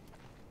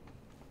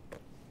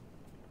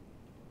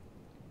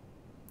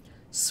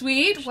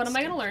 Sweet. What am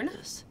I gonna learn?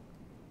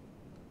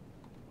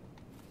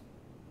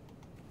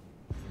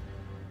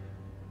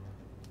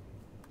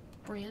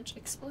 Branch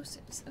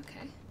explosives.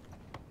 Okay.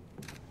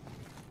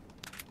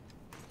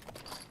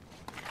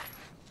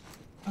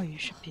 Oh, you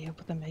should be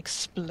able to make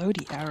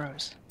explodey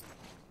arrows.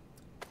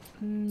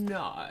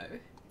 No.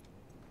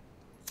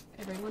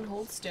 Everyone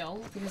hold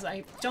still, because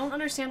I don't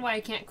understand why I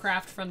can't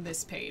craft from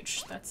this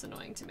page. That's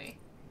annoying to me.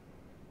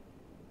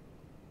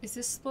 Is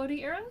this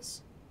explodey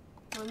arrows?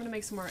 Well, I'm gonna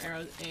make some more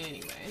arrows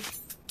anyway.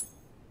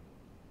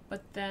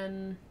 But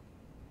then...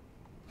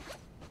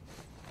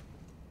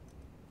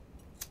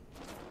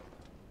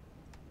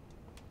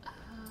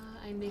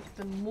 I make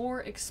them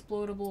more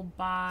explodable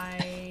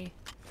by...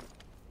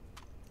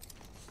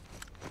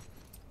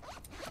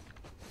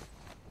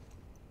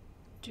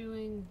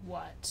 doing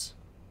what?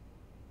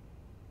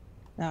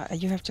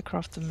 You have to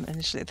craft them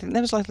initially. I think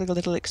there was like a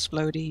little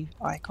explodey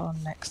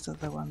icon next to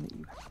the one that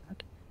you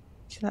had.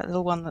 See that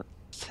little one that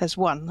says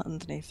 1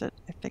 underneath it?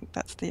 I think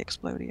that's the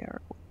explodey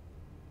arrow.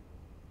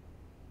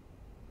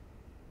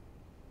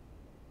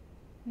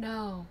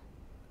 No.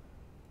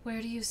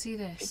 Where do you see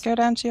this? Go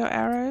down to your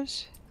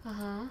arrows.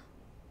 Uh-huh.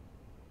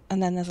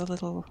 And then there's a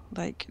little,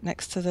 like,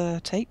 next to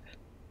the tape.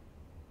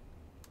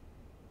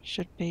 You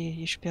should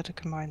be able to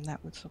combine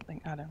that with something.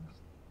 I don't know.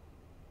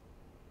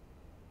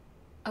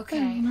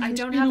 Okay, I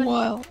don't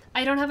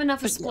have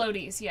enough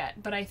explodies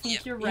yet, but I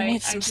think you're right. You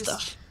need some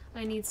stuff.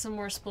 I need some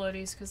more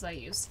explodies because I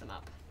used them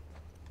up.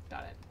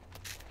 Got it.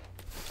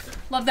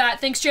 Love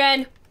that. Thanks,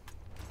 Jen.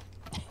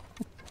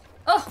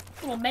 Oh,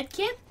 little med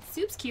kit.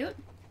 Soup's cute.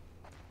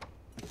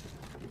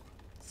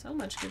 So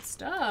much good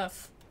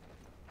stuff.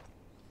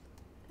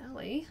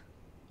 Ellie,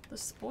 the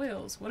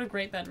spoils. What a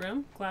great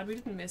bedroom. Glad we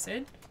didn't miss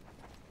it.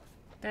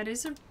 That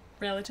is a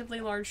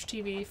relatively large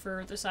TV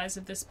for the size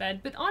of this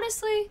bed, but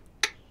honestly,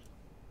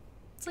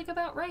 it's like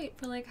about right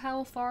for like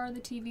how far the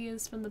TV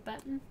is from the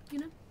bed, you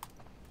know?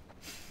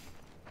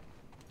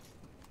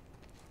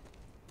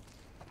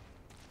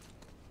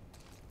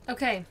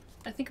 Okay,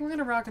 I think we're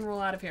gonna rock and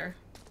roll out of here.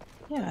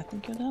 Yeah, I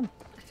think you're done.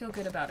 I feel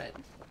good about it.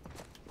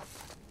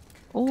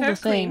 All the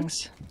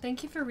things.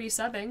 Thank you for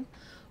resubbing.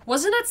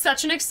 Wasn't that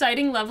such an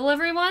exciting level,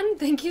 everyone?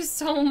 Thank you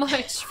so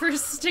much for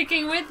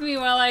sticking with me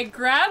while I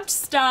grabbed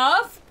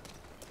stuff.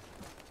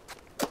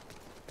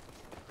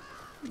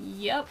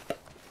 Yep.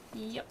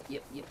 Yep.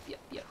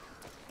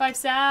 5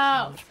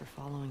 south. So much for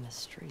following the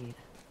street.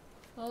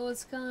 Oh,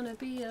 it's gonna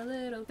be a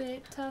little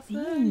bit tougher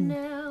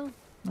now.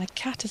 My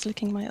cat is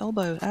licking my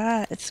elbow.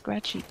 Ah, it's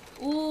scratchy.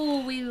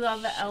 Ooh, we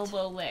love the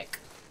elbow lick.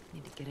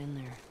 Need to get in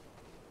there.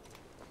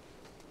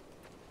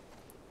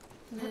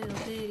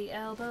 Little bitty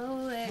elbow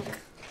lick.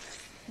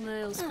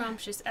 Little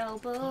scrumptious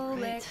elbow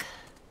lick.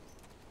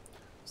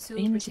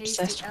 Bean's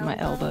obsessed with my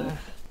elbow.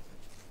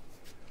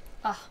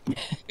 Ah.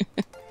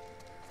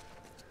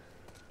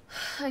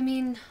 I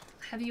mean,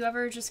 have you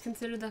ever just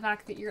considered the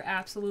fact that you're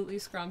absolutely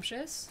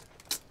scrumptious?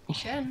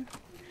 Jen.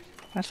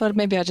 I thought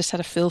maybe I just had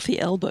a filthy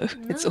elbow.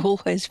 No. It's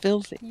always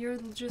filthy. You're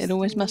just it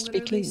always must be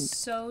cleaned.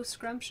 So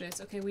scrumptious.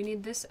 Okay, we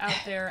need this out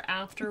there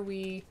after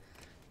we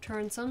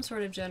turn some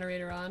sort of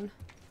generator on.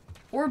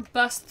 Or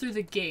bust through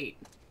the gate.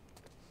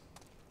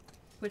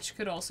 Which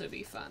could also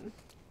be fun.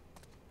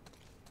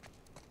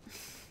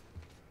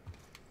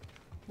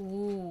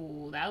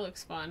 Ooh, that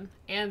looks fun.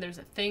 And there's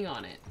a thing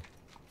on it.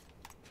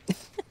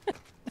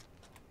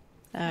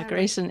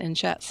 Grayson in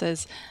chat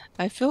says,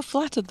 I feel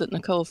flattered that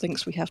Nicole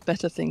thinks we have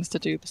better things to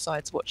do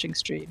besides watching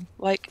stream.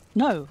 Like,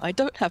 no, I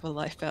don't have a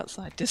life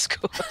outside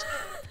Discord.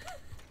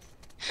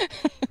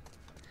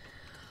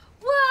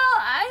 Well,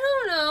 I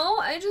don't know.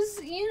 I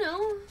just,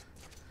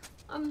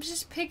 I'm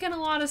just picking a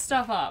lot of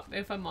stuff up,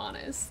 if I'm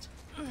honest.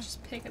 I'm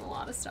just picking a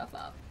lot of stuff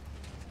up.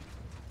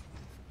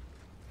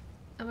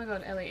 Oh my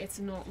god, Ellie, it's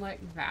not like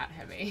that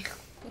heavy.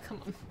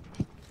 Come on.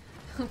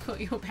 I'll put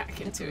you back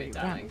into it,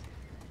 darling.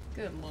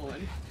 Good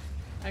lord.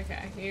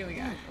 Okay, here we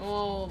go.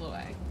 All the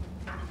way.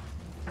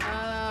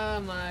 Oh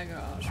my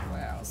gosh,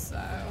 wow, so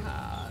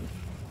hard.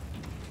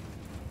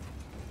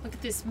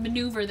 this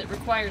maneuver that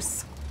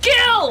requires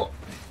skill!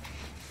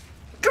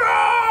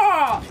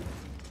 Gah!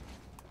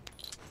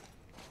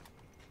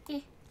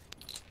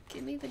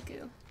 Give me the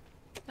goo.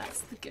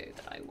 That's the goo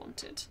that I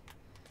wanted.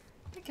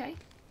 Okay,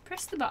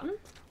 press the button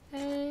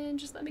and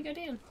just let me go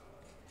down.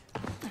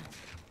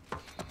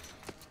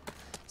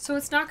 So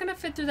it's not gonna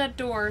fit through that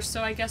door,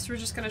 so I guess we're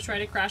just gonna try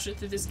to crash it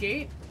through this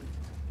gate.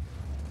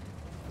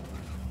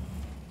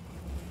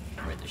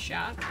 Worth a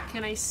shot.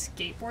 Can I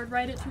skateboard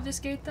ride it through this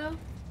gate though?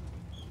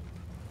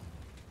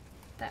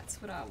 That's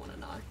what I wanna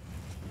know.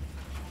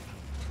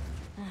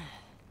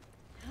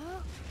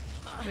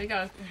 There we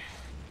go.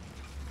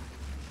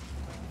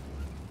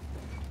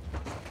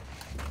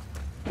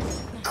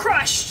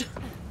 Crushed!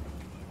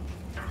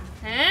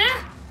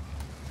 Huh?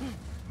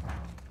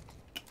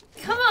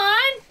 Come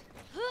on!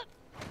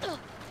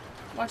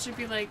 Watch it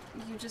be like,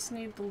 you just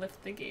need to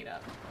lift the gate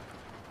up.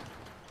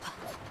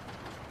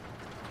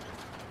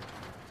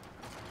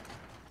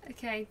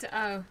 Okay,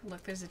 oh,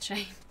 look, there's a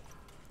chain.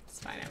 It's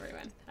fine,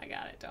 everyone. I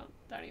got it. Don't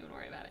even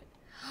worry about it.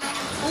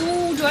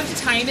 Oh, do I have to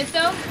time it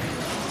though?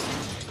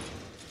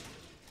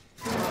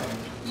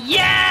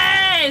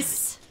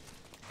 Yes!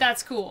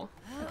 That's cool.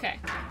 Okay.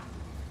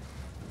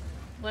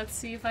 Let's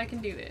see if I can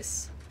do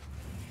this.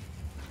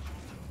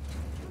 I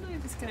don't know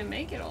if it's gonna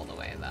make it all the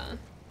way though.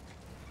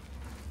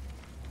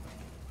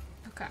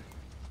 Okay.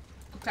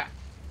 Okay.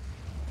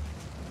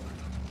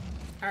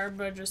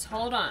 Alright, just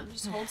hold on.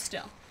 Just hold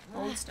still.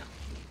 Hold still.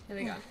 Here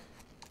we go.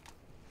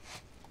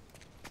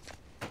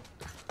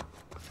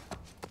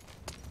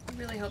 I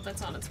really hope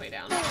that's on its way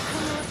down. Come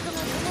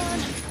on.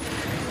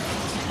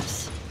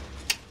 Yes.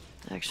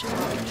 Actually,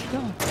 keep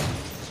going.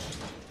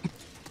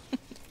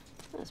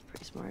 That's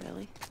pretty smart,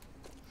 Ellie.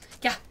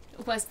 Yeah,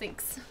 it was,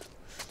 thanks.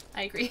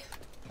 I agree.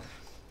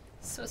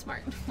 So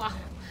smart. Wow.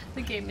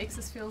 The game makes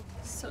us feel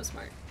so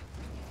smart.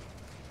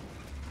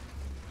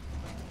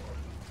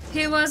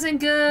 He wasn't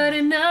good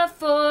enough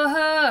for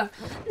her.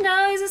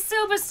 Now he's a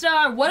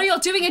superstar. What are y'all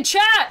doing in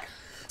chat?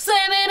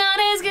 Slamming on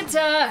his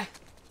guitar.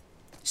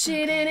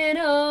 She didn't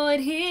know what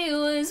he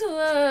was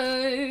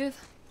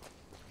worth.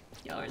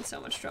 Y'all are in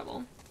so much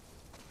trouble.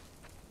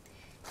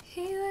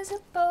 He was a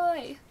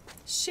boy.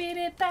 She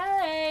did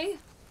ballet.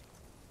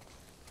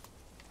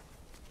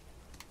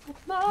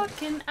 What more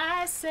can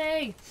I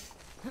say?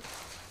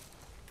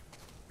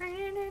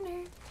 There's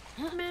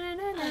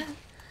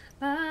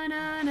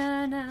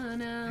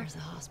the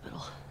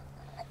hospital.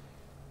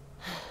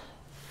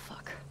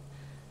 Fuck.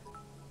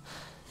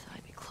 Thought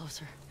I'd be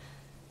closer.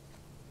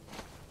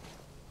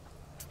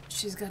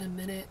 She's got a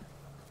minute.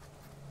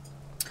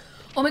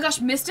 Oh my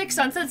gosh, Mystic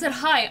Sunset said,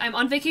 hi, I'm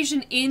on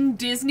vacation in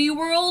Disney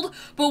World,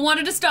 but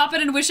wanted to stop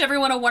in and wish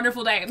everyone a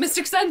wonderful day.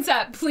 Mystic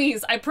Sunset,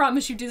 please, I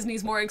promise you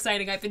Disney's more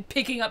exciting. I've been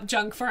picking up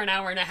junk for an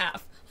hour and a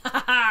half.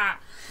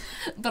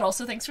 But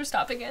also thanks for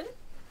stopping in.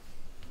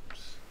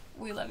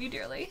 We love you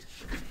dearly.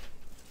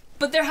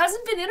 But there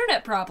hasn't been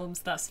internet problems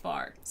thus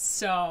far,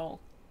 so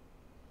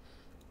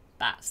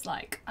that's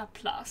like a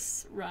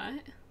plus,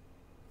 right?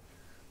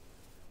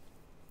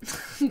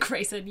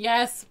 Gray said,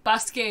 yes,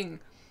 busking.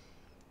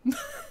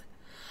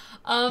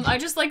 I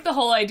just like the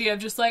whole idea of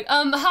just like,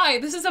 hi,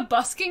 this is a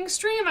busking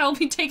stream. I will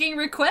be taking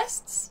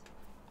requests.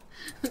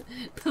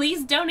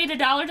 Please donate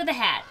 $1 to the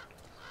hat.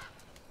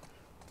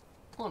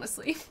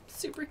 Honestly,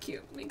 super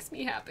cute. Makes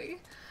me happy.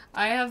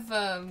 I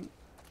have,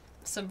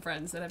 some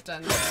friends that have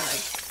done,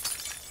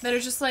 that are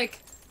just like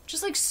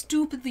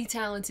stupidly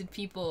talented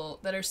people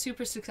that are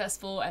super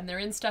successful and they're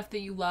in stuff that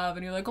you love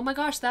and you're like, oh my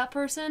gosh, that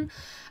person.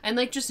 And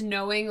like just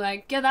knowing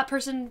like, yeah, that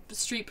person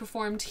street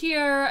performed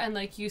here and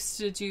like used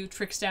to do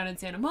tricks down in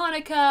Santa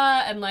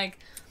Monica and like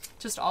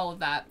just all of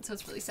that. So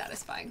it's really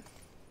satisfying.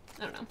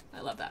 I don't know.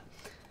 I love that.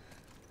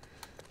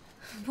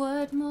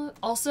 What more?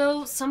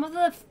 Also, some of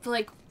the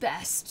like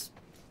best,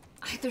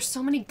 there's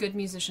so many good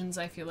musicians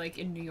I feel like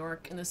in New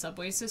York in the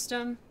subway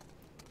system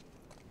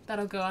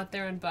that'll go out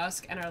there and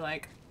busk and are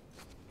like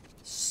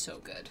so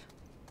good.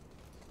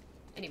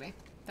 Anyway,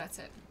 that's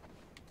it.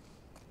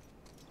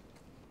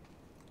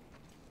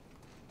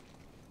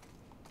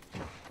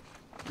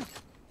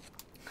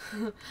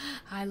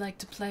 I like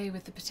to play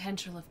with the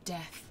potential of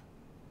death.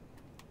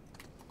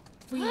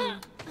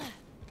 You've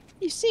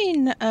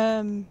seen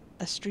a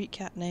street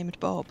cat named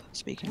Bob,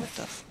 speaking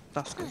of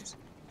buskers?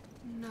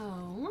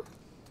 No.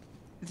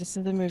 This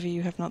is a movie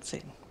you have not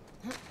seen.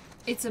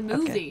 It's a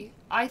movie. Okay.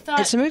 I thought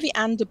it's a movie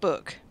and a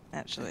book,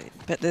 actually.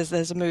 But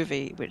there's a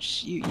movie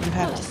which you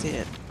have to see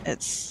it.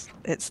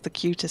 It's the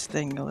cutest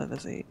thing you'll ever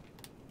see.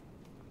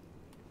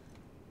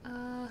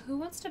 Who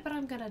wants to bet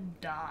I'm gonna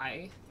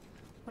die?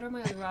 What are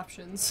my other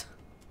options?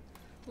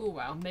 Oh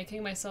wow,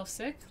 making myself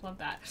sick? Love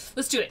that.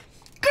 Let's do it.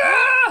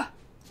 Gah!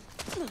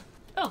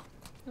 Oh,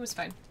 it was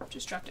fine.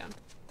 Just drop down.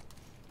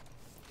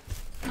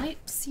 My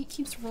seat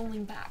keeps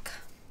rolling back.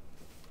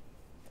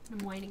 I'm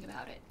whining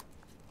about it.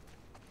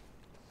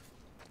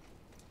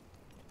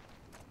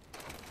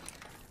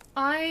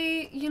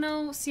 You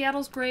know,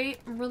 Seattle's great.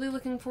 I'm really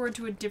looking forward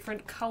to a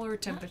different color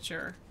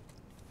temperature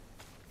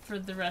for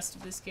the rest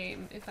of this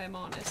game, if I'm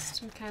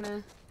honest. I'm kind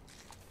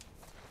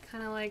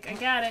Kind of like, I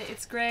got it.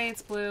 It's gray,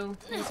 it's blue.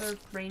 These are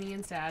rainy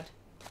and sad.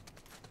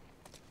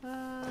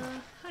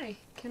 Hi.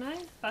 Can I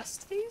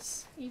bust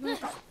these? Even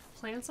with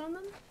plants on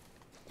them?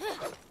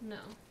 No.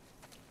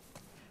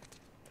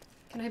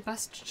 Can I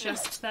bust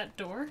just that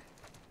door?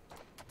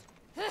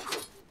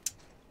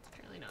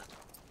 Apparently not.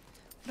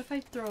 What if I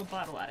throw a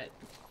bottle at it?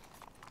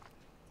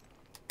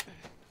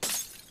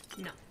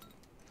 No.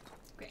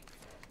 Great.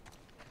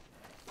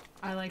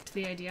 I liked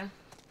the idea.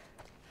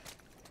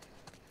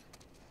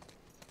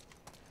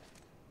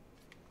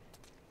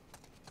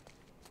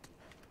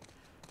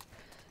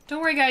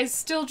 Don't worry guys,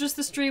 still just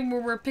the stream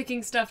where we're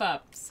picking stuff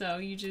up, so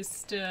you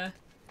just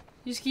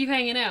keep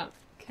hanging out,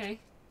 okay?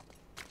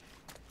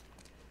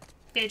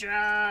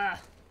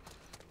 Phaedra!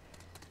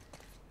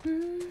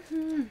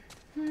 I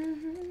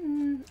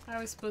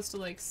was supposed to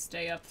like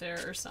stay up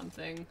there or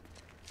something.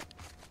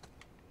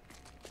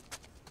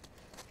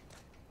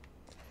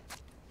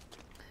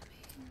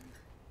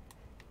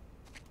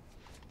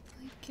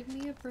 Like, give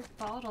me a brick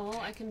bottle.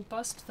 I can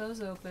bust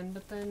those open,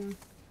 but then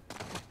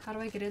how do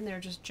I get in there?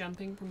 Just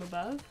jumping from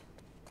above?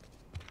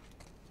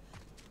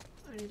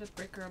 I need a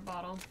brick or a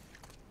bottle.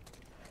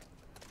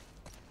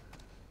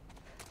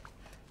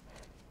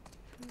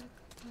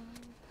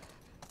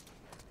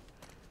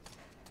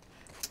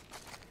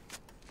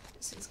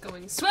 This is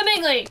going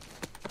swimmingly!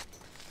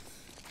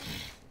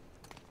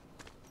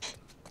 Oh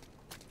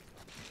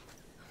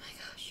my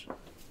gosh.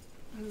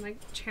 My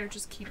chair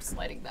just keeps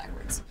sliding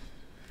backwards.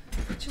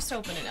 Just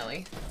open it,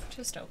 Ellie.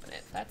 Just open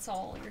it. That's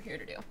all you're here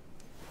to do.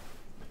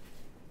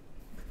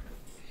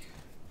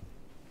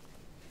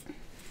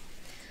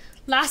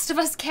 Last of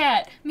Us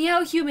cat!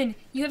 Meow human,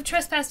 you have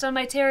trespassed on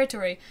my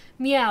territory.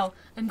 Meow,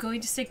 I'm going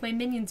to stick my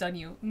minions on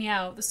you.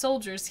 Meow, the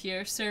soldiers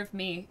here serve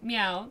me.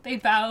 Meow, they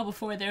bow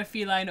before their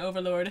feline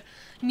overlord.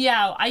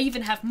 Meow, I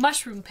even have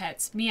mushroom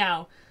pets.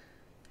 Meow.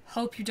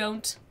 Hope you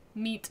don't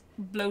meet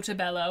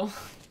Bloatabello.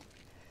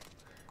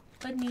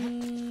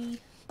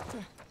 Bunny.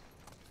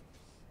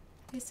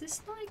 Is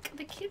this like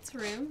the kids'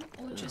 room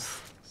or just...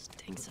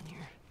 Stinks in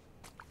here.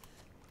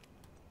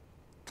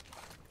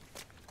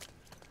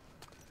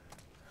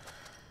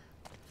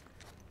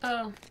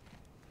 Oh.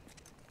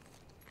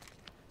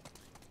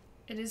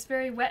 It is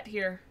very wet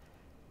here.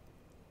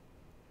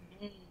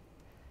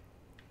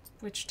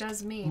 Which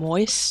does mean...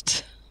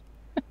 Moist.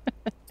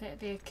 that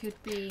there could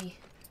be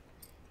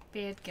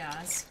bad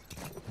guys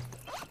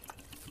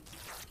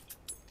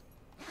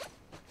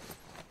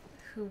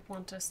who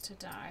want us to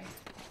die.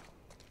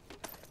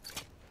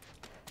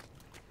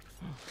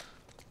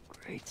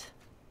 Great.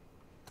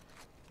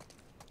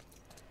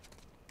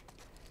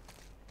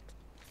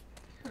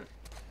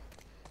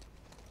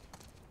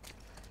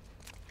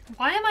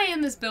 Why am I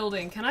in this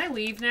building? Can I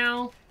leave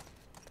now?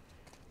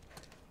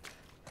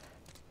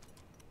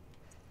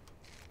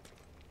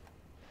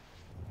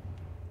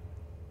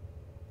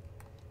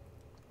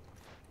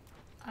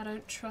 I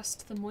don't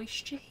trust the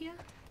moisture here.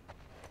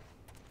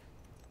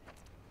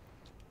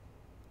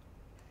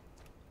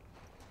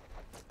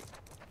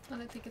 I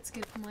don't think it's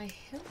good for my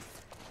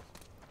health.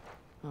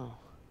 Oh.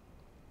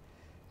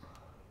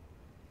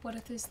 What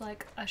if there's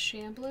like a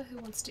shambler who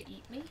wants to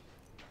eat me?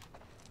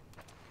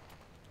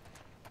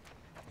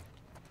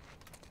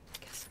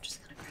 Guess I'm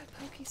just gonna grab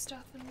pokey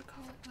stuff and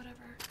call it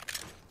whatever.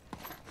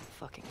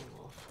 Fucking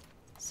wolf.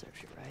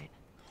 Serves you right.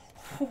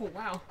 Oh,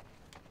 wow.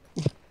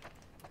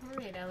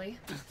 Alright, Ellie.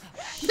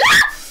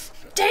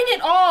 Dang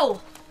it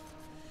all!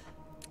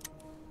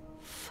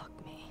 Fuck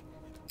me.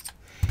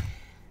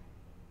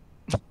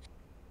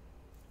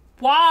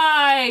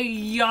 Why?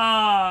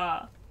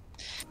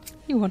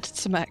 You wanted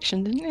some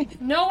action, didn't you?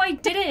 No, I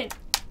didn't!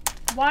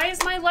 Why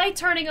is my light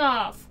turning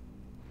off?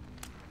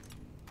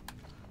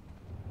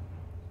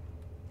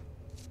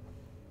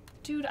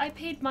 Dude, I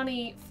paid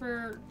money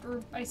for...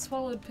 or I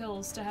swallowed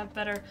pills to have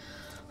better...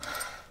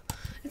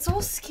 It's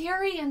all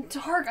scary and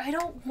dark. I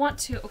don't want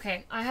to.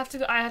 Okay, I have to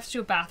do a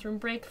bathroom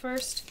break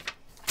first.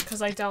 Because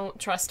I don't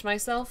trust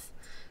myself.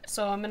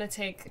 So I'm gonna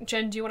take...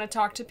 Jen, do you want to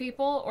talk to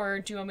people? Or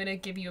do you want me to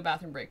give you a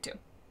bathroom break too?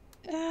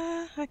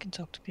 I can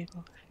talk to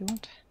people if you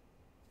want.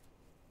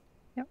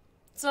 Yep.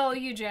 It's all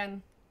you,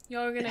 Jen.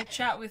 You're gonna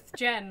chat with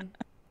Jen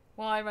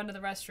while I run to the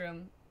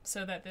restroom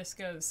so that this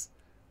goes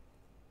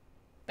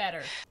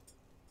better.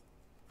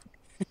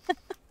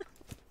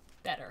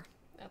 Better.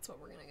 That's what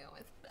we're gonna go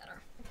with.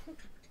 Better.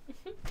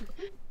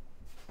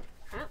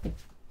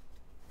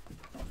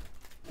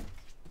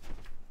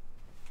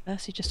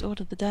 Percy just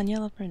ordered the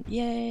Daniela print.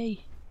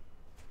 Yay!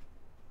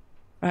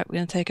 Right, we're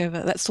gonna take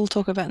over. Let's all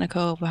talk about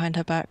Nicole behind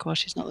her back while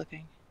she's not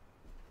looking.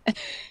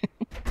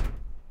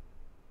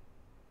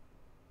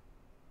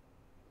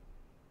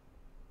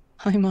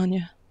 Hi,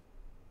 Manya.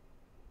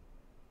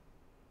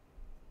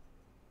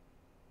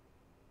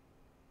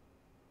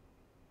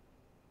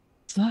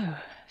 So,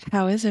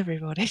 how is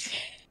everybody?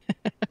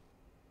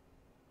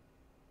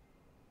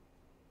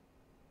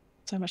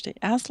 So much to...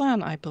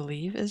 Aslan, I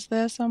believe, is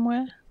there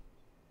somewhere.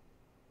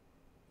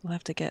 We'll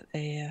have to get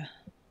a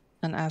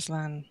an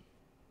Aslan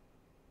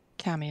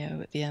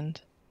cameo at the end.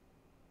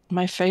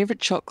 My favorite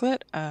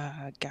chocolate,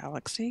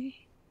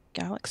 Galaxy.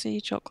 Galaxy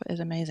chocolate is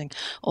amazing.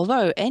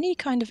 Although any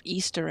kind of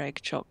Easter egg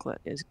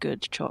chocolate is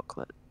good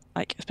chocolate.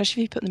 Like,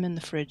 especially if you put them in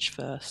the fridge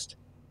first.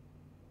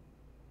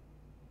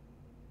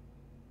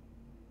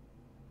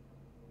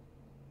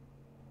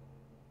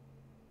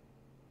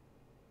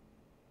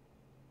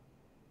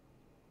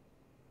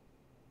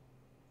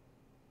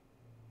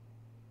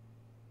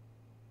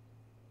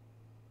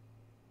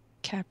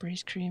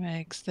 Cadbury's cream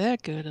eggs, they're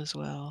good as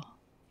well.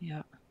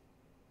 Yeah.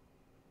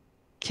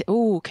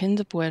 Oh,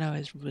 Kinder Bueno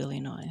is really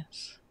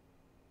nice.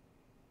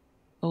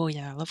 Oh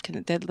yeah, I love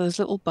Kinder. There's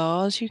little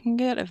bars you can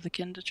get of the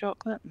Kinder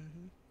chocolate.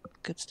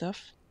 Good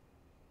stuff.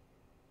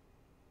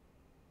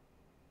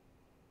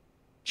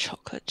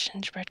 Chocolate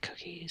gingerbread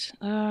cookies.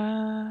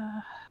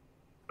 I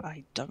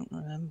don't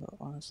remember,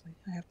 honestly.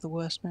 I have the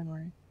worst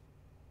memory.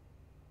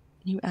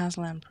 New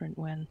Aslan print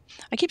when?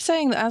 I keep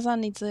saying that Aslan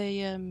needs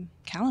a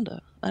calendar,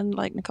 and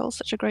like Nicole's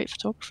such a great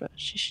photographer,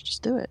 she should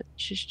just do it.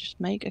 She should just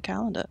make a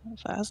calendar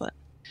for Aslan.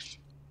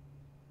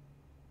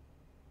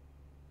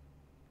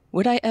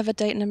 Would I ever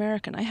date an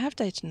American? I have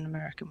dated an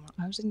American.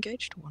 I was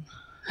engaged to one.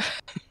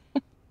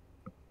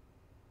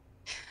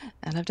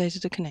 And I've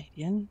dated a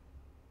Canadian.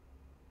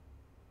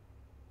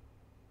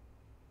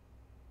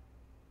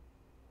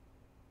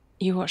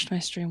 You watched my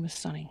stream with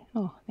Sunny.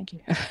 Oh, thank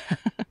you.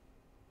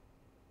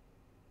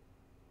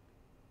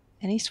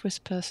 Any Swiss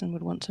person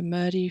would want to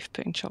murder you for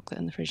putting chocolate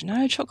in the fridge.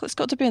 No, chocolate's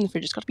got to be in the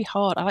fridge. It's got to be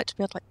hard. I like to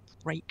be able to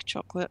like break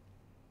chocolate.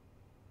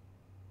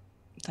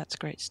 That's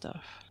great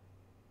stuff.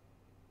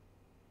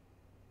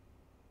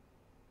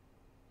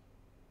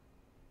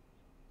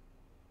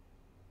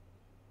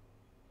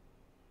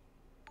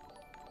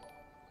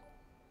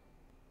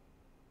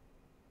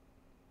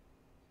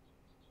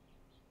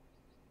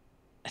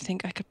 I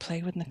think I could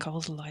play with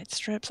Nicole's light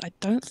strips. I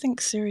don't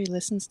think Siri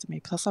listens to me.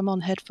 Plus, I'm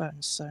on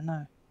headphones, so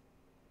no.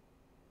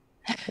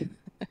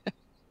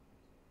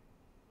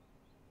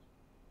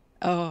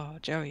 Oh,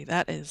 Joey,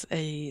 that is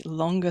a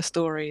longer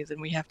story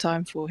than we have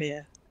time for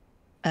here.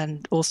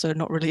 And also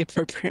not really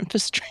appropriate for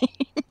stream.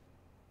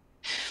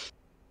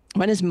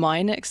 When is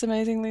my next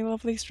amazingly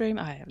lovely stream?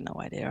 I have no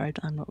idea.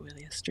 I'm not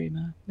really a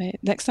streamer.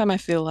 Next time I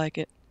feel like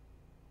it.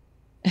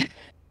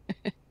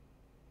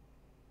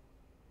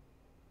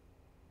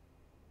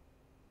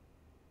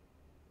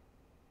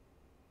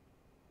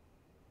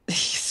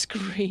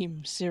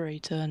 Scream, Siri,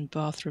 turn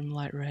bathroom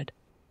light red.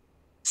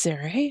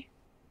 Siri?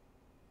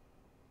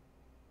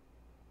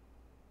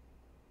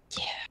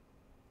 Yeah.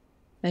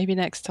 Maybe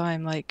next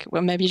time, like,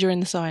 well, maybe during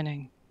the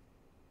signing.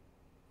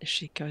 If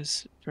she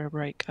goes for a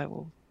break, I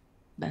will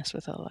mess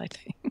with her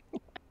lighting.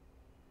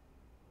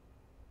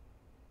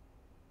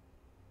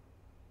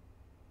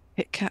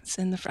 Kit Kat's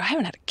in the I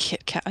haven't had a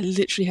Kit Kat. I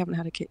literally haven't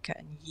had a Kit Kat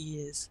in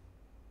years.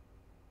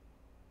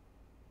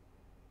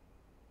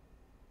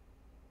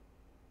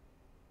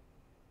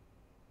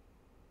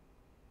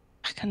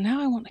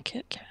 Now I want a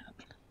Kit Kat.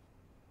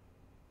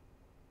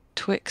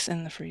 Twix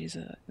in the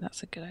freezer.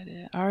 That's a good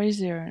idea.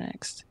 RE0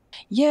 next.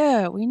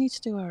 Yeah, we need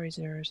to do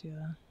RE0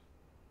 together.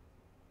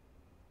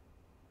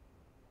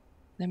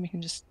 Then we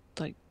can just,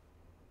 like,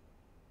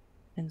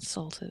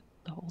 insult it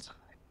the whole time.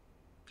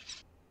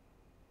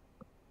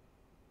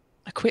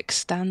 A quick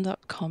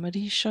stand-up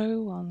comedy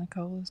show while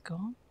Nicole is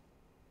gone?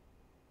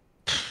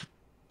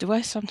 Do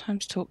I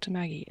sometimes talk to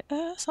Maggie?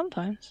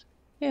 Sometimes.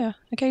 Yeah,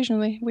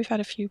 occasionally. We've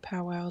had a few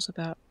powwows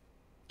about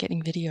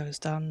getting videos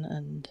done,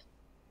 and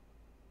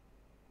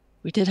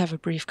we did have a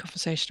brief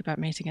conversation about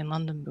meeting in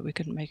London, but we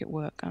couldn't make it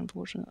work,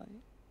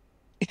 unfortunately.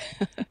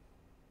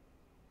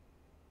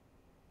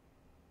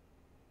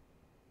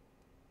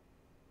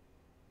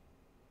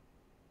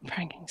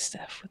 Pranking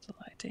Steph with the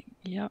lighting.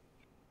 Yep.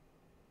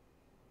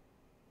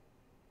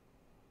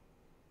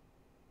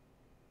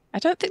 I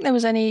don't think there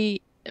was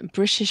any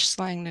British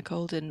slang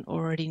Nicole didn't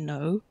already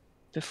know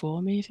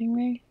before meeting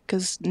me,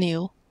 because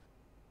Neil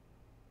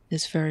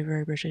is very,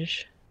 very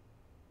British.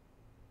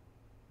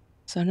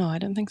 So no, I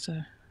don't think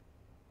so.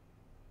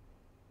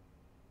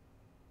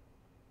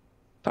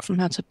 Apart from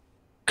how to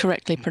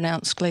correctly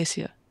pronounce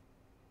glacier.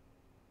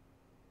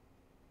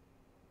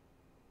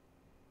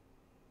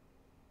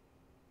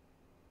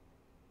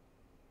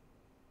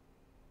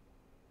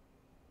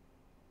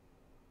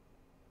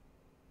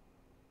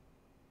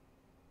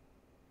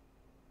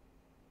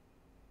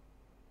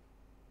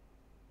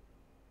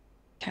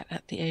 Cat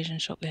at the Asian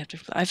shop, they have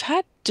different. I've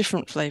had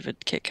different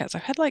flavored Kit Kats.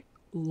 I've had like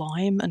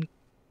lime and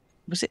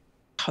was it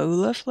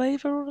cola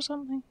flavor or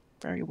something?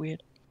 Very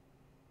weird.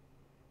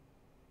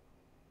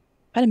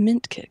 I had a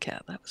mint Kit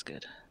Kat. That was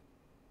good.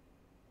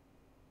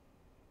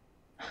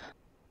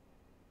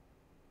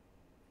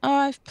 Oh,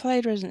 I've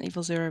played Resident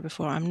Evil 0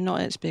 before. I'm not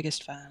its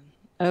biggest fan.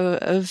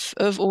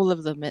 Of all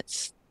of them,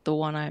 it's the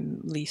one I'm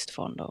least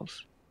fond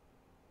of.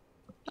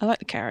 I like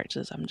the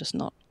characters. I'm just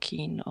not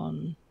keen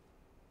on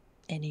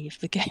any of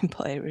the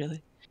gameplay,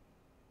 really.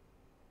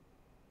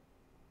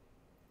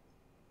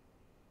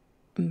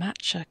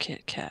 Matcha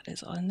Kit Kat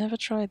is. I never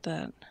tried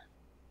that.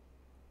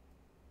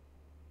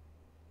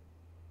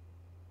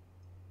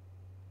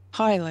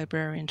 Hi,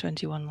 Librarian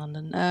 21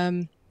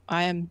 London.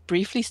 I am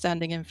briefly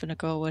standing in for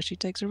Nicole while she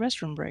takes a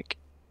restroom break.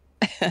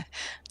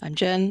 I'm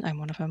Jen, I'm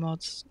one of her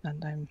mods,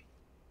 and I'm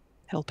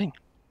helping.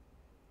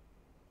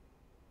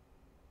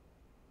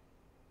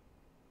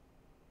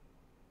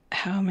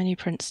 How many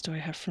prints do I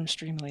have from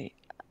Streamly?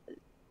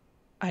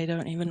 I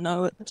don't even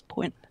know at this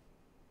point.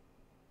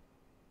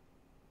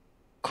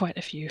 Quite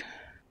a few.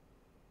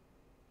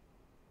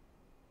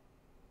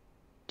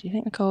 Do you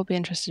think Nicole will be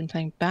interested in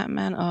playing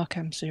Batman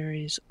Arkham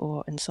series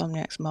or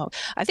Insomniac's Mark?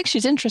 I think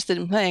she's interested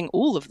in playing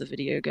all of the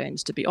video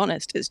games, to be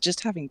honest. It's just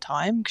having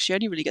time, because she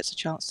only really gets a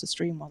chance to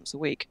stream once a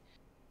week.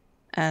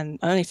 And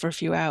only for a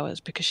few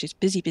hours, because she's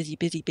busy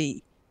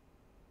bee.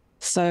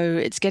 So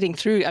it's getting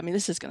through. I mean,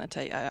 this is going to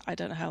take, I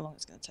don't know how long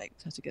it's going to take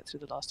her to get through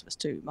The Last of Us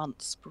 2.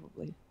 Months,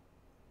 probably.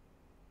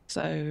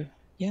 So,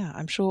 yeah,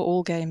 I'm sure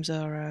all games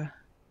are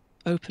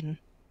open,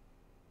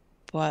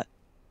 but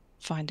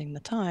finding the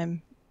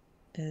time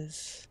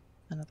is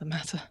another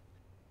matter.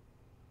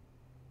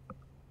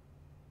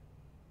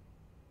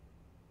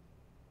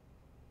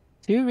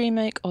 Do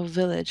remake or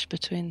Village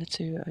between the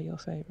two are your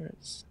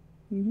favorites?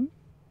 Mm-hmm.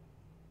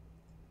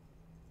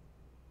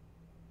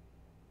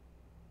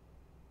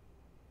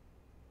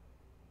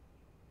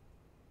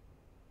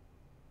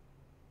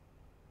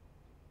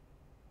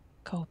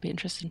 Cole would be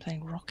interested in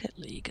playing Rocket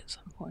League at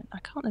some point. I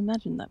can't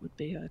imagine that would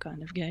be her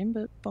kind of game,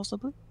 but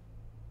possibly.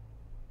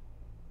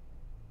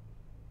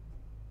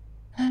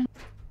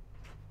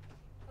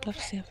 Love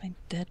to see her playing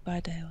Dead by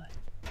Daylight.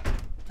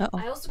 Uh-oh.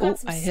 I also got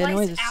some I hear sliced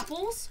noises.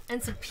 apples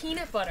and some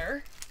peanut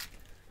butter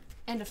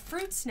and a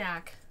fruit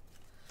snack.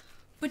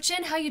 But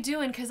Jen, how you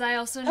doing? Because I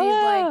also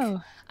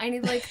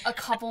need like a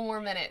couple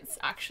more minutes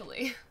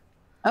actually.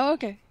 Oh,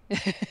 okay.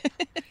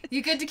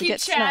 You good to keep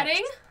chatting?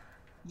 Snacks.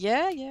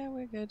 Yeah,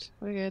 we're good.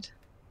 We're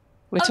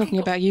Okay, talking cool.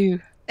 about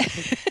you.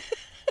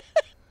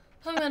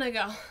 I'm gonna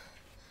go.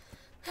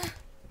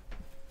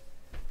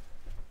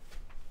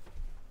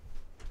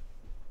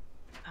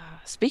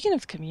 Speaking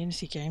of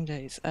community game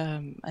days,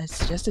 I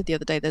suggested the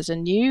other day there's a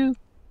new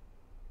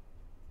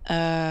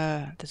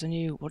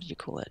what do you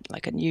call it?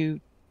 Like a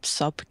new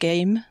sub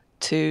game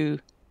to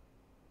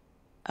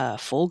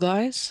Fall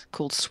Guys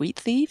called Sweet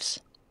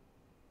Thieves,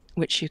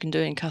 which you can do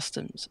in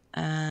customs,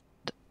 and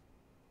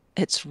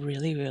it's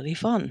really, really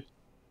fun.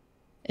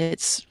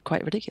 It's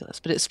quite ridiculous,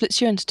 but it splits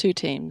you into two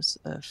teams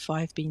of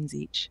 5 beans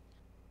each,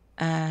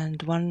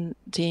 and one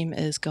team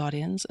is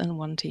Guardians and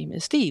one team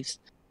is Thieves.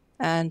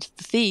 And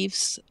the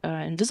thieves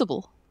are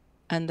invisible,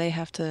 and they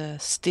have to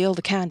steal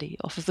the candy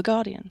off of the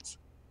Guardians.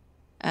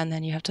 And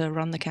then you have to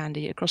run the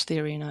candy across the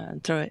arena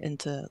and throw it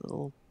into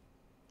little,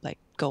 like,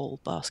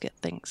 gold basket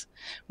things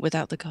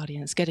without the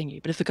Guardians getting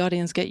you. But if the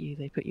Guardians get you,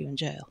 they put you in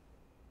jail.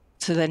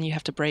 So then you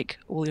have to break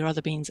all your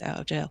other beans out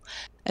of jail.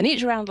 And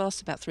each round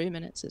lasts about 3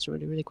 minutes. It's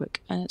really, really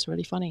quick, and it's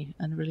really funny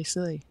and really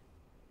silly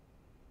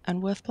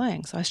and worth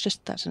playing. So I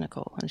suggested that to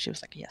Nicole, and she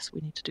was like, yes, we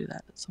need to do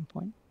that at some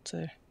point.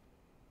 So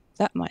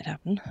that might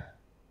happen.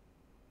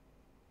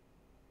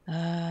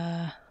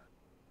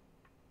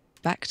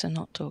 Back to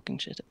not talking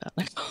shit about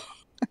Nicole.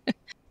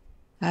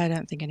 I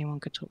don't think anyone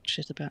could talk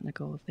shit about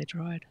Nicole if they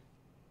tried.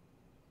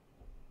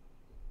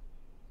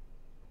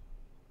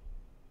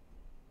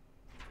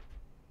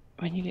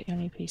 When you get your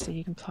new PC,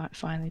 you can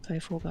finally play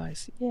Fall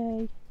Guys.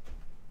 Yay!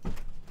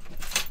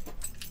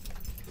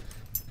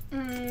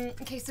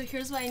 Okay, so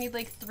here's why I need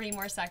like 3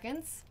 more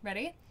seconds.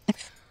 Ready?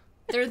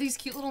 There are these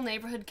cute little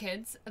neighborhood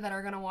kids that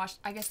are gonna watch,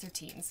 I guess they're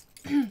teens.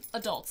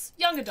 Adults.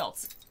 Young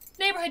adults.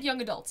 Neighborhood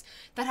young adults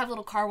that have a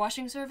little car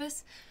washing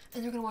service,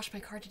 and they're gonna wash my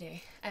car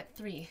today at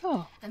 3.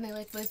 Oh. And they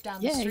like live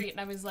down the street, and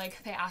I was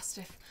like, they asked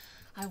if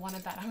I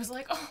wanted that. I was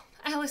like, oh,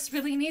 Alice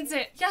really needs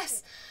it.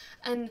 Yes.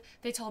 And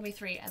they told me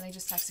 3, and they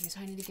just texted me, so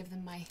I need to give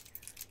them my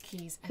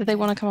keys. Did they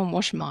want to come and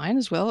wash mine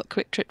as well? A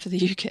quick trip to the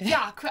UK.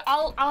 Yeah,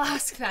 I'll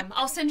ask them.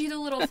 I'll send you the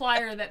little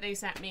flyer that they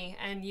sent me,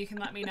 and you can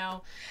let me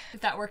know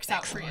if that works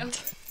out for you.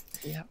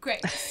 Yeah.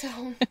 Great.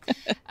 So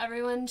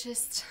everyone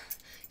just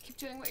keep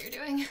doing what you're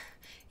doing.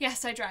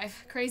 Yes, I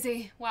drive.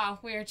 Crazy. Wow,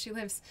 weird. She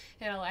lives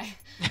in LA.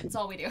 That's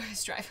all we do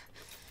is drive.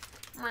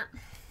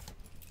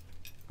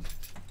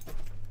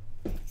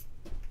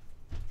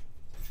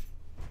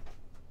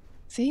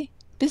 See?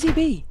 Busy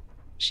bee.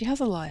 She has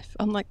a life,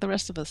 unlike the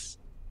rest of us.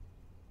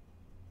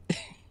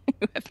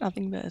 Who have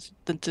nothing better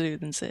to do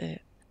than sit here.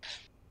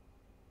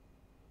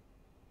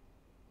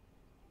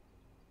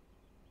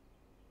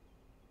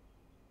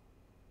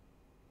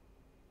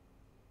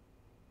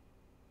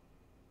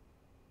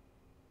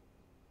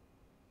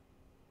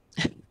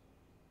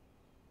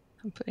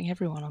 I'm putting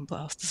everyone on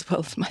blast as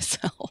well as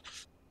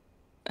myself.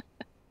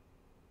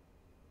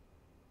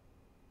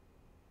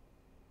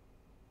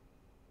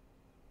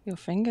 Your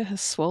finger has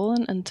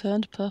swollen and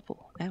turned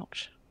purple.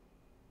 Ouch.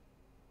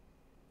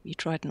 You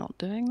tried not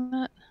doing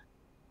that?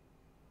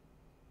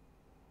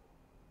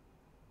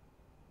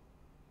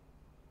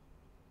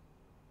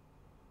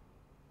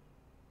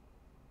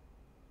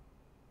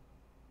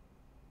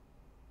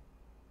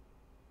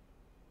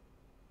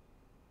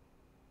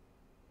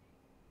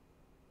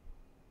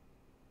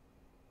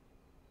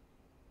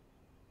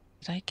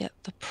 Did I get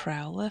the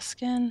Prowler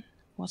skin?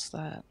 What's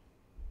that?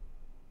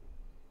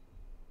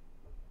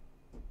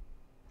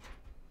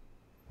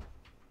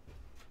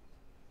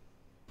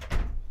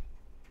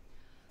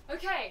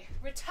 Okay,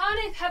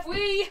 returneth have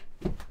we?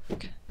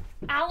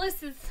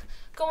 Alice is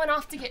going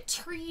off to get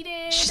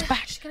treated. She's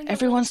back. gonna get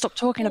Everyone stop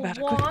talking little about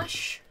it. Quick.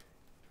 wash.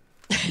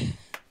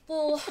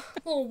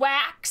 little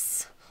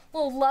wax.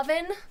 Little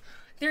lovin'.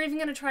 They're even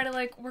gonna try to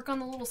like work on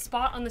the little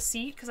spot on the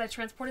seat because I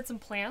transported some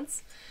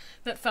plants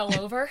that fell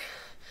over.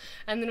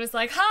 And then it was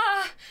like,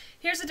 ha!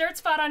 Here's a dirt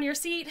spot on your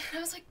seat. And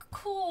I was like,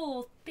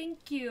 cool,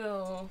 thank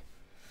you.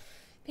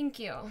 Thank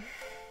you.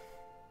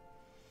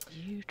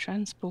 You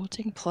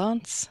transporting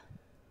plants?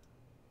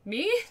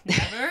 Me?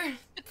 Never.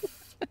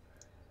 Do you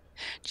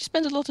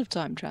spend a lot of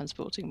time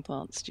transporting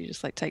plants? Do you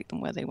just like take them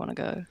where they want to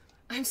go?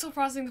 I'm still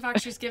processing the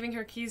fact she's giving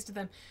her keys to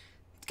them.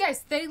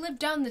 Guys, they live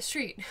down the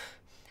street.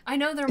 I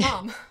know their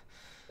mom.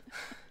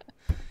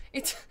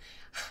 I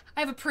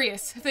have a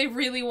Prius. If they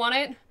really want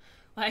it,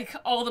 like,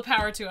 all the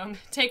power to them.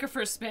 Take her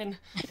for a spin.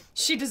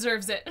 She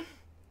deserves it.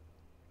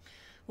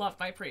 Love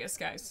my Prius,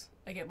 guys.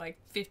 I get like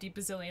 50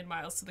 bazillion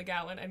miles to the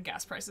gallon and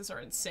gas prices are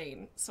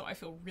insane, so I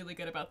feel really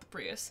good about the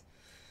Prius.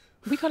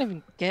 We can't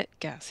even get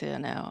gas here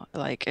now.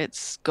 Like,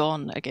 it's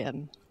gone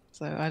again.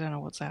 So I don't know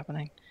what's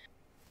happening.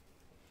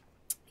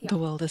 Yeah. The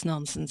world is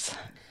nonsense.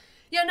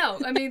 Yeah, no,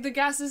 I mean, the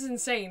gas is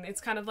insane. It's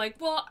kind of like,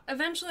 well,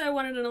 eventually I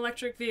wanted an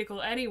electric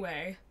vehicle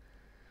anyway.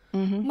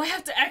 Might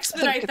have to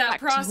expedite that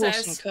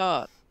process. Horse and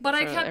cart but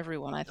for I kept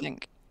everyone, I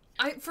think.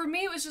 For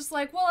me, it was just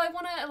like, well, I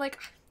want to, like,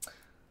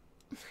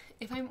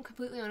 if I'm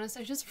completely honest,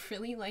 I just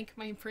really like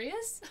my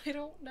Prius. I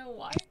don't know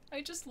why.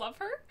 I just love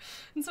her.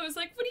 And so I was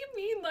like, what do you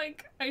mean,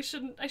 like, I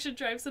should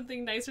drive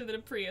something nicer than a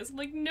Prius? I'm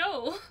like,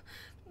 no,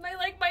 I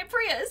like my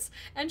Prius.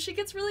 And she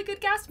gets really good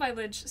gas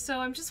mileage, so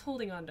I'm just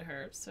holding on to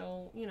her.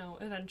 So, you know,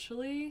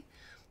 eventually.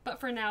 But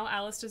for now,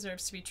 Alice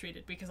deserves to be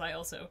treated because I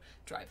also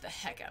drive the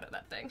heck out of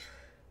that thing.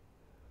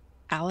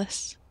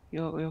 Alice?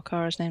 Your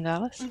car is named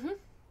Alice? Mm-hmm.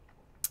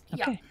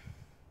 Okay.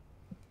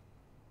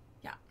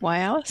 Yeah. Why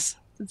Alice?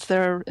 Is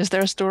there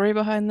a story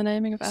behind the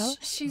naming of Alice?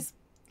 She's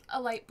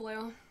a light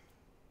blue.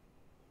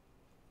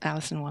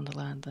 Alice in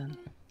Wonderland, then.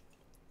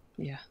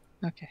 Yeah.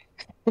 Okay.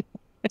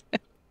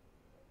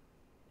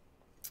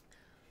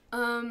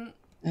 I'm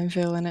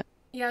feeling it.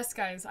 Yes,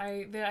 guys.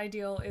 The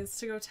ideal is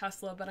to go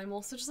Tesla, but I'm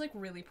also just like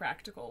really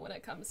practical when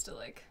it comes to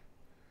like,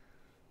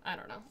 I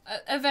don't know.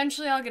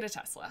 Eventually, I'll get a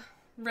Tesla.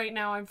 Right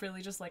now, I'm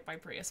really just like my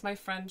Prius. My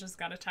friend just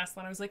got a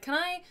Tesla, and I was like, "Can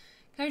I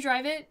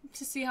drive it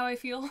to see how I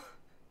feel?"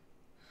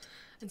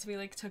 And so we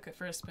like took it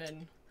for a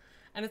spin,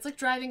 and it's like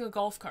driving a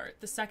golf cart.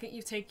 The second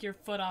you take your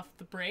foot off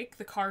the brake,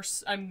 the car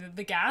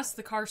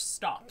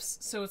stops.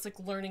 So it's like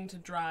learning to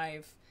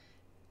drive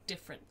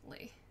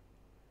differently.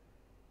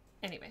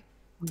 Anyway.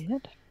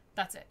 Weird.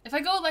 That's it. If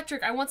I go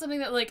electric, I want something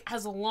that like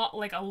has a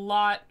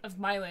lot of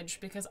mileage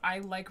because I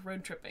like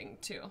road tripping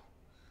too.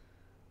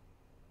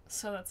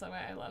 So that's the way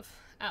I love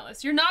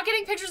Alice. You're not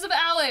getting pictures of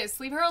Alice.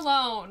 Leave her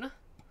alone.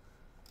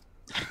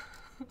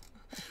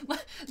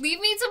 Leave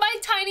me to my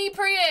tiny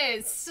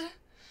Prius.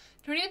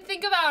 Don't even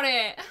think about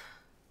it.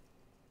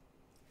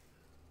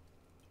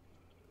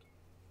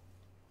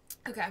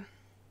 Okay.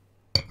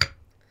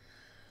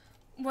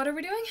 What are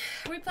we doing?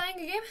 Are we playing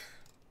a game?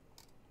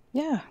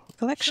 Yeah,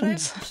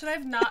 collections. Should I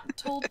have not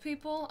told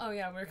people? Oh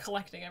yeah, we're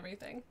collecting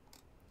everything.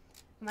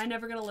 Am I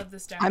never gonna live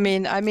this down? I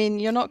mean,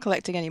 you're not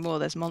collecting anymore.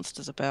 There's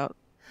monsters about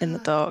in the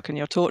dark, and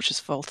your torch is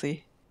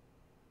faulty.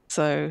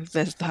 So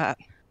there's that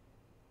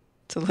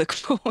to look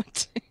forward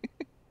to.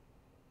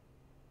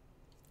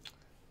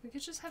 We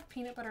could just have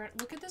peanut butter.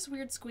 Look at this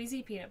weird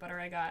squeezy peanut butter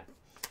I got.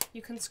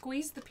 You can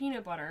squeeze the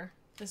peanut butter.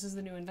 This is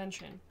the new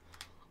invention.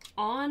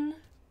 On.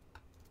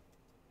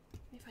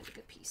 Let me find a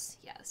good piece.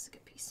 Yeah, this is a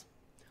good piece.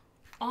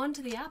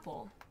 Onto the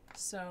apple.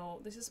 So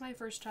this is my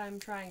first time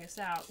trying this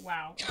out.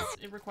 Wow,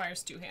 it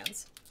requires 2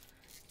 hands.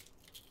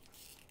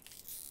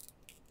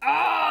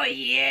 Oh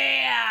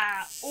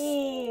yeah!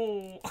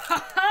 Oh,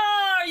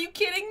 are you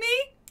kidding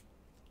me?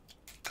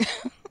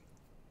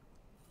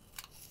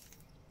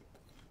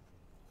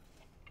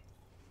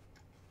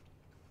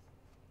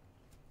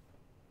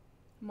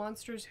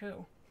 Monsters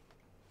who?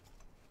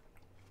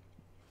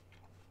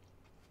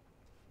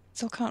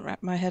 Still can't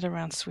wrap my head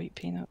around sweet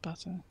peanut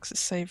butter because it's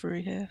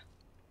savoury here.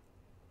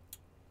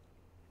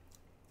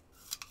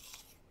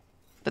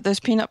 But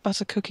those peanut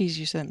butter cookies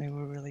you sent me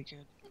were really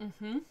good.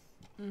 Mm-hmm.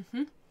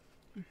 Mm-hmm.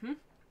 Mm-hmm.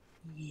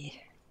 Yeah.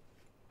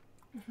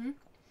 Mm-hmm.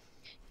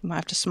 Might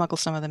have to smuggle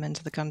some of them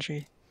into the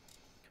country.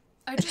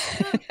 I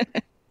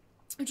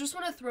just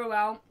want to throw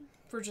out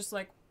for just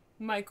like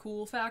my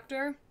cool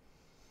factor.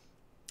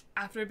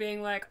 After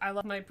being like, I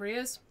love my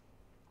Prius.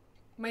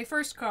 My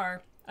first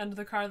car, and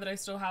the car that I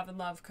still have and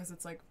love because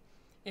it's like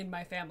in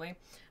my family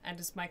and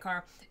it's my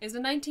car, is a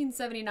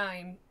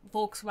 1979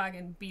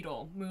 Volkswagen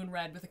Beetle, moon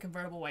red with a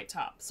convertible white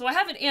top. So I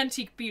have an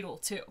antique Beetle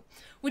too,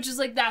 which is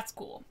like, that's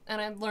cool. And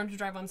I learned to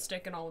drive on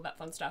stick and all of that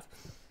fun stuff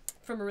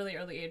from a really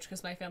early age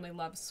because my family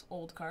loves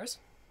old cars.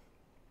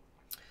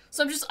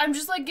 So I'm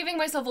just like giving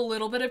myself a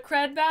little bit of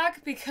cred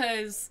back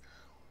because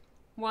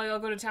while y'all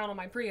go to town on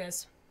my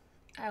Prius,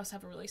 I also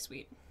have a really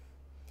sweet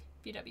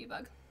VW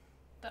Bug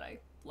that I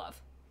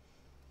love.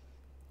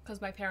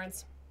 Because my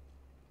parents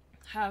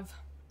have...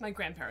 My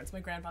grandparents,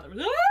 my grandfather was,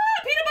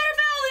 ah! Peanut butter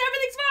fell!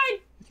 Everything's fine!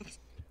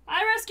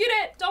 I rescued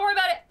it! Don't worry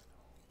about it!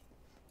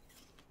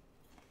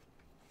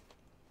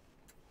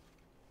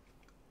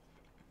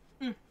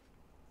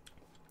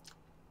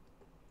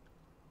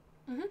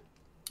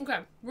 Okay,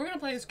 we're gonna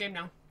play this game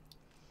now.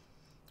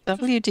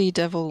 WD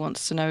Devil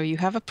wants to know, you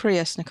have a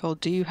Prius, Nicole.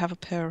 Do you have a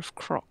pair of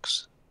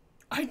Crocs?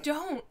 I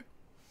don't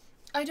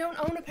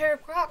own a pair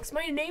of Crocs.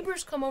 My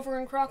neighbors come over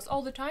in Crocs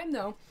all the time,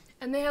 though.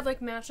 And they have,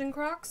 like, matching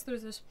Crocs.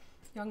 There's this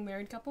young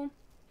married couple.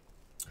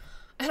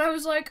 And I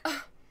was like,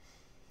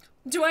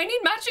 do I need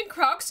matching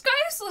Crocs,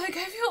 guys? Like,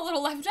 I feel a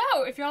little left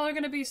out if y'all are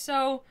gonna be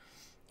so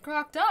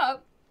crocked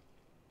up.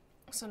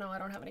 So no, I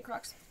don't have any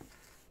Crocs.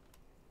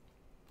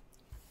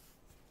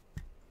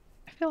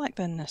 I feel like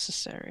they're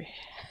necessary.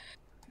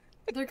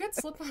 They're good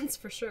slip-ons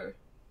for sure.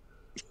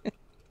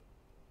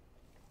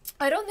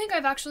 I don't think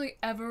I've actually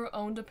ever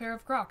owned a pair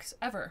of Crocs,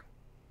 ever.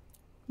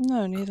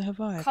 No, neither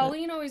have I.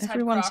 Colleen always had Crocs.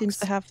 Everyone seems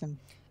to have them.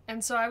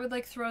 And so I would,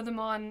 like, throw them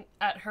on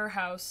at her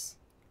house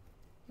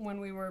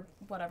when we were,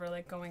 whatever,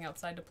 like, going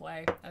outside to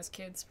play as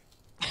kids.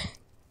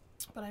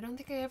 But I don't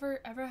think I ever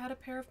had a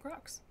pair of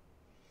Crocs.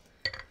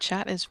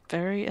 Chat is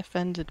very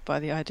offended by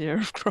the idea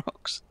of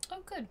Crocs.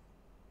 Oh, good.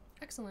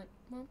 Excellent.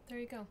 Well, there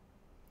you go.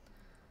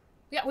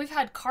 Yeah, we've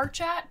had car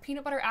chat,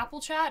 peanut butter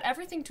apple chat,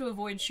 everything to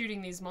avoid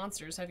shooting these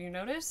monsters. Have you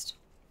noticed?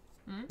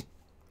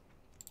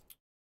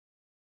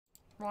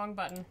 Wrong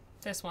button.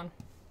 This one.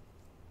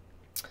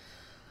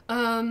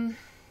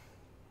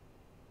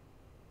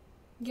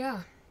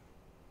 Yeah.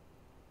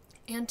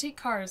 Antique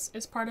cars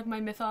is part of my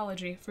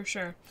mythology, for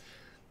sure.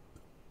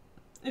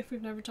 If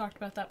we've never talked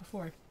about that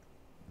before.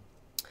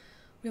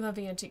 We love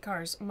the antique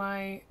cars.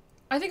 I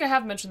think I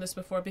have mentioned this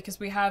before because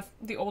we have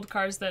the old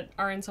cars that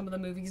are in some of the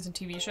movies and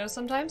TV shows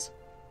sometimes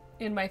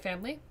in my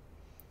family.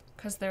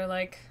 Because they're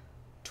like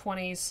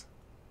 20s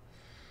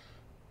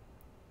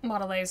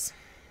Model A's.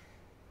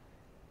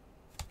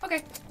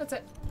 Okay, that's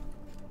it.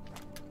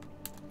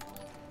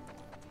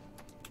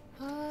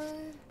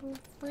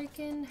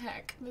 Freaking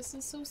heck. This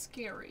is so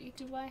scary.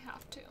 Do I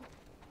have to?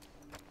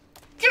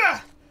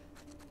 Gah!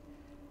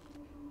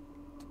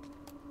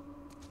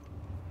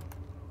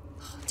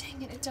 Oh,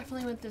 dang it. It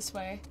definitely went this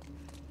way.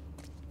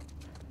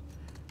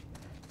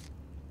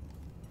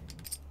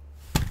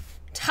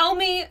 Tell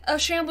me a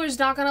shambler's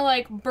not gonna,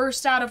 like,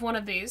 burst out of one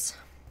of these.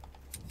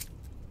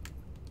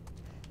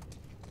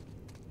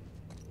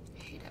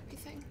 I hate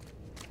everything.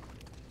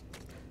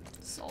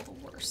 This is all the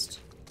worst.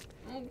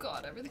 Oh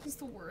god, everything's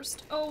the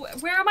worst. Oh,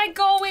 where am I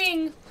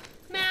going?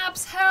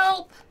 Maps,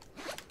 help!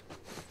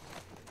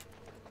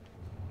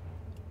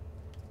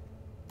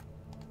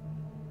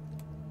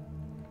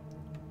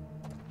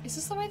 Is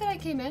this the way that I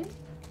came in?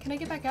 Can I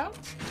get back out?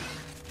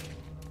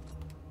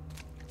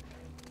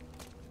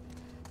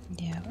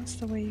 Yeah, that's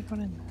the way you got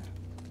in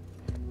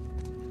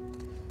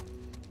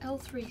there.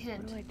 L3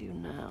 hint. What do I do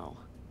now?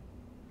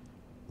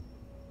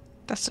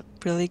 That's a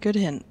really good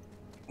hint.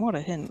 What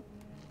a hint.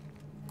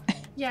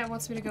 Yeah, it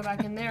wants me to go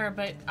back in there,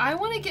 but I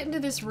want to get into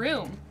this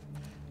room.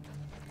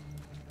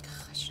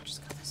 I should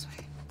just go this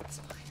way. It's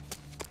fine.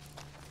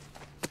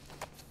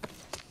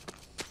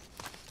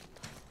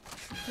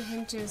 The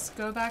hint is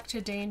go back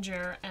to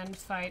danger and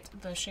fight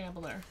the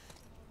shambler.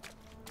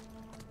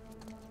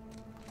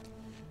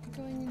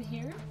 Going in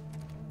here?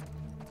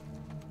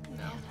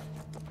 No.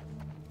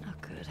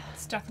 Not good.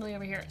 It's definitely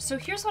over here. So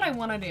here's what I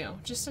want to do,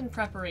 just in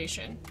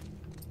preparation.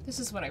 This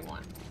is what I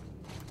want.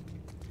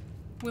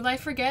 Will I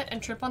forget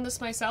and trip on this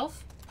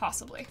myself?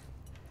 Possibly.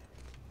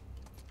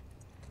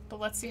 But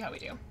let's see how we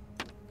do.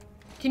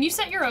 Can you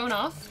set your own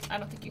off? I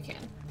don't think you can.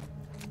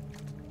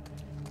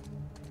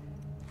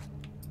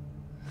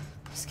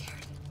 I'm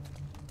scared.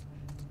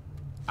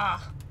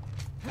 Ah.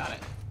 Got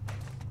it.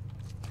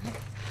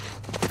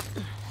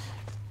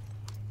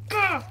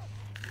 Ugh!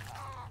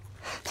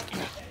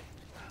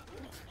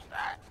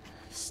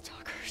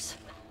 Stalkers.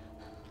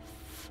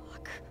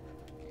 Fuck.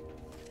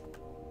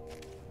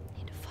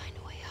 Need to find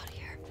a way out of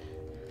here.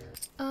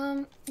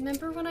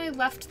 Remember when I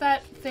left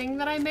that thing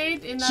that I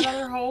made in that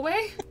other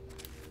hallway?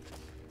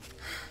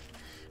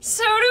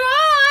 So do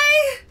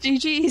I!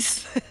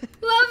 GG's.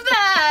 Love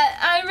that!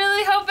 I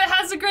really hope it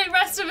has a great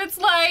rest of its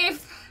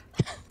life.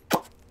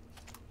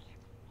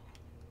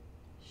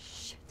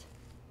 Shit.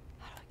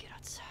 How do I get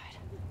outside?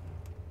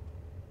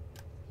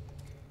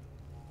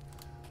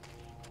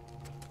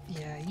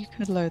 Yeah, you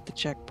could load the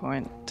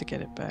checkpoint to get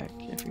it back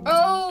if you want.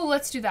 Oh,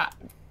 let's do that.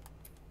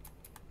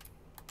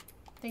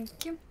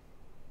 Thank you.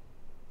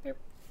 Here.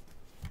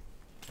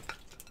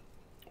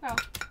 Wow.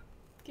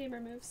 Gamer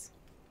moves.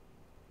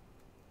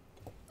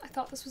 I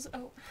thought this was...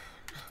 Oh.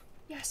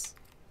 Yes.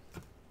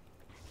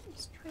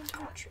 Just trying to...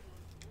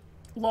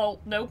 Lol.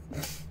 Nope.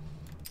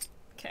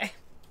 Okay.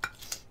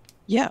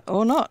 Yeah,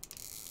 or not.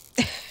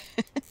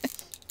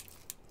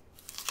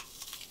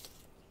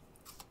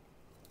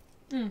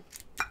 Mm.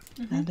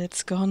 And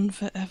it's gone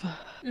forever.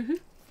 Mm-hmm.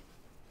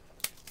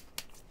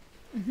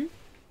 Mm-hmm.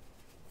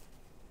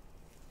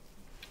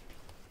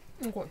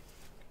 Okay.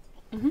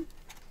 Mm-hmm.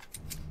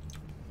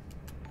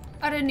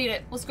 I didn't need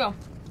it. Let's go.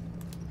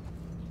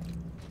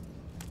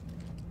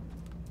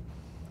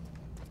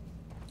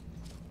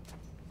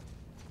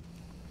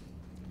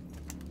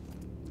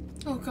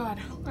 Oh god,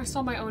 I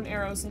saw my own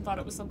arrows and thought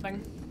it was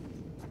something.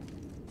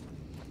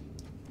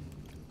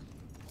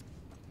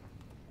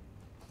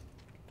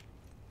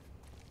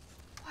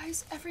 Why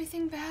is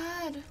everything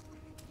bad?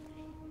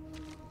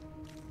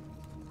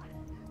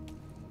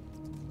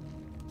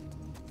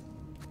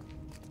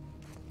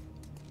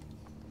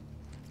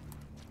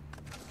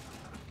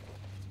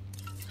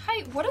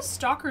 Hi, what do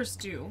stalkers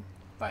do,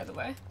 by the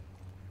way?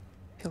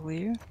 Kill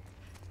you?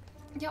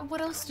 Yeah,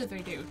 what else do they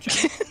do,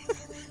 Jen?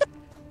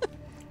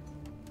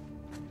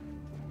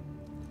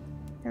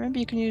 Remember,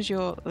 you can use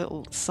your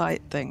little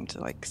sight thing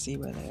to like see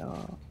where they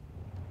are.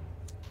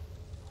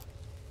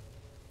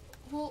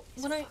 Well,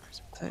 when I...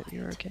 So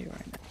you're okay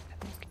right now, I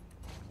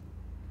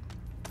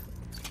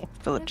think.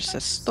 Philip just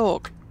says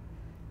stalk.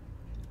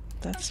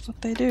 That's what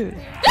they do.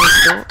 They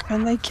stalk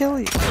and they kill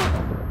you.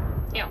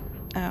 Yeah.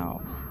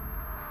 Ow.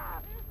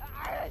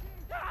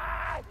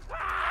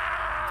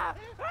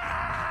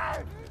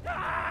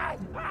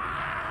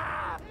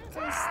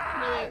 It's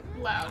really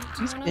loud. Do you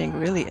He's wanna- being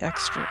really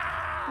extra.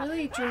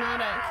 Really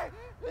dramatic.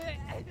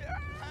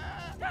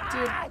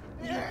 Dude,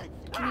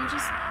 can you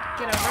just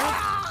get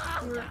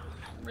over it? We're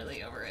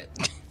really over it.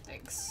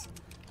 Thanks.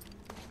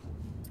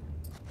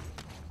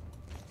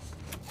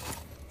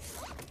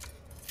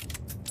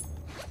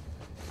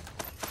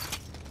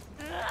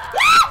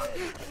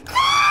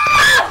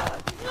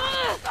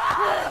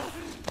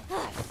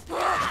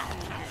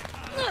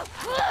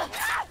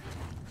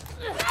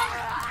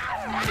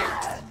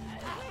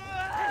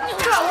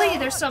 Golly,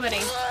 there's so many.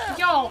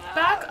 Y'all,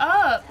 back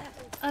up.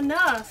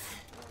 Enough.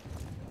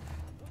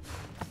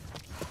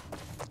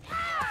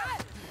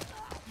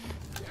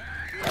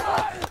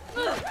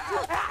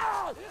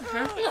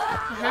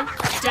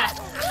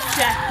 Death.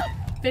 Death.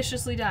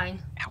 Viciously dying.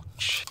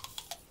 Ouch.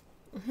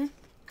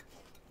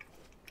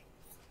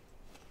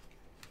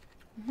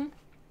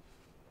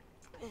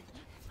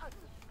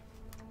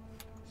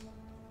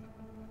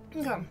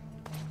 Okay.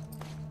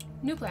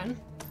 New plan.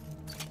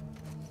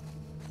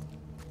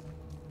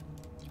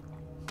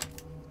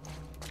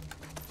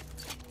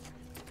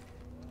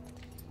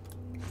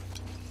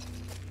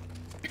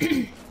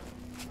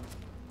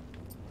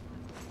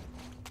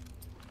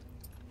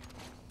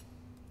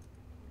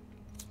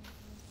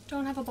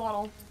 Don't have a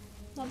bottle.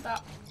 Love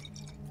that.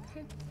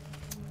 Okay.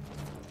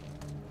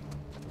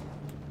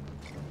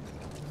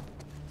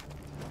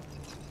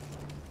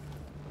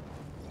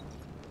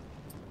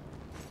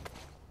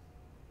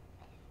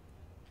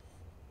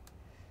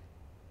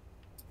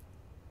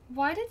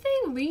 Why did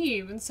they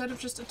leave instead of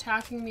just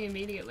attacking me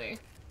immediately?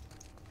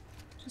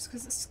 Just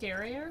because it's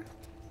scarier?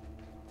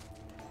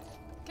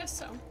 Guess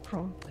so.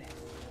 Probably.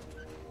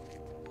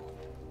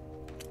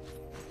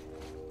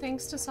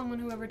 Thanks to someone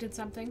whoever did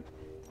something.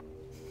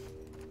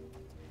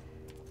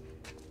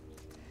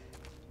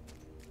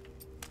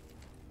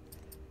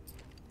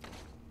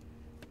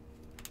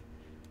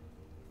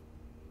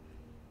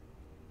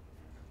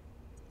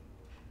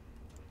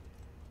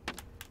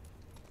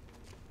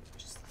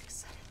 Just like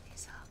setting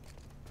these up.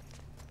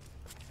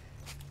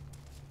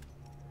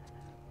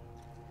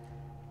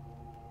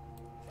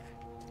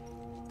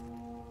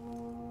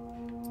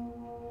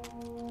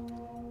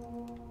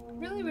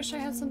 Really wish I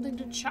had something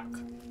to chuck.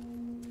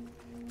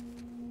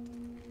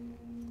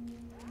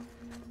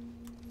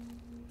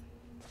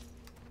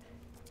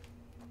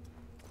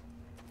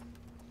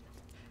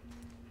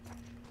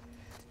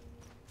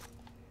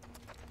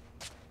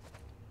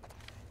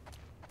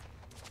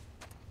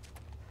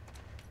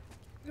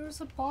 There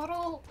was a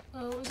bottle.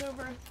 Oh, it was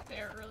over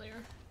there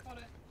earlier. Got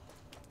it.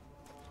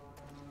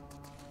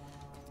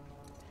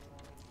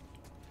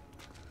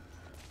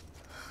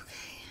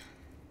 Okay.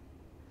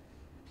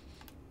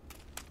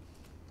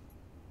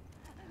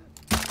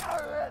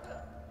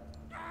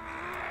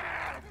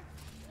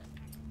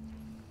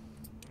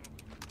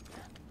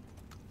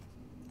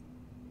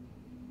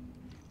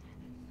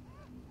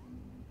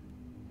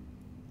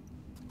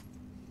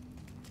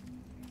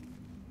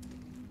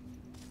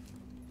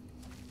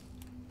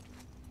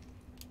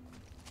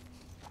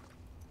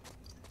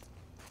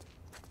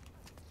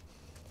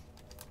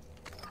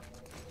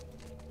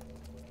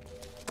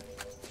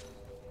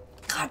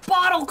 God,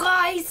 bottle,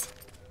 guys!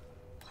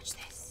 Watch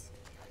this.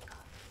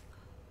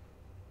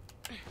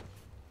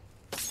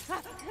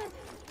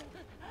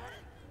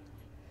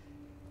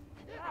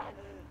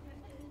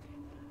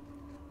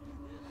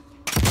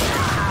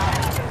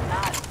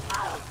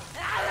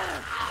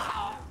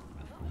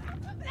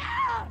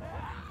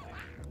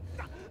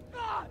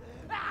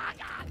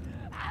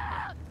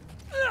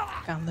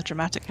 Found the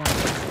dramatic one.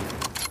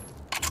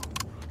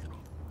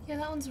 Yeah,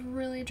 that one's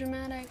really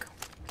dramatic.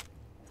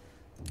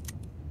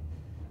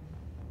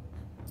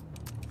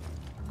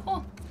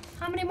 Cool.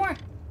 How many more?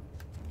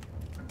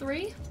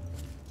 3?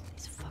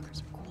 These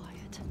fuckers are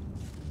quiet.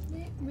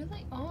 They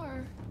really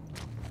are.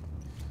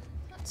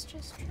 Not That's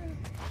just true.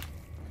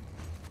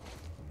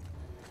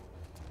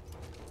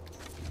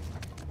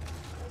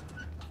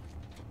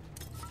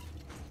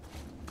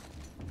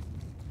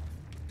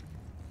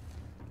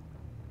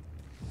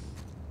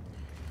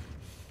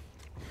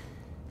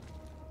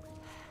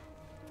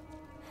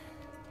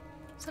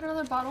 Is that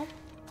another bottle?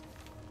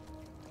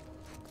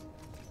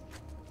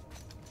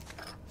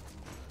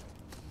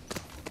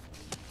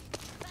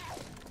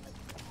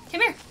 Come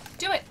here,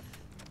 do it.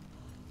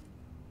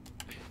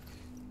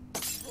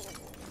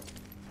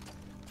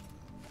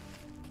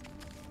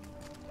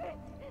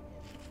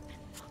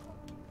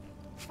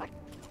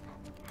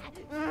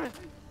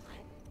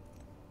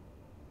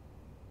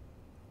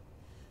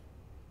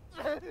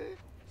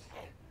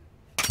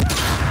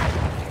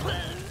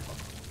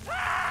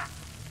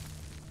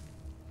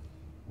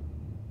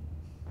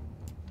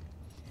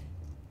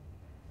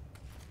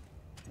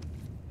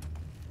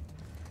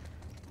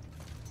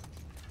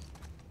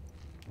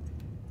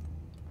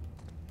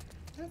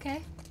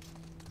 Okay.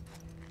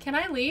 Can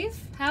I leave?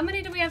 How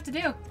many do we have to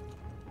do?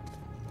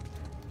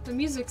 The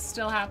music's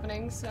still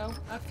happening, so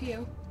a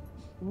few.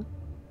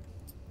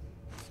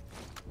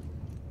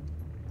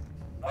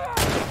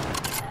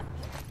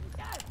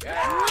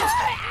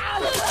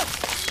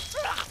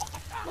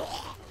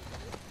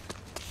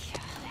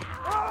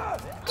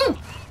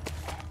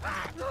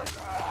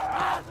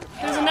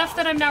 There's enough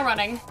that I'm now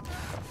running.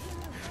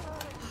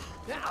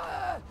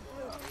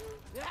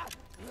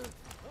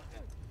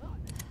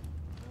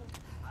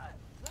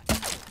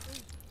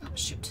 Oh,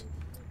 shoot.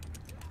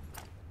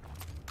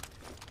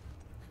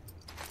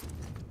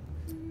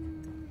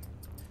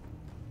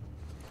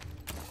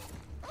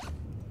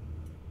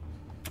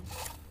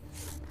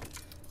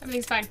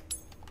 Everything's fine.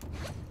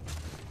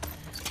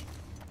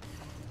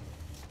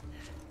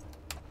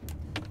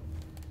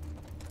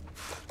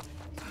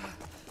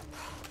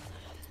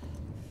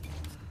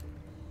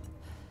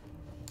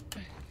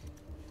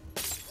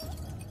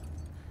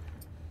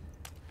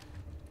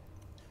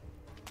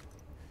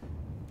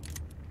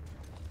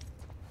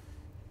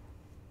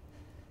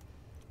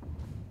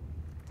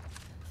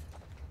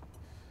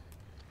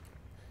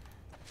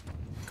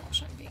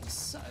 Gosh, I'm being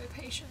so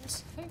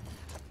patient. Okay.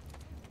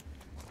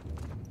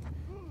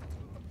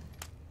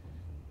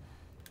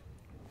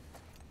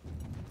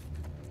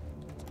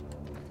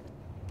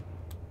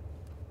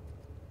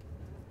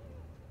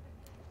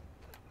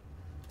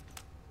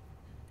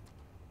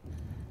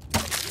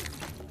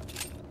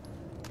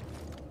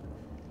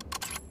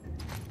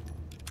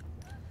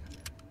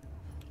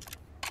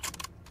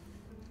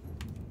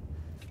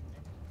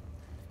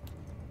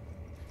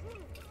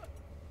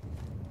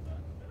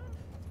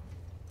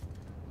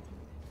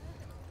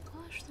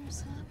 Gosh,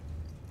 there's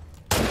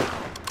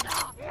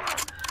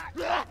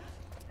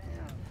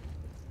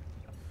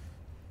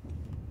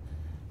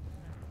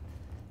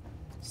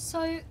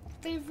So,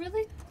 they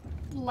really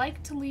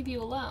like to leave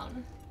you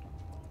alone.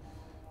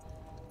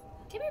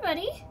 Come here,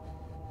 buddy.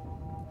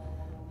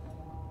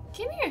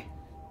 Come here.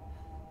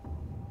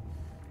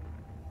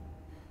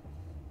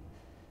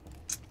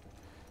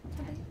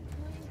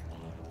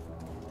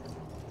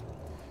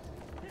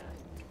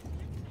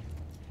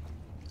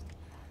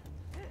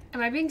 Am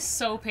I being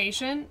so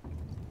patient?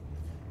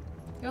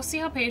 You'll see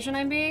how patient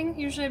I'm being?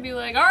 Usually I'd be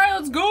like, alright,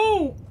 let's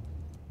go!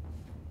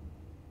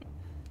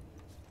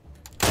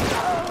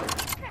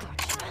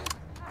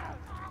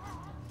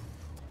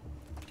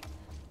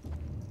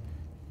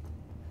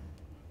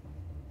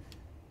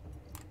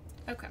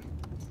 Okay.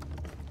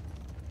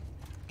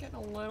 Getting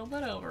a little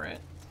bit over it.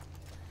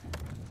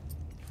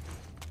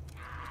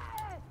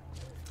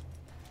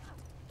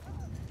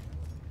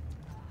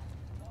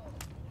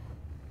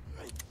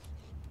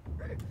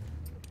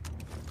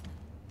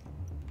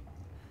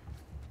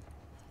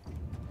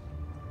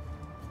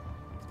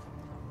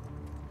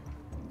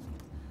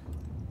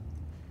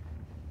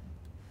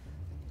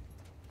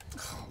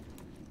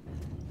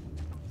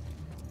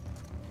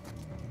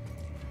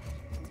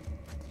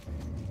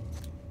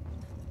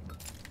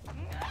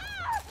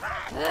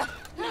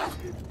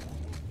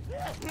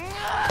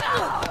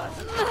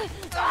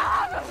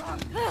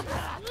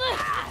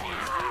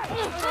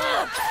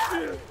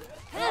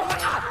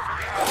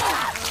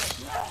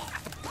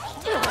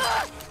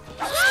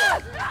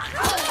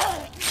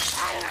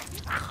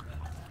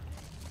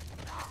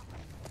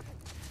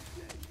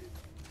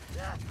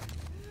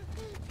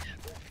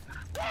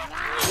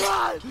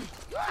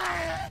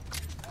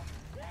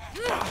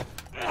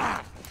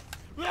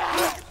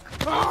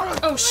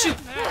 Oh shoot!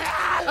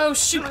 Oh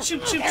shoot,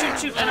 shoot, shoot, shoot,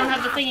 shoot. I don't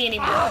have the thingy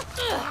anymore.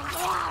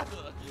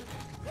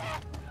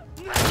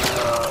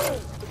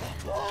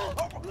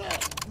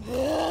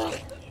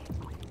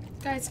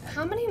 Guys,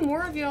 how many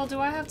more of y'all do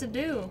I have to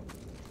do?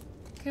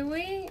 Can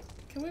we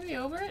be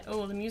over it?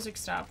 Oh, the music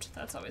stopped.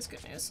 That's always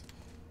good news.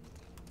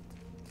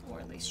 Or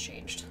at least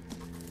changed.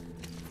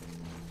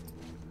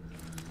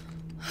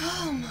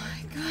 Oh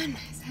my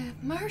goodness,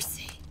 have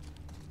mercy.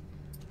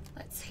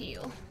 Let's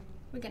heal.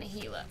 We're gonna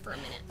heal up for a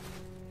minute.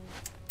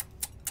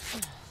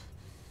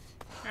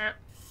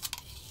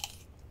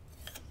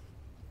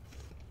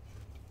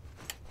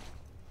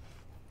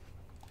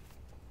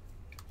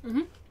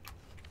 Mm-hmm.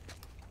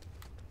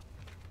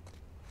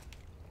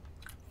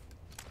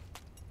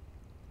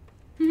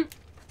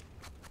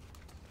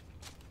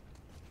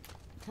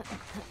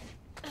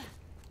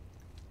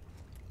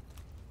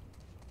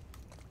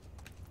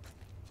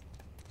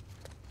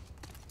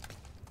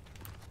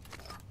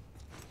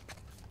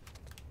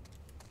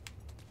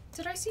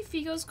 Did I see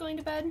Figo's going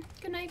to bed?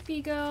 Good night,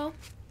 Figo.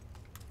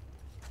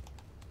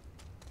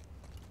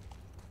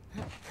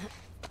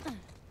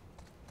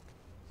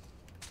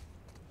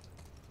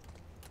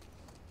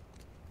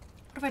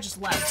 What if I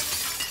just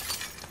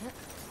left?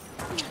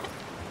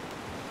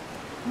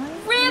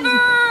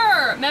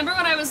 River! Remember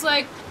when I was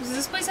like, does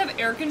this place have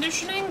air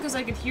conditioning? Because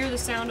I could hear the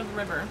sound of the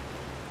river.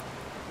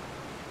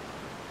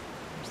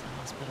 Where's the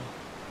hospital?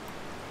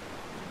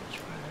 Much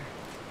farther.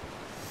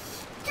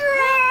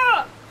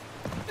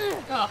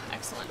 Oh,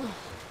 excellent.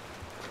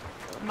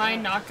 Am I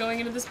not going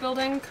into this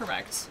building?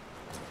 Correct.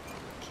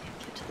 Can't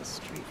get to the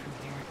street from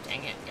here.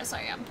 Dang it. Yes,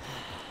 I am.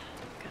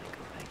 Gotta go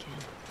back in.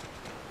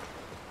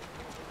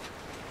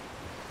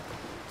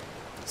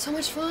 So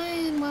much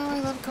fun! Wow, I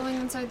love going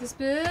inside this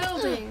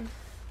building.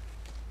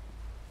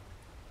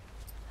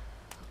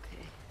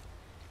 Okay.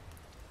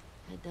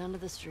 Head down to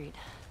the street.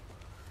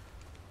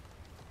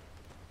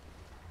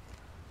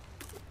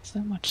 So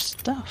much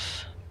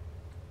stuff.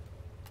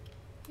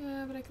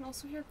 Yeah, but I can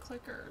also hear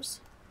clickers.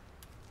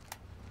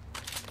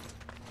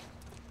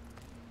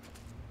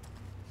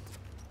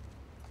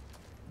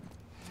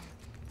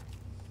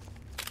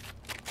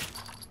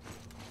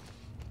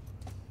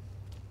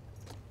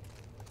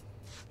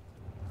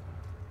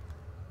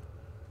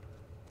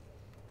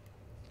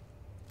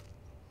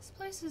 This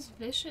place is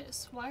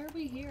vicious. Why are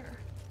we here?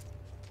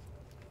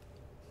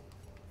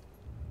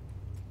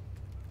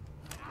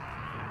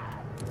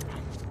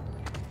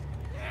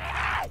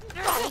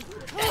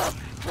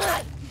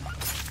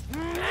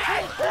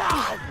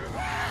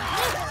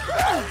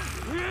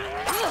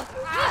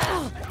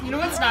 You know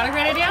what's not a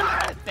great idea?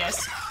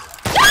 This.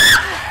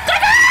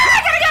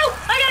 I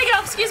gotta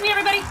go! Excuse me,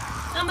 everybody.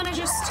 I'm gonna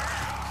just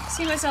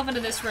see myself into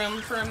this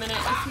room for a minute,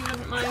 if you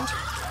wouldn't mind.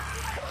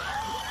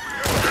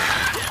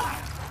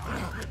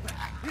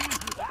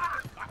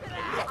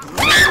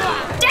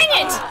 Dang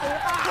it!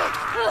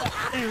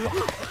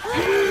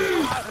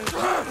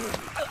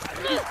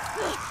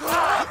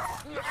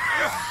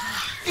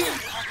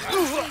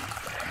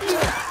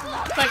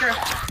 Clicker.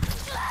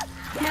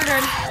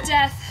 Murdered.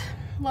 Death.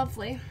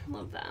 Lovely.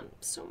 Love that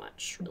so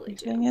much. Really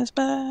do. Everything is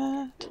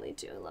bad. Really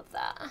do love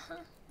that.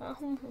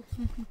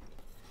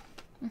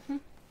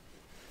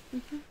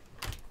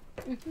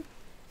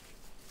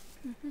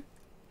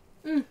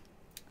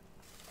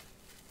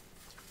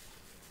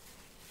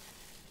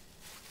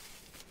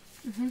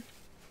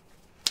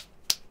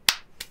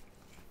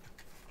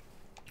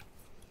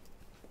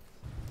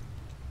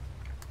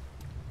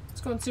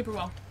 It's going super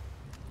well.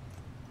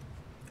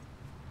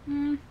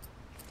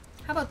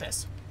 How about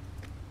this?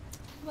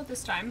 How about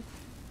this time?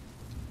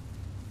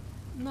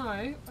 No,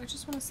 I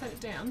just want to set it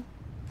down.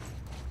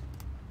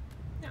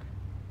 Yeah.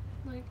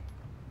 Like...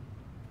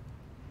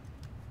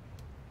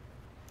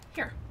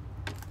 Here.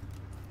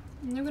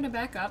 And they're gonna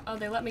back up. Oh,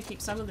 they let me keep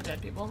some of the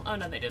dead people. Oh,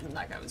 no, they didn't.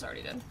 That guy was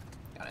already dead.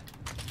 Got it.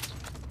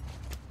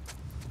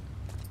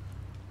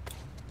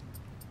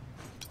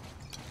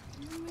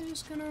 I'm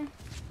just gonna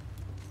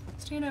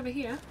stand over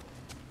here.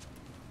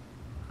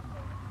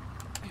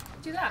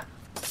 Do that.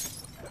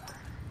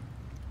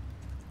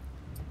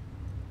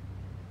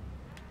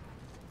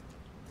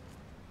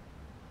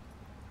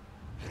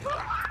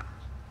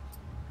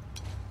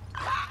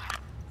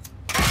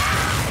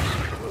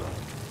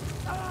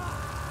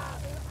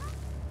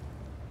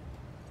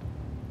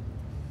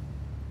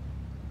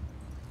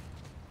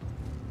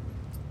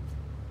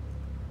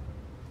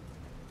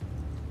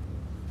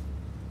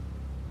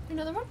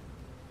 Another one.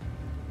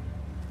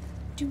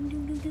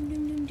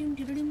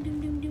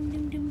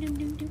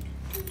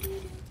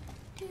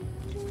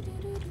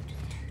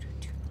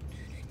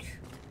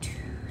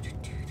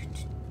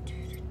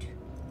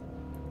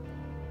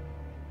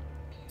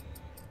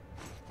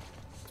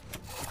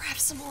 Grab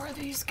some more of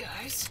these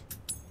guys.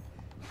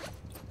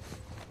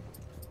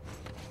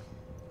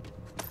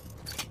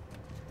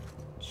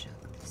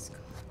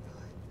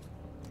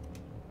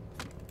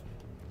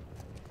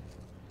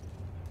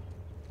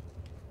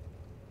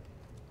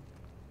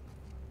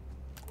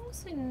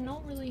 Honestly,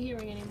 not really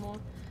hearing anymore.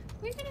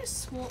 We're gonna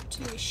swap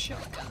to a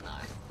shotgun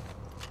though,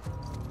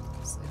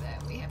 so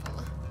that we have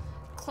a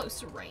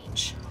closer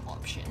range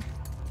option.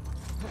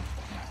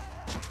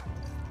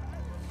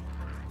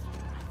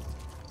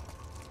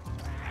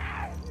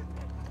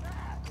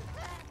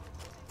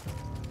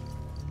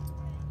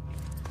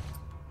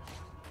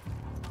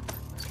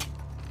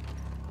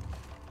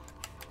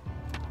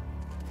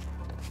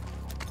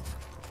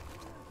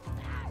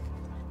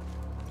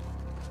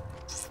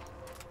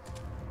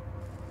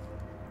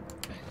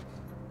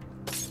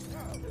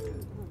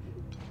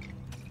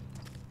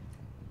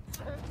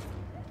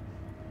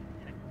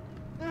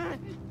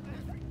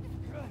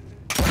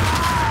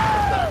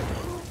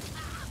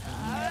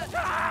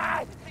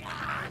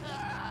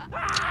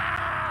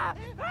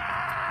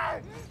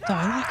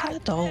 like an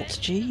adult.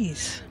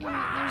 Jeez.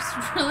 Yeah,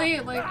 there's really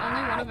like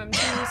only one of them.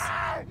 She was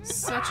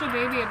such a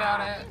baby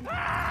about it.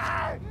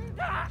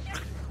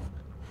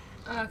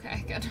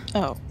 Okay, good.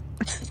 Oh.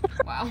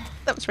 Wow.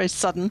 That was very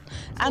sudden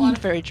A and lot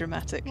of- very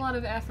dramatic. A lot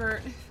of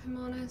effort, if I'm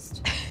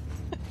honest.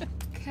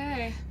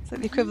 Okay. It's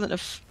like the equivalent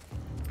of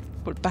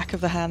put back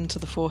of the hand to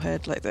the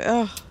forehead, like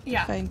the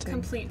Yeah, fainting.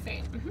 complete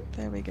faint.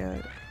 There we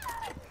go.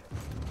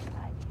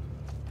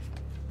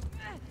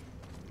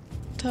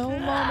 Tell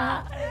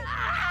Mama.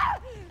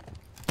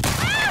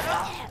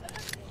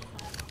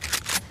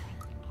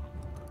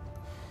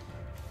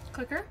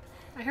 Clicker?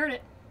 I heard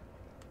it.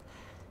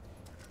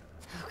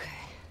 Okay.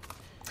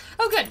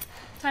 Oh, good.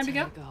 Time to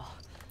go? Time to go.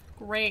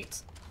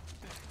 Great.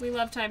 We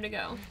love time to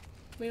go.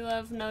 We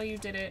love, no, you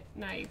did it.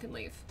 Now you can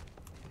leave.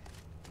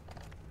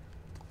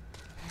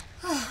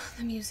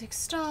 The music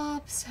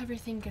stops.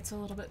 Everything gets a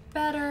little bit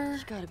better.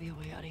 There's gotta be a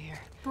way out of here.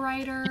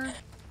 Brighter.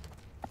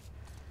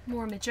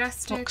 More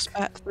majestic.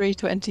 Foxbat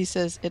 320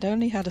 says it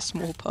only had a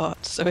small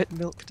part, so it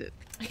milked it.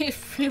 It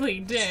really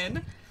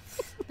did.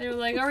 They were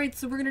like, alright,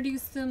 so we're gonna do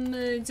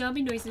some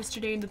zombie noises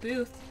today in the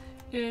booth.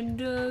 And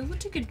we'll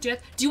take a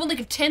death. Do you want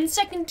like a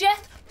 10-second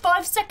death?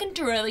 5-second?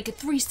 Or like a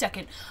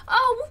 3-second?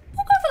 Oh,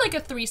 we'll go for like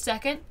a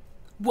 3-second.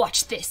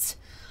 Watch this.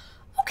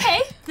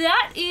 Okay,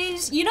 that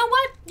is, you know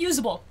what?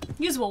 Usable.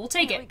 Usable, we'll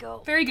take There it. we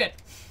go. Very good.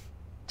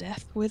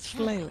 Death with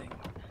flailing.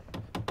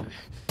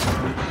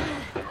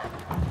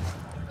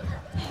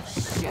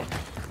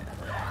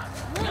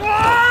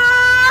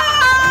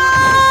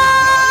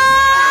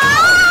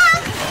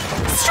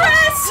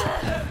 Stress!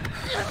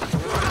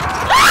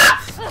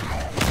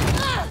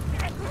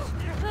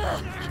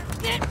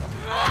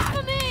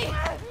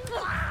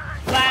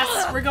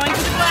 Glass, we're going to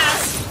the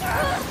glass.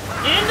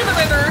 Into the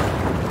river.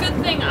 Good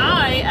thing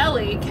I,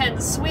 Ellie, can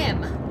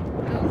swim.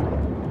 Oh.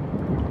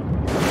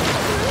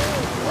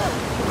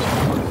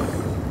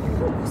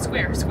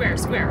 Square, square,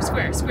 square,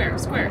 square, square,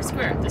 square,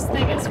 square. This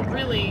thing is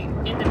really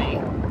into me.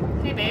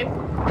 Hey, babe.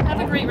 Have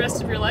a great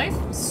rest of your life.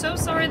 So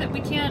sorry that we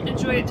can't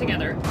enjoy it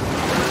together.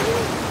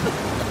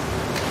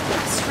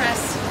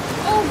 Stress.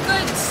 Oh,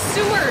 good.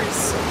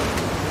 Sewers.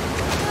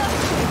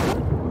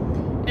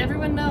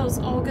 Everyone knows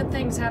all good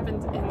things happen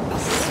in the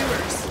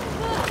sewers.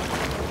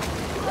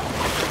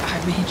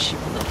 I mean, she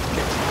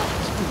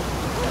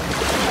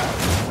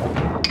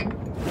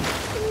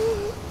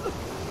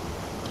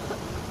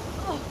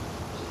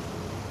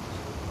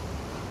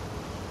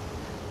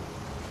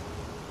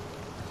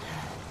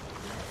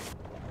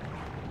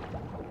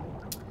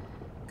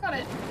Got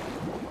it.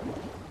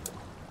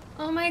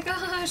 Oh my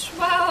gosh,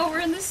 wow, we're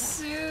in the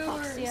sewers.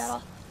 Fuck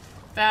Seattle.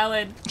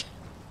 Valid.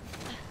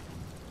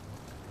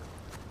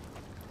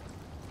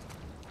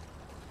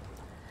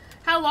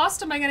 How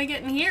lost am I gonna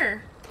get in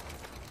here?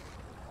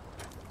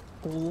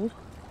 all.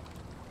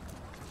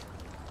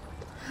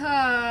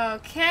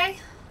 Okay.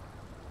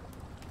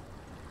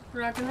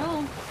 Rock and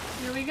roll.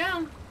 Here we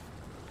go.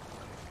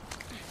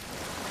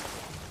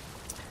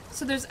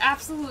 So there's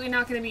absolutely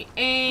not going to be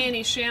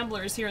any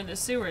shamblers here in the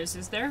sewers,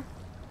 is there?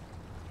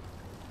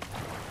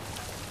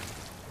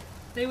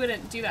 They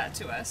wouldn't do that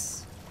to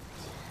us.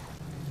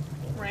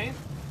 Right?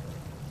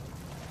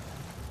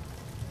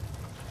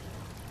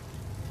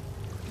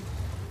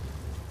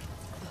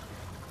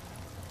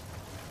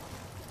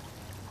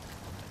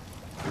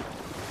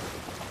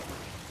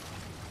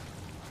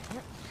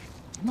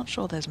 I'm not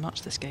sure there's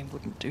much this game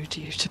wouldn't do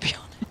to you, to be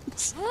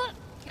honest.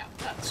 Yeah,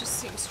 that just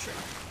seems true.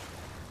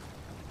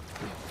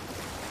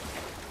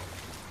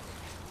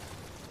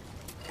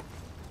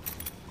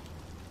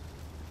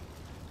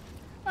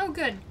 Oh,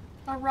 good.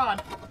 A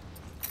rod.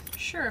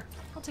 Sure,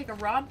 I'll take a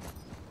rod.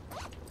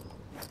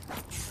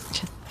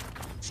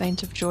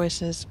 Saint of Joy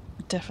says,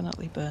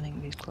 definitely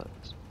burning these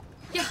clothes.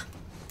 Yeah.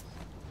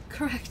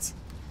 Correct.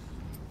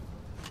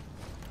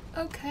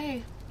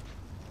 Okay.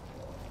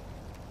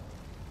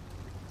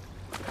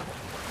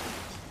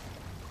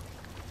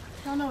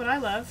 Y'all know what I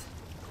love.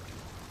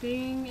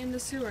 Being in the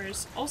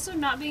sewers. Also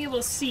not being able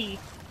to see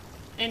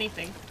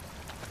anything.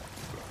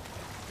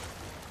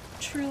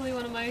 Truly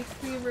one of my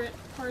favorite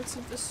parts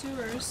of the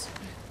sewers.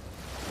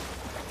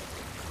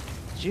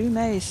 Ju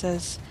May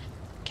says,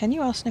 can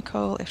you ask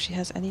Nicole if she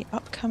has any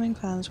upcoming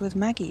plans with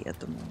Maggie at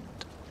the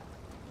moment?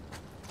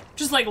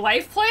 Just like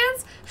life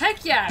plans?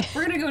 Heck yeah!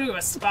 We're gonna go to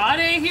a spa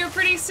day here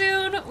pretty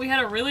soon. We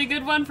had a really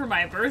good one for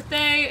my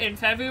birthday in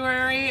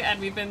February,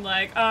 and we've been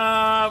like,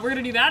 we're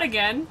gonna do that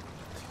again.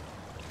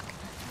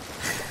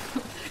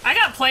 I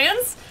got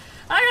plans!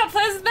 I got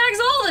plans with Mags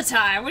all the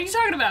time! What are you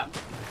talking about?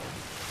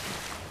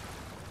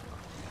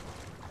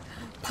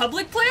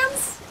 Public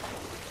plans?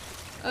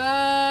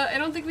 I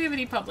don't think we have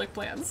any public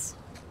plans.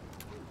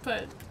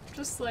 But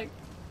just like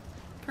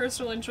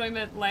personal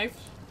enjoyment, life,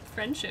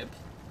 friendship.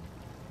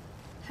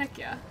 Heck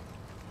yeah.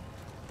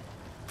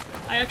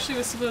 I actually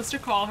was supposed to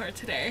call her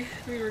today.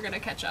 We were gonna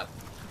catch up.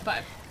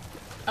 But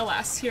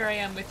alas, here I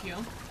am with you.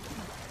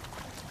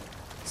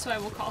 So I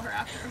will call her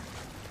after.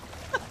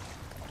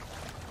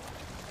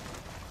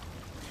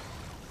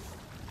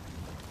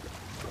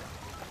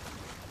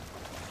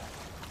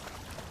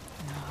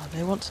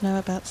 They want to know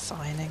about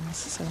signings,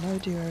 so no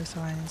duo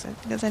signings. I don't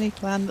think there's any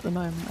planned at the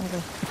moment, are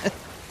there?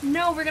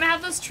 No, we're gonna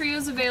have those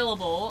trios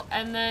available,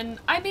 and then,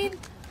 I mean,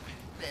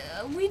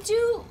 we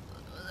do...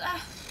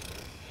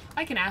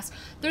 I can ask.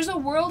 There's a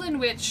world in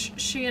which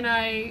she and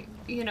I,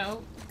 you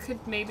know,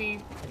 could maybe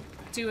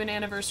do an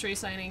anniversary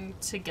signing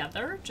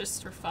together,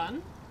 just for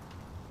fun.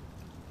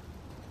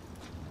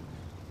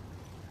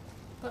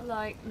 But,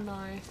 like,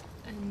 no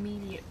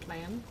immediate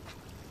plan.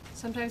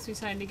 Sometimes we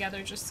sign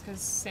together just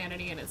because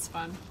sanity and it's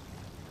fun.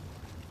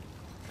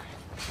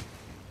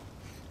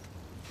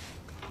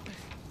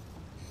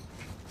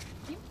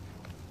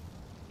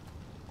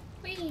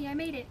 Whee! I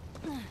made it!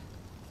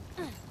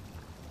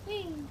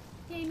 Whee!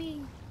 Yay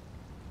me!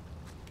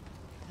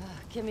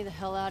 Get me the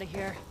hell out of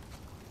here.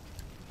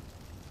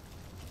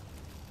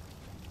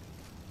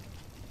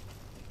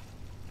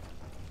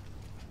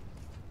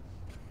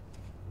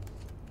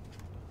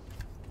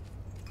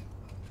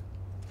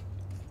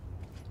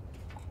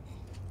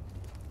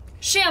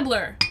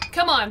 Shambler!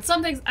 Come on,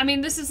 something's... I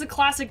mean, this is a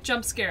classic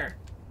jump scare.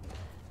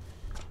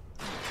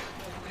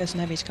 There's an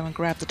enemy to come and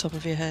grab the top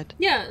of your head.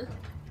 Yeah.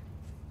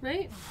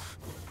 Right?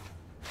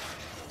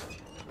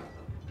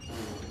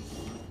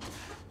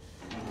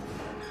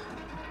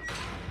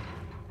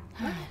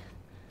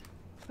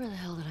 Where the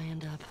hell did I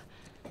end up?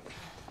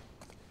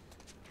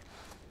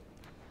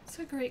 That's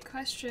a great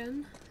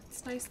question.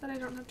 It's nice that I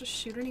don't have to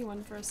shoot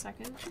anyone for a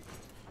second.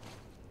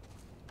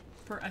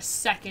 For a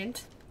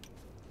second.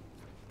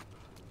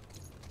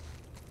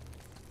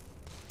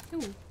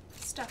 Ooh,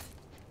 stuff.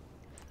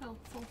 Oh,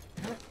 full.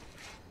 I'm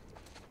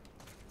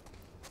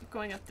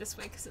going up this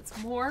way because it's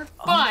more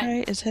fun!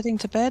 Andre is heading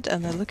to bed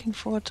and they're looking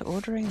forward to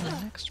ordering the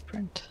next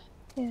print.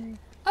 Yay.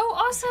 Oh,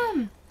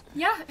 awesome!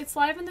 Yeah, it's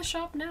live in the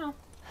shop now.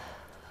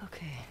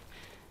 Okay.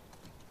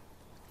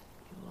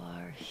 You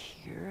are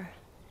here.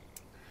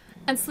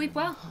 And sleep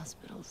well. The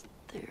hospital's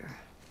there.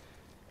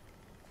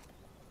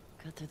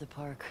 Cut through the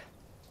park.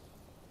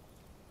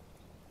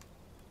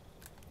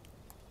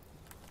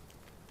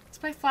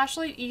 Is my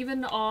flashlight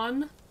even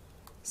on?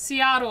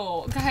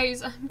 Seattle.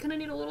 Guys, I'm gonna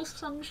need a little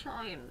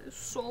sunshine. It's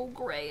so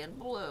gray and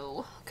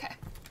blue. Okay.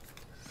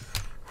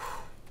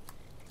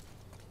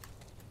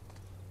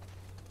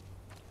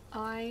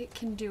 I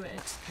can do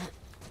it.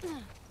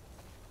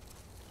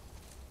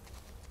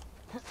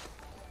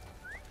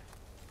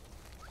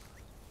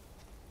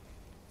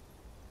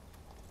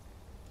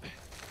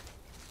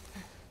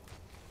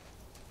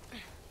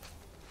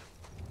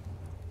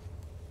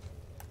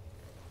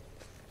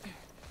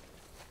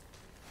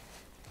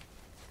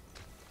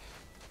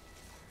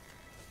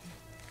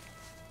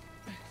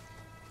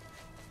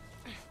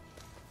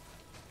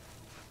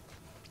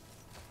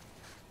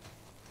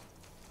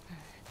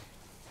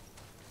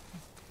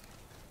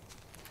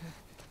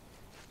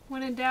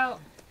 When in doubt,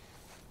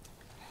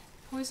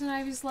 poison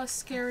ivy's less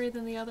scary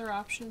than the other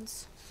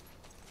options.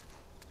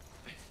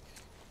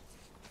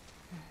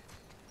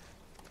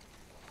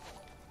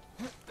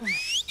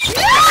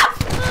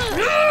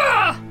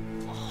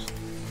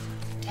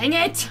 Dang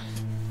it!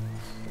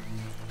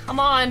 Come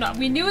on,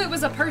 we knew it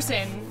was a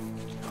person.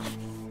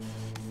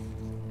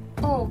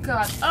 Oh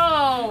god.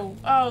 Oh,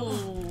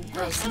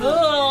 gross.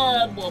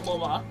 Blah, blah,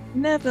 blah.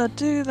 Never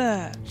do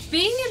that.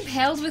 Being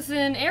impaled with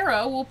an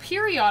arrow will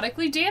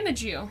periodically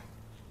damage you.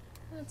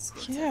 That's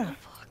good. Yeah.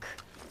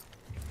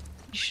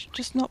 You should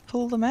just not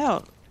pull them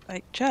out.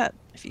 Like, chat,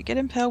 if you get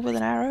impaled with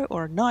an arrow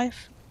or a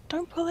knife,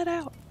 don't pull it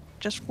out.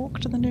 Just walk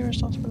to the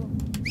nearest hospital.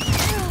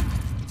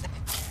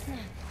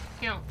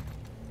 Ow.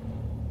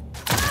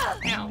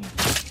 Ow.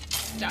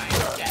 Die.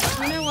 Dead.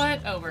 You know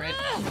what? Over it.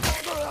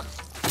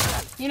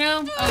 You know,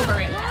 over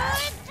it.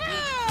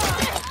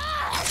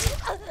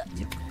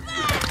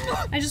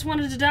 I just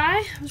wanted to die.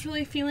 I was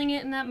really feeling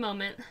it in that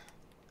moment.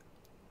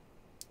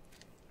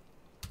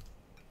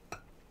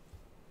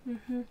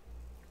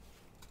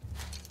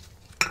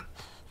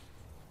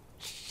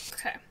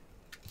 Okay.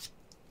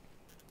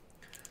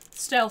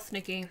 Stealth,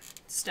 Nikki.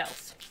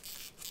 Stealth.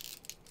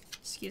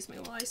 Excuse me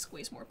while I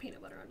squeeze more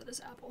peanut butter onto this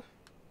apple.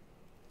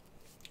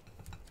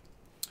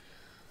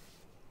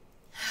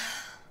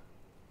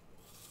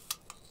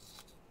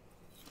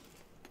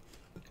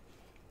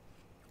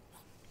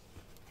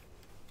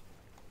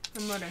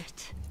 I'm gonna... Who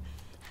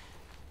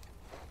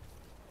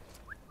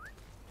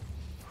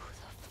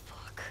the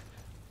fuck?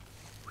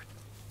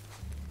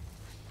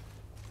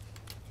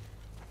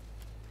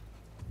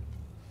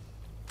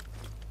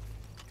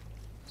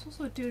 There's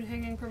also a dude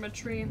hanging from a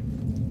tree.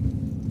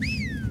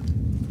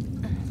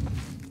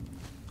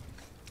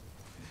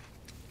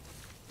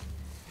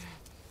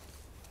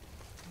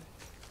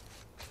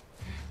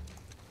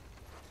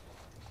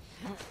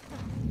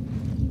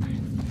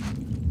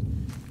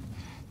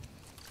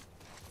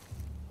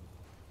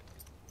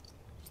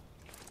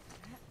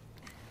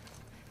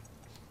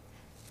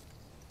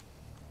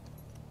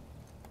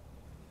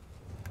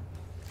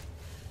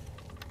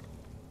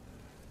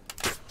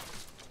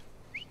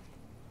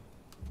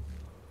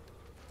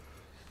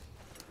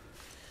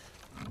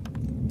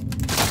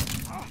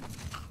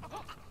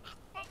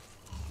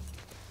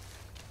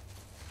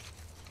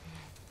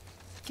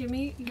 Give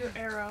me your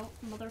arrow,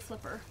 mother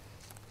flipper.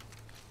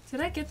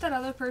 Did I get that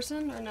other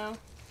person or no?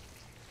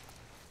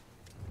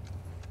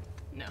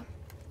 No.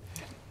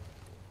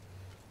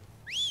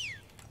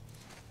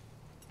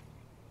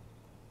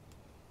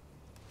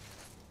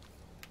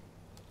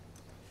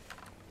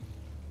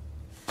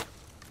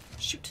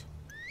 Shoot.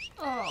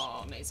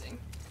 Oh, amazing.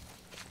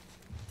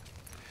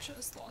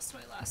 Just lost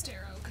my last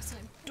arrow because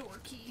I'm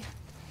dorky.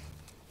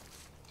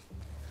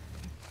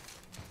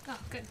 Oh,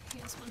 good. He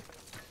has one.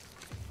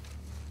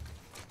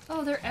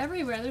 Oh, they're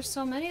everywhere. There's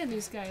so many of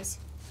these guys.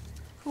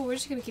 Cool, we're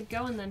just gonna keep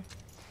going then.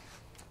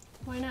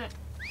 Why not?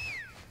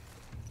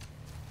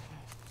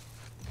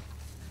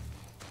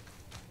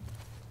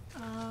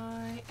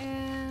 I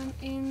am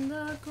in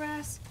the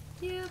grass.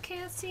 You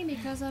can't see me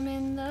because I'm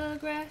in the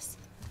grass.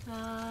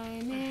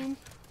 I'm in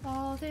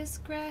all this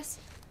grass.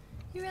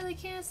 You really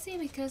can't see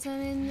me because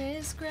I'm in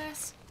this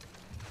grass.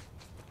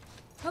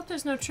 Hope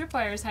there's no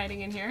tripwires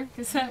hiding in here,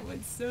 because that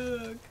would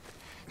suck.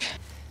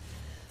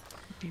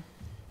 Be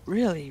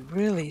really,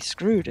 really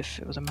screwed if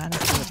it was a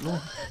manicured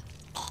lawn.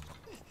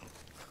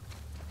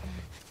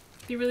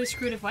 Be really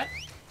screwed if what?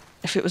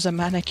 If it was a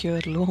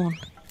manicured lawn.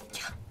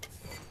 Yeah.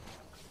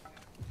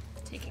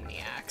 Taking the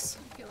axe.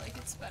 I feel like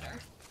it's better.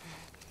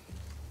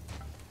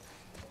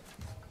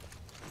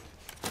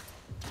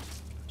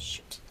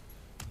 Shoot.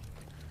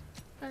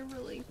 I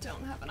really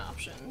don't have an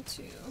option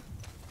to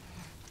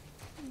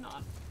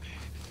not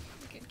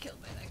get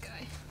killed by that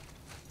guy.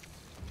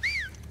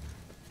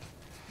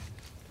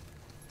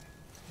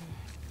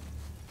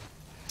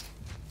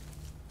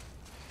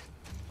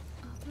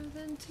 Other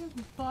than to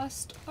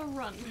bust a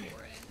run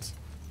for it.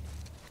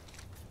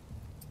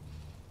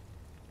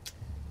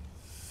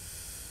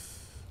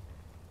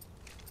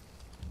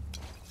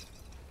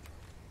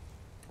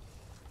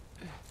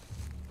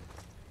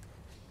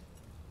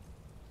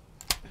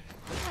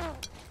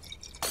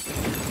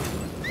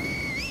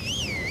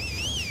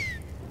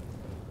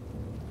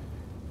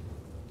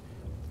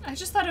 I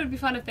just thought it would be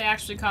fun if they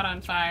actually caught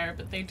on fire,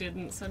 but they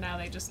didn't, so now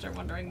they just are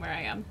wondering where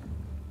I am.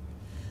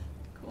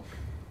 Cool.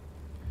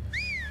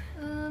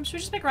 Should we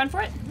just make a run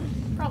for it?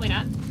 Probably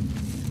not.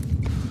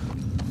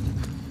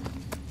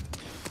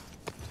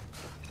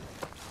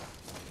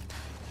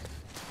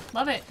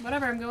 Love it.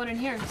 Whatever, I'm going in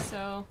here,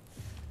 so...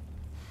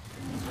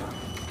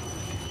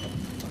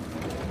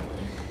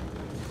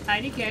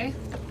 IDK.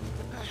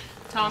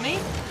 Tommy?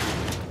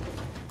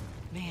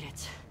 Made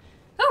it.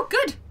 Oh,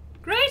 good!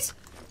 Great!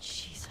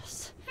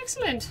 Jesus.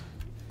 Excellent.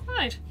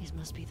 Right. These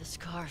must be the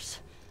scars.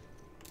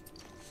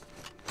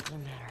 No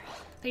matter.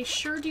 They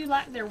sure do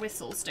lack their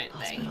whistles, don't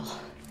they? Hospital.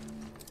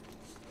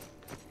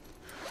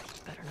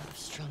 Better not have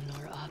strung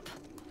Nora up.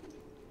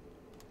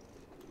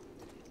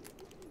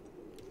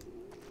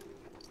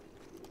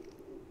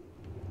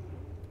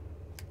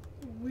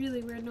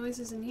 Really weird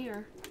noises in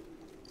here.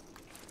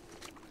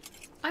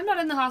 I'm not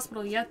in the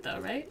hospital yet, though,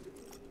 right?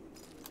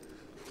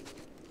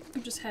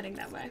 I'm just heading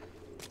that way.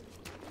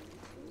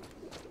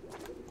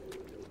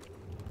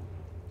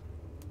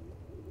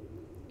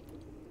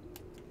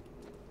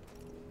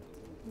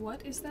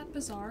 What is that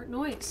bizarre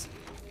noise?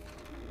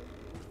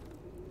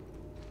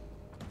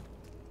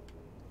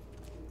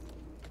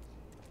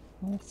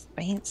 More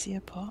fancy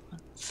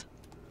apartments.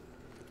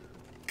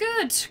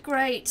 Good,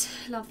 great.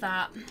 Love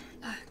that.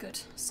 Ah, good.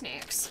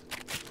 Snacks.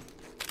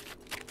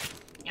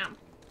 Yum.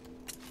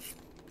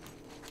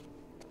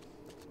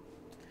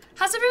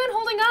 How's everyone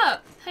holding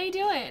up? How you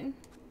doing?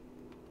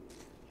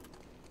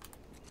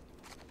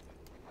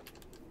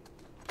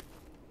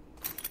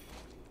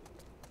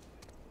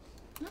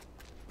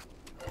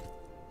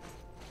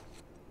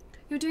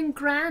 You're doing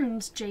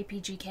grand,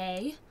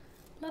 JPGK.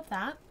 Love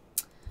that.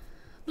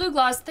 Blue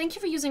Gloss, thank you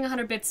for using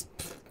 100 bits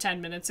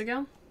 10 minutes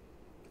ago.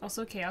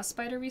 Also, Chaos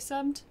Spider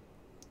resubbed.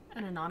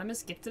 An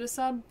Anonymous gifted a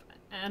sub.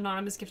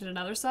 Anonymous gifted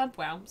another sub.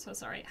 Wow, so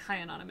sorry. Hi,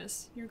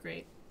 Anonymous. You're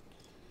great.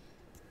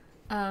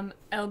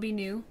 LB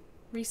New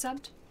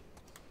resubbed.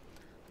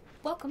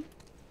 Welcome.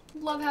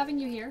 Love having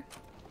you here.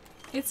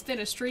 It's been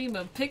a stream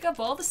of pick up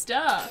all the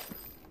stuff.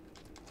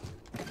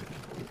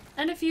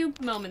 And a few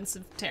moments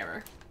of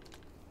terror.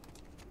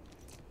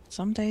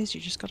 Some days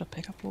you just gotta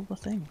pick up all the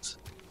things.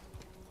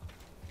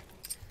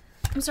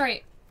 I'm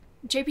sorry.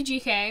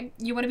 JPGK,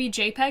 you want to be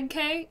JPEG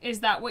K? Is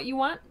that what you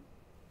want?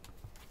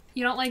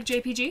 You don't like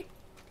JPG?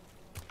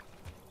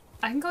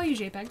 I can call you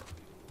JPEG.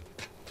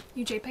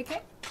 You JPEG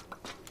K?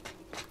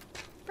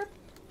 Burp.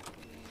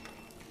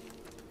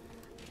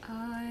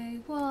 I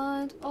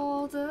want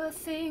all the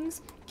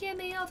things. Give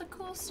me all the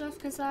cool stuff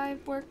because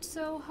I've worked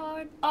so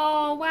hard.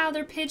 Oh, wow,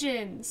 they're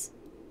pigeons.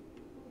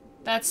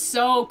 That's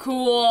so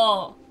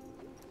cool.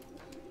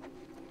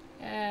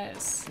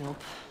 Yes. Nope.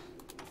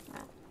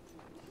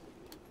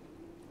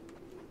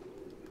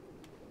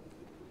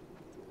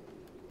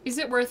 Is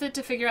it worth it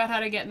to figure out how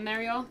to get in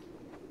there, y'all?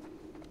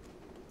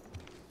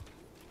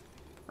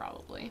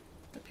 Probably.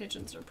 The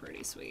pigeons are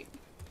pretty sweet.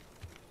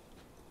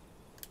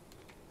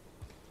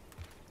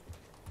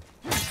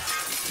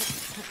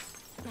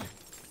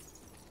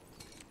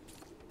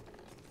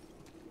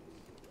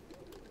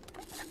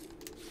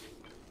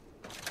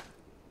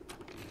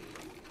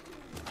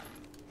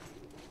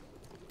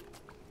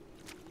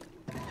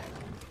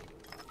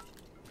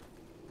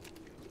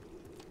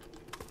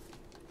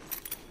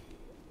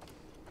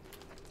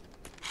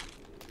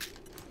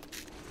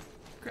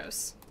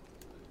 gross.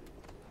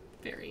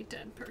 Very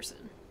dead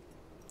person.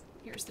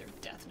 Here's their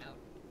death note.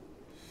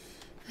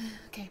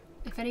 Okay,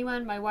 if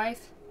anyone, my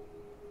wife.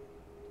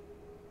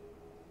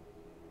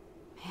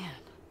 Man,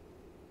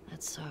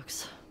 that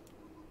sucks.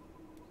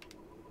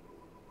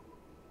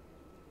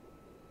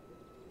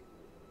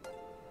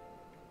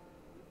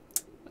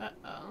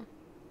 Uh-oh.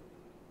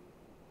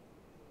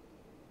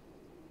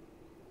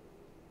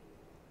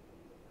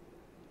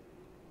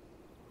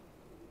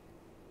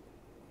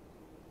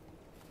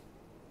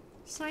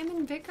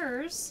 Simon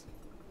Vickers?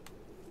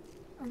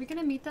 Are we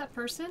gonna meet that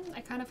person?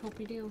 I kind of hope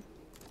we do.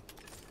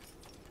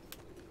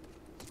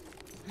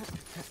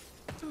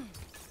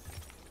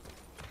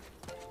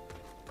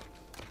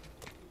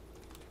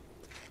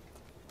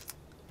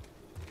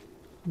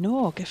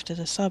 Nor gifted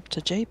a sub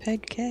to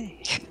JPEG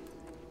K.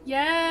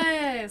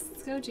 Yes!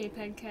 Let's go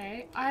JPEG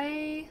K.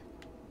 I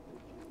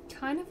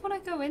kind of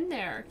want to go in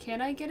there.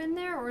 Can I get in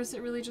there, or is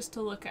it really just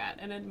to look at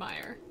and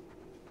admire?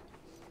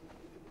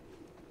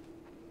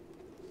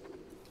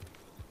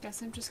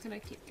 Guess I'm just gonna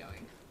keep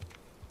going.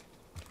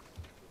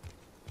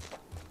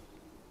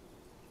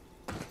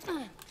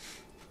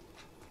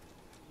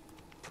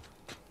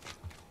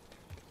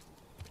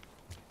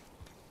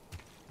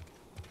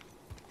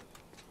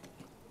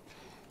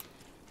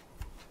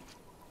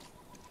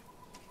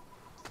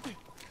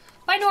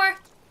 Bye, Nor! I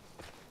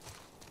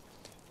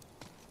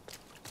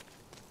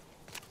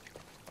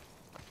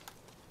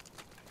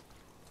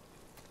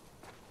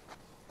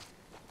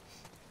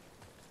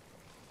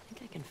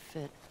think I can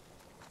fit.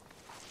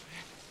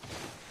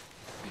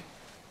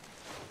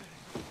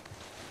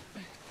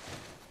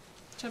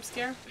 Jump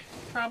scare?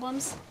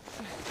 Problems?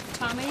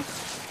 Tommy?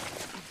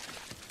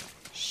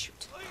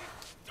 Shoot.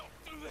 Don't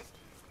do this.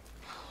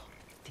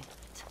 Damn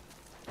it.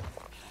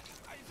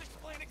 I was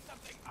explaining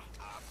something.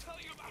 I'll tell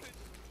you about it.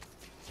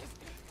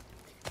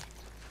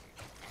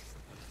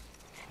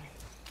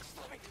 Just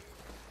let me.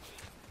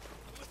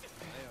 Listen.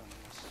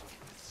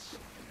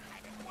 I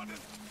don't want to.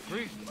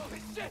 Breathe. Holy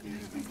shit.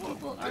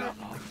 People are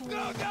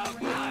Go, go,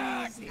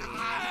 crazy.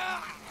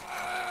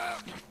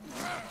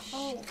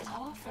 Oh,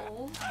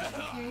 awful.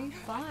 Okay,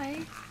 bye.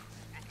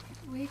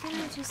 We're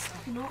gonna just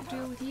not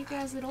deal with you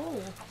guys at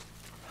all.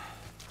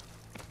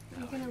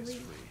 We're gonna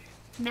leave.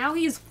 Now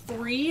he's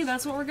free?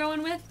 That's what we're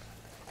going with?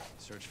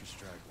 Search for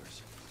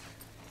stragglers.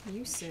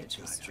 You search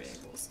for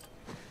stragglers.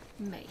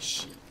 May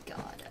she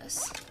guard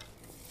us. Do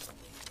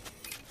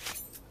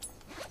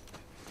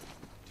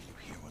you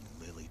hear what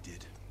Lily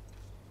did?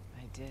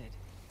 I did,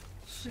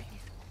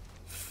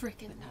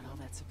 Frickin' but not all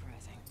that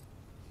surprising.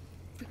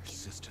 Her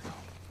sister,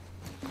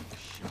 though.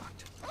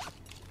 Shocked.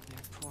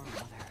 Their poor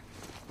mother.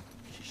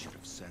 She should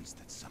have sensed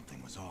that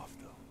something was off,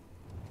 though.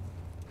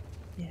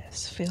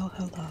 Yes, feel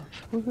her love.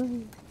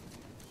 Woohoo.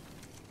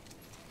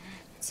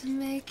 To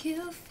make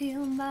you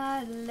feel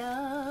my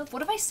love.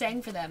 What if I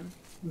sang for them?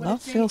 What Love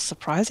if they- feels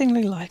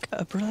surprisingly like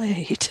a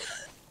blade.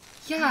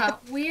 Yeah,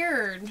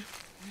 weird.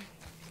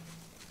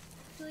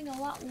 Feeling a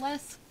lot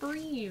less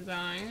free, you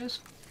guys.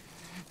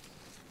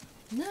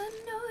 I know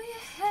you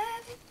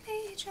haven't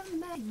made your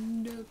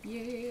mind up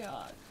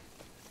yet.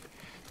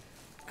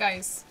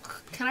 Guys,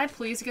 can I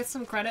please get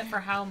some credit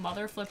for how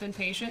mother flippin'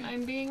 patient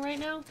I'm being right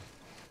now?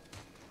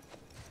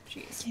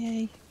 Jeez.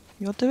 Yay.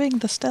 You're doing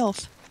the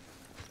stealth.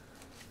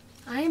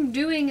 I am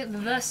doing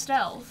the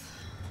stealth.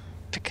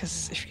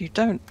 Because if you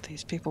don't,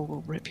 these people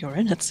will rip your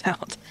innards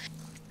out.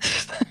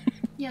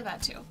 Yeah,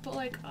 that too. But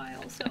like, I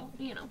also,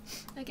 you know,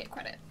 I get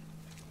credit.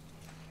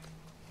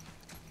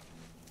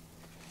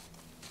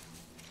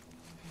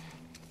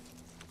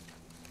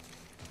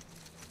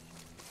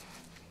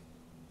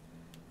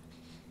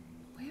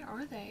 Where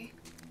are they?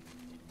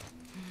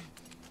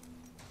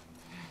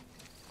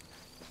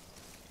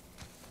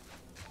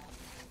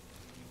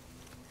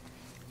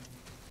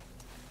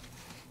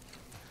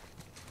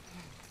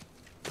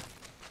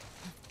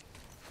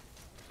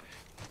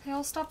 They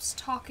all stopped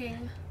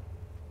talking.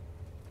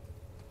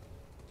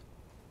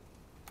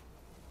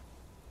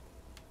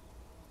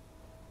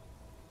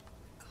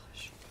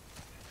 Gosh.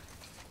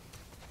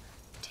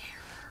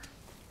 Terror.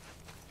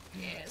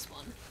 Here's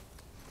one.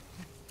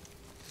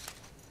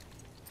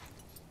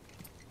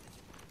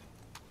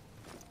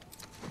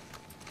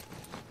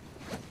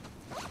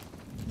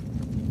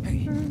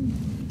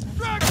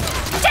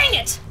 Dang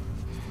it!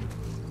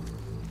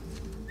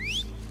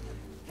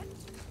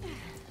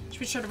 Should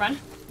we try to run?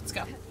 Let's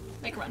go.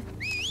 Make a run.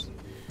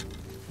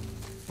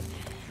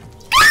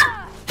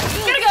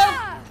 Gotta go!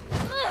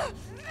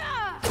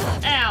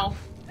 Ow.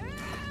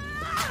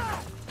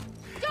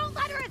 Don't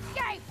let her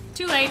escape!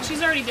 Too late.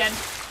 She's already dead.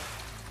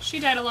 She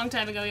died a long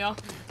time ago, y'all.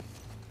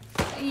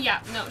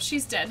 Yeah, no,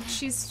 she's dead.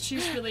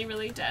 She's really,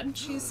 really dead.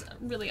 She's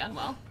really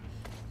unwell.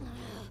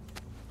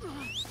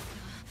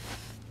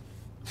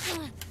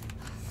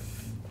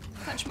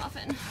 Fudge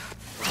muffin.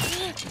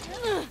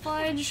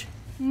 Fudge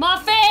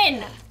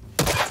muffin!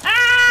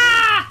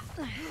 Ah!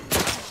 Come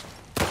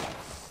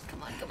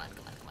on, come on,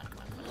 come on, come on, come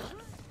on, come on.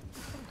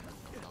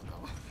 Go, go,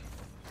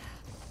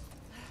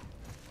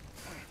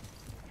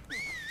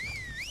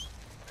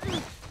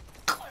 go.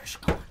 Gosh,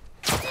 come on.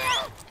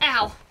 Ow.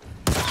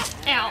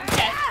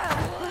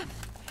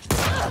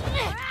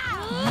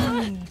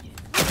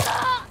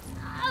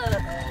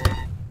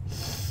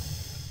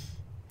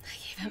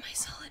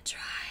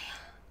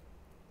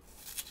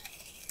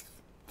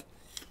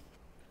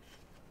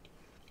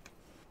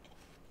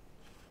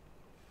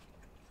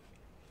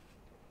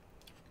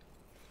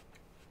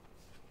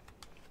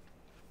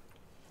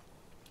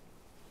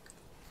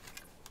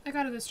 I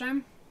got it this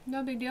time.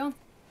 No big deal.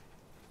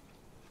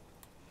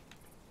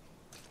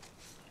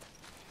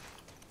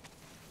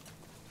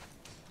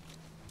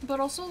 But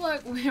also,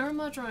 like, where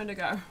am I trying to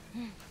go?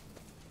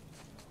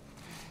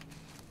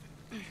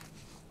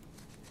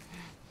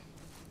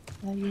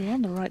 You're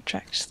on the right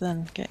tracks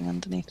then, getting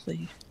underneath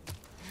the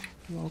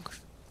log.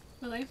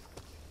 Really?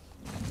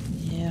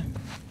 Yeah.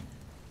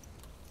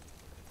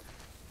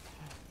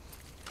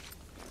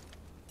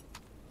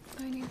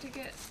 I need to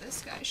get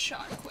this guy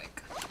shot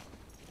quick.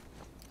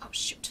 Oh,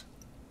 shoot.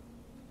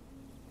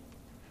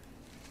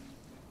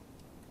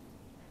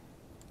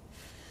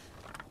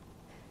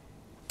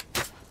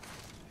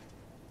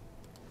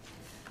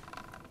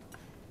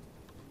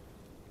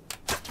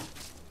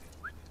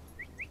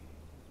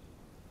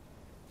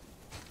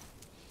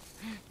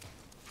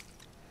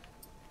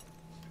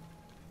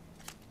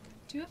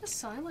 Do you have a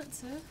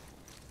silencer?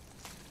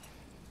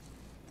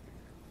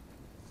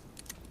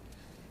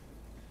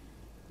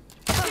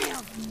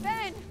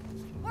 Ben!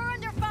 We're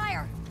under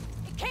fire!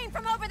 It came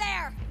from over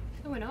there!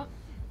 No, we're not.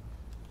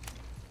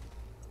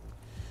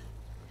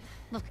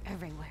 Look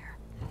everywhere.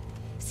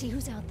 See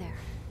who's out there.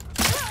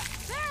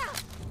 There!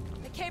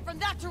 It came from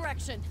that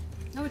direction!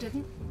 No, it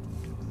didn't.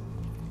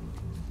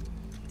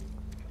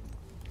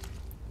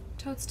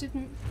 Totes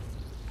didn't.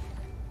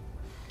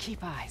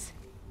 Keep eyes.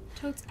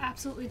 Totes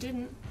absolutely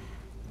didn't.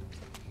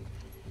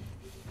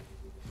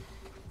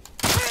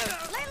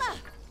 Layla!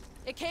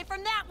 It came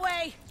from that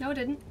way! No, it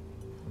didn't.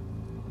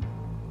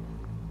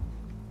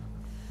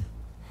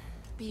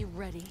 Be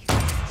ready.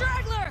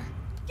 Straggler!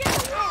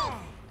 Get her!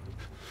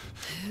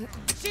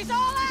 She's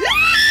all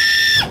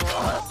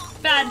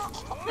out! Bad.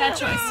 Bad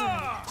choice.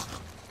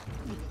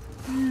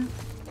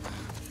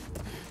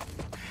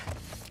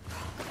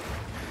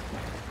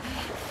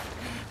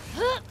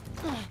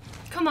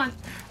 Come on.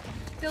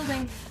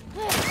 Building.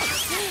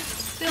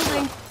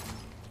 Building.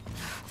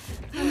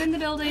 I'm in the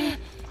building.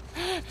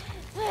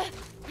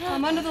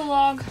 I'm under the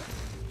log.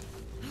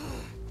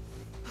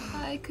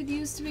 I could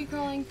use to be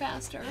crawling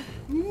faster.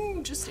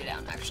 Just stay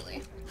down,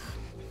 actually.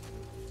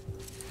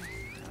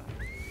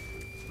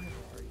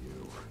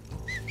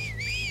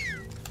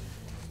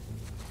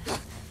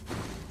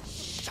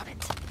 Shut it.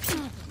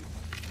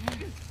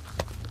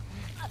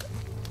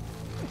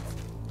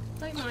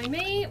 Don't mind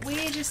me.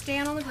 We're just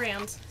staying on the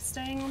ground.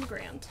 Staying on the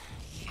ground.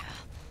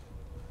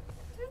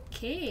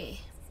 Okay.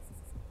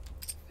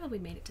 Probably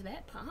made it to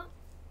that part.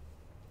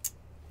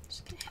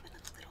 Just gonna have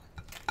another little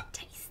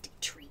tasty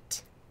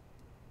treat.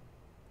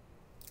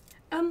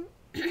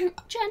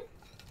 Jen.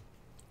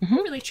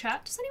 Really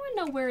chat. Does anyone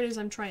know where it is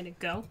I'm trying to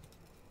go?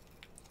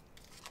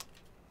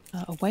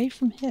 Away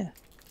from here.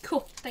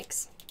 Cool.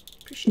 Thanks.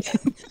 Appreciate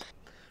it.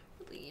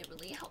 Really,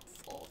 really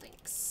helpful.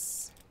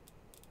 Thanks.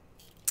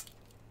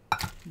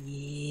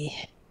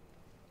 Yeah.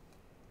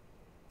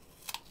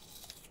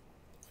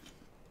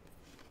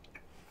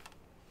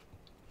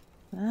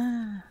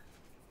 Ah.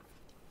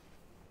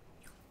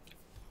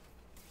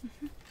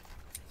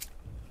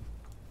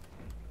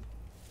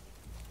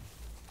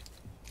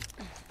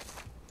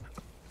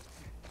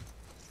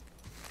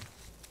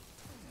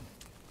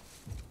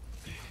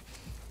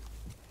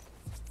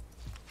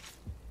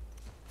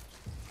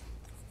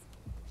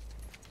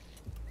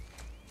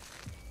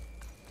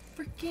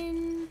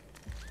 Freaking.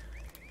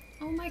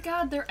 Oh my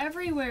god, they're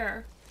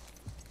everywhere.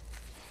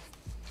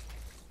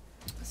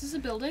 Is this a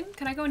building?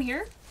 Can I go in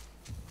here?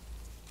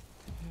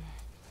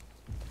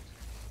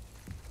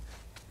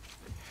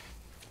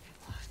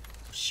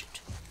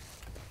 Shoot.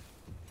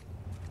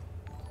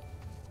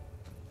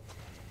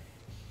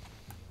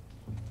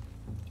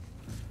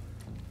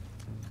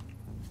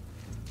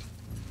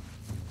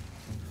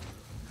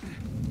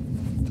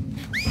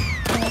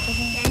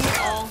 Dang it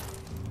all.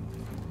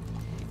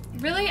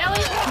 Really,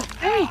 Ellie?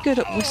 Very good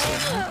at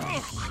whistling, aren't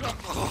you?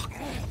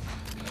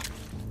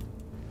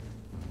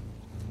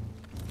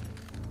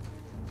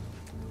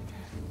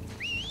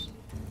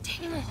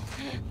 Dang it.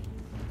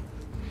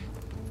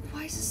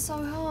 Why is this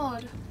so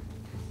hard?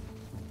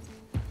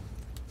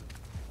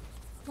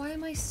 Why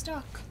am I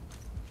stuck?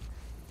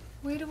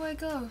 Where do I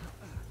go?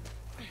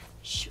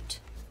 Shoot.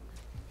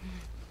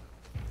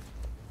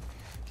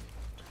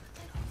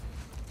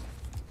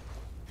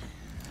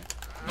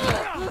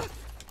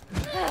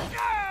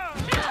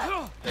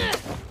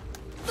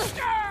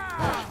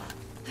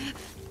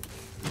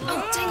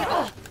 Oh, dang it.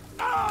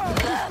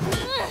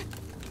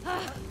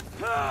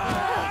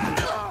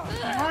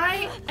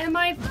 Why am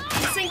I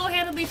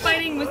single-handedly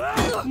fighting with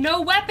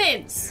no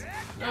weapons?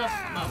 Ugh,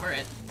 I'm over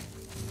it.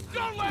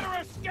 Don't let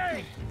her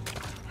escape!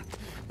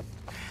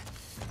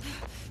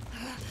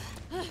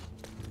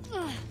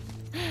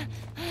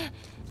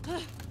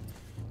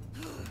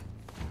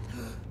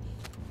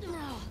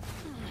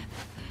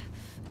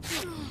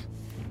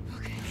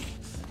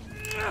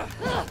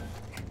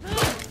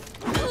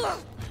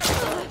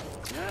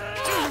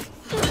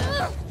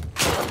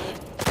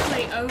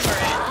 Play over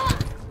it.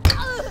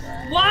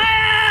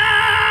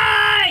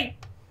 Why?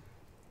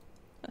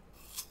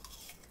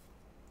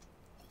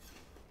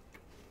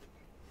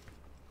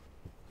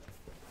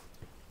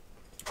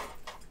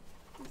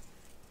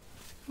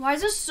 Why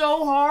is this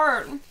so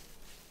hard?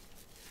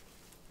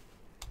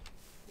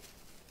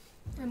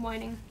 I'm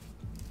whining.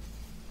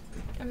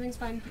 Everything's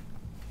fine.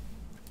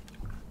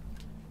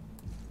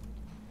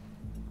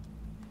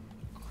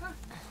 Okay.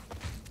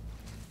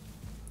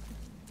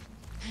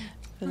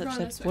 Philip going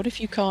said, this way. what if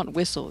you can't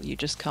whistle? You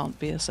just can't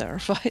be a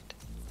Seraphite.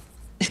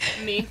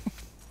 Me.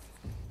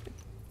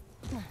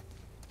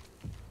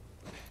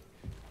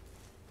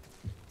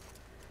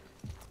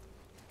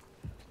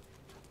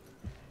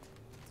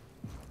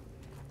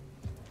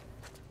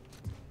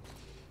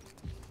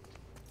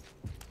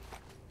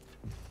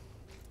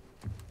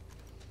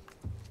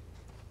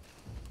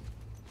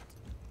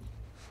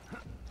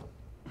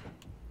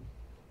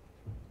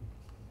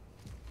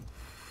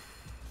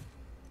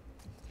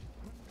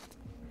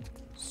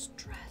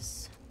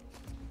 Stress.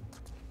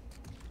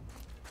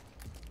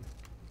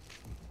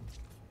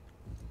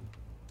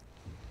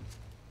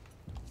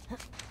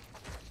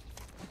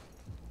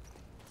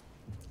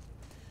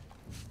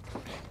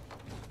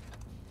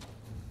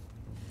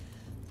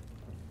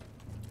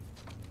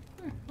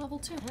 Level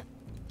 2.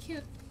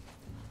 Cute.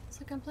 It's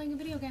like I'm playing a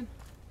video game.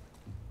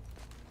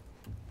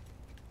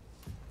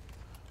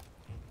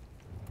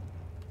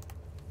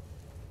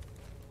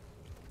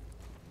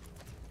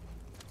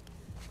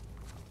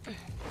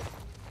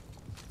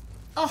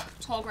 Oh,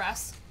 tall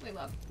grass. We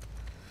love.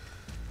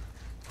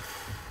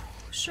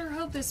 Sure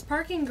hope this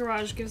parking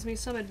garage gives me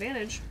some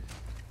advantage.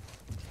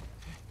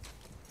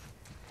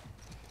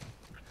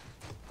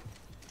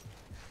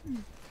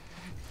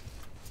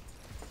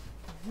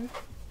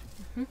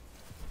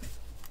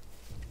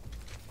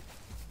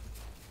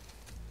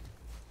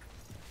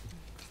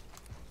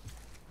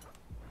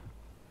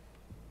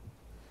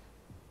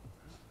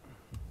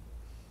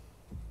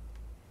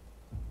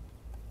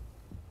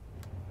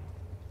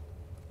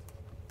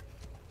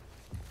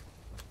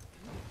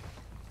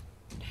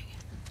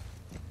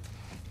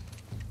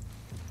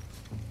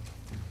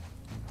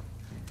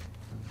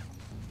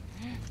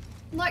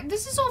 Like,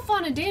 this is all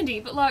fun and dandy,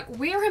 but like,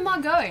 where am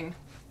I going?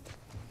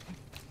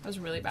 That was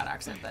a really bad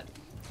accent, but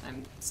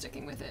I'm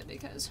sticking with it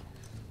because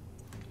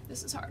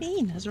this is hard.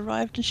 Bean has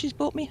arrived and she's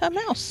bought me her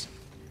mouse.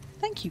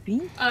 Thank you,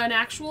 Bean. An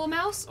actual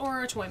mouse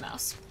or a toy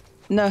mouse?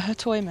 No, her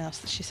toy mouse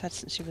that she's had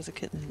since she was a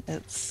kitten.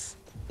 It's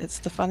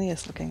the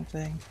funniest looking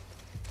thing.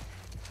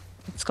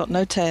 It's got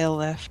no tail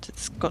left,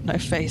 it's got no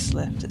face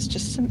left, it's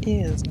just some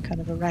ears and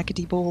kind of a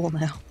raggedy ball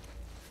now.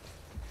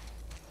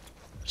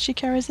 She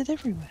carries it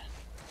everywhere,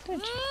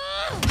 don't you?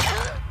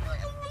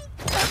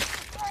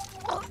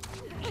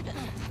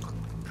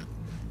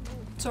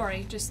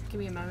 Sorry, just give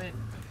me a moment.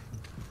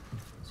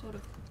 Sort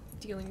of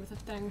dealing with a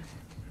thing.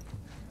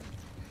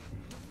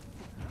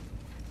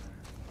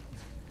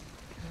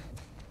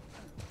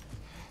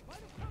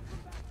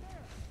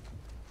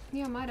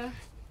 Yeah, might've.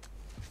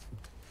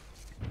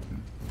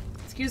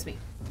 Excuse me.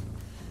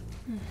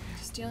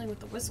 Just dealing with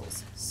the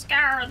whistles.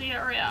 Scour the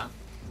area!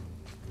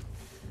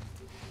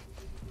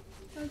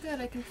 Oh good,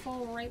 I can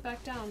fall right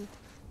back down.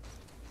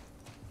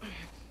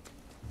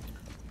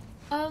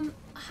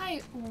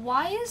 Hi,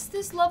 why is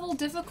this level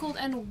difficult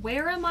and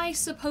where am I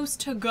supposed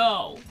to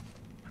go?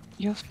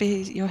 You're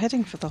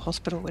heading for the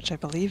hospital, which I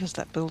believe is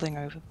that building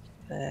over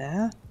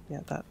there. Yeah,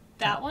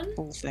 That one?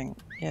 whole thing.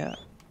 Yeah.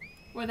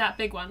 Or that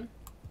big one?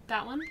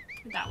 That one?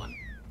 Or that one?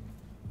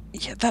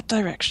 Yeah, that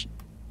direction.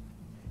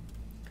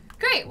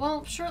 Great,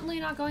 well, certainly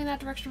not going that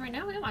direction right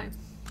now, am I?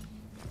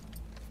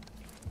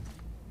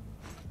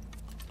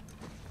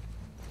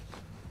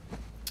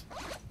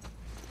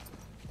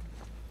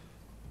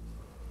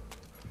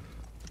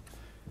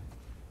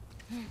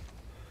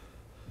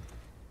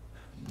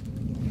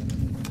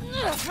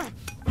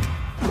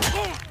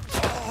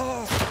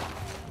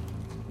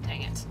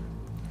 Dang it.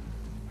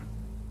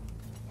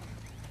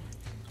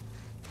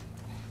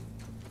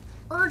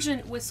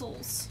 Urgent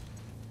whistles.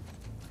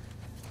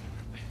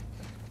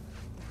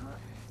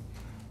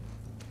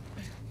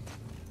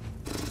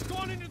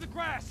 Gone into the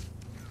grass.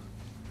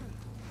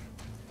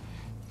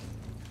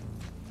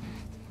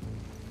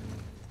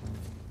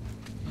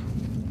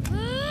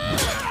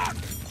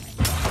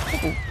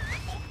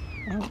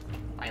 Oh,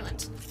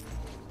 Violent.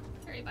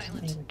 Very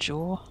violent. in the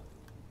jaw.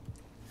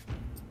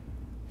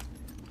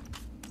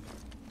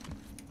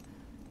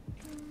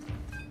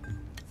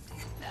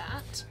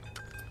 That.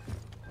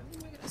 I'm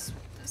gonna swap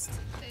this to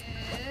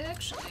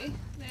actually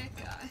that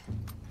guy.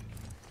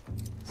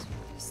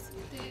 Swap this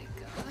to that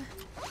guy.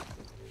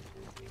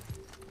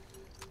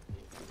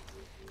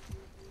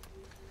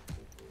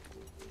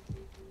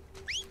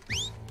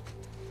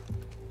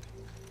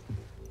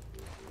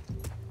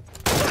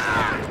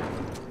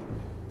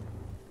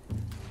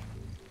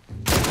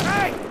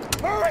 Hey!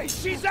 Hurry!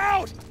 She's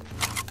out!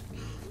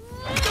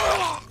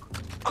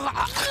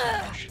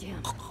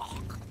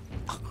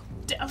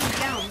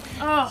 Down.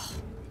 Ugh.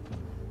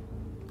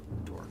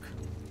 Dork.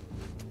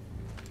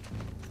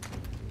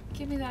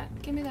 Give me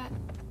that. Give me that.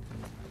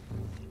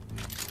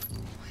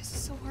 Why is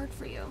this so hard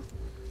for you?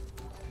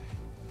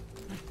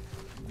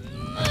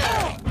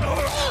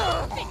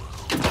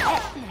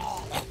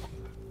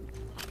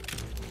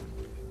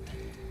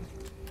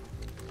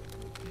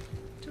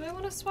 Do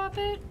want to swap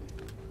it?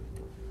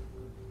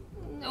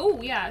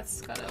 Oh, yeah,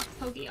 it's got a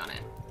pokey on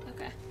it.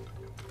 Okay.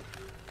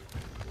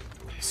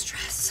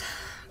 Stress.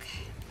 Okay.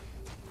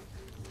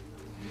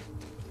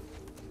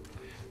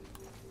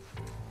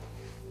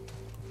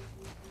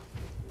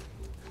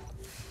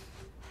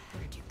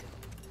 Where'd you go?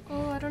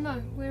 Oh, I don't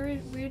know.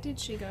 Where did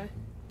she go?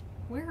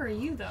 Where are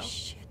you, though?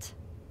 Shit.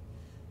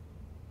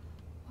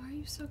 Why are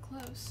you so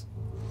close?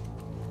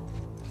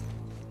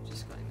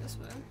 Just going this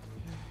way.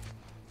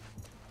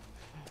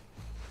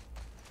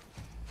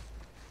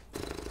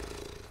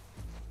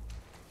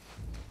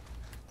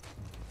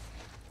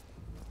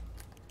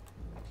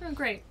 Oh,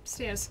 great.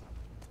 Stairs.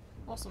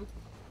 Awesome.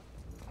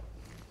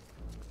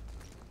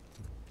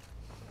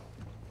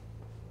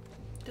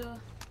 Duh.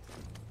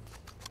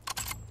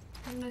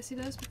 How didn't I see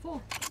those before?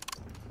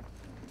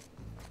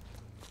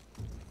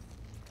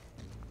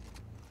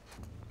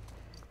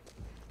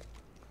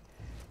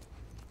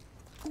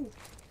 Ooh,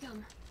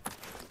 yum.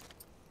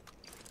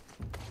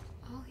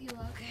 I'll heal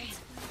up. Okay.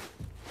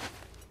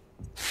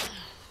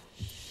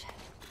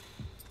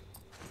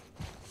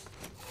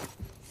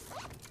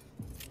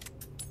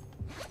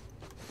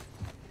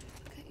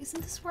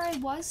 Isn't this where I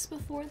was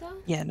before, though?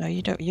 Yeah, no,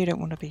 you don't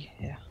want to be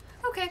here.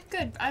 Okay,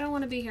 good. I don't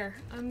want to be here.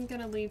 I'm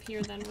gonna leave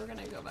here, then we're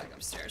gonna go back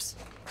upstairs.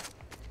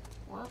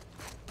 Well,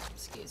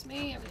 excuse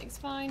me, everything's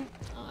fine.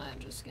 I'm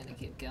just gonna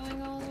keep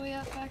going all the way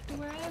up back to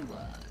where I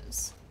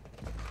was.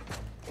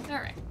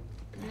 Alright.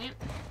 Yep.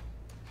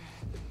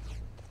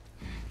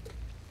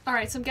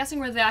 Alright, so I'm guessing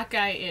where that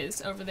guy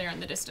is over there in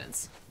the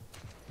distance.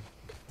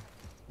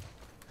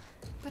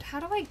 But how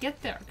do I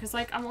get there? Because,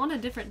 like, I'm on a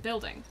different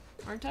building,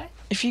 aren't I?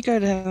 If you go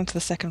down to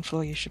the second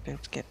floor, you should be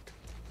able to get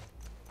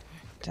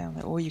down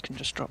there, or you can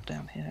just drop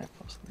down here,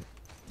 possibly.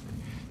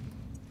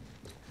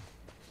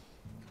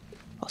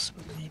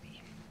 Possibly,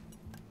 maybe.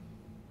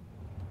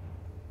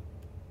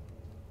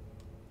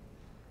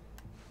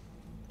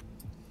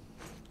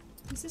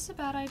 Is this a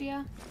bad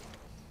idea?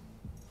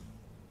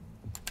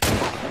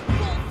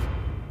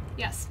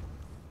 Yes.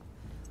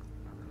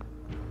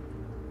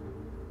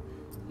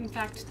 In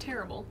fact,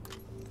 terrible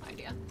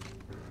idea.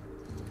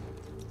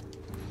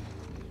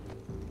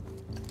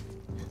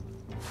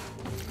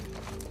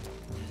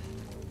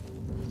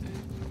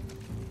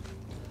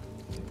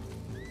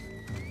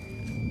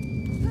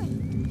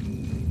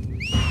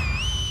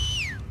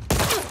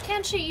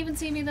 Can't she even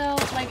see me though?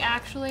 Like,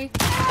 actually?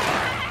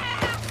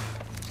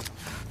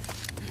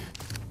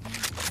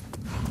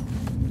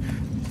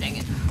 Dang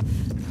it.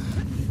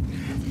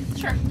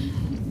 Sure.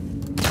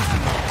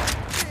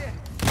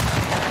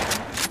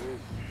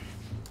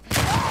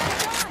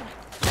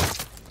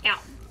 Ow.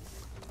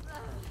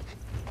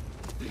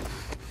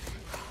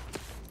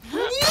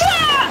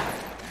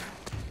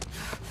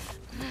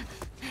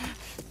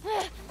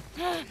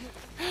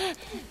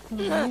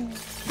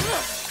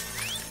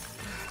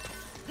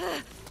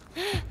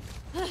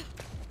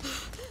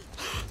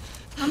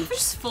 I'm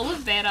just full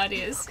of bad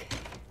ideas.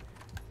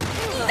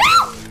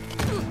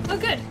 Oh,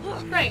 good.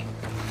 Right.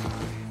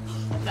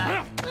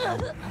 That.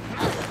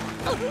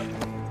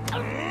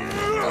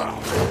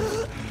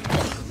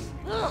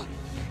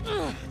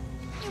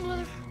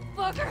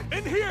 Motherfucker!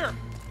 In here!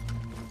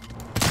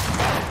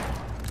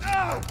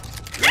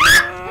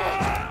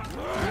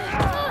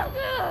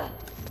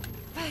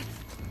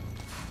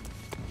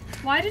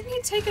 Why didn't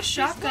he take a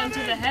shotgun to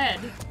the head?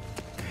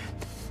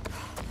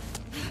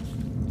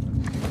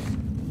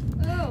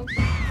 Oh.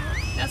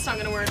 That's not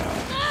gonna work.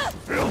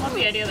 Love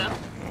the idea though.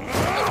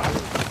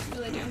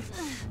 Really do.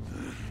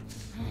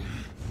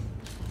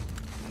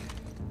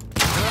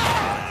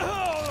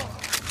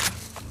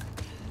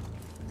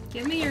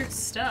 Give me your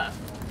stuff,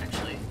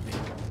 actually.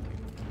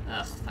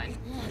 Ugh, fine.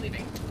 I'm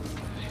leaving.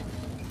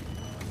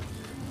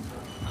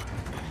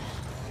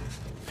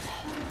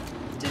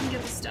 Didn't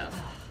get the stuff.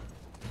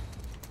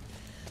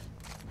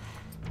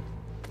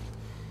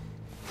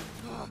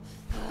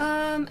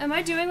 Am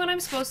I doing what I'm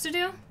supposed to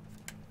do?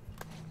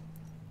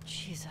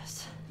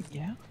 Jesus.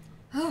 Yeah?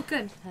 Oh,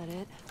 good. That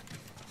it?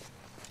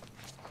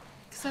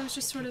 Because I was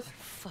just sort of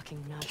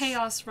Fucking nuts.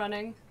 chaos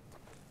running.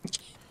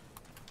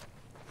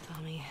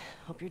 Tommy,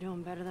 hope you're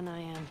doing better than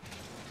I am.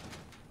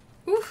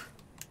 Oof.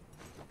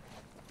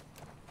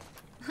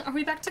 Are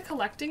we back to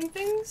collecting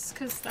things?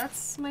 Because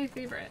that's my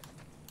favorite.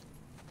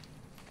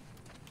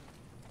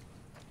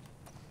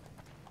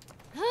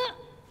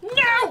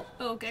 No!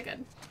 Oh, okay,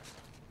 good.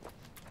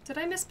 Did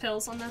I miss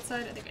pills on that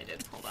side? I think I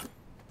did. Hold on.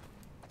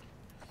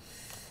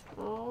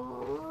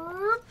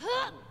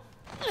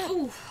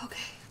 Ooh,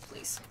 okay,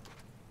 please.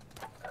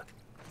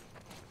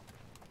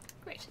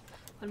 Great.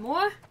 One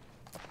more.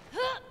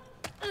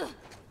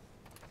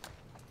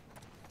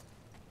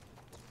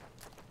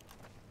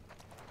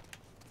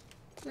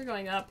 We're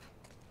going up.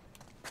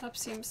 Up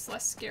seems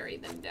less scary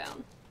than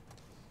down.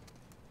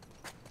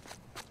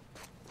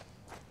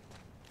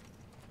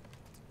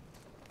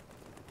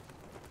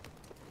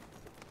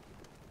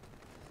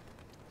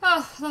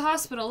 Oh, the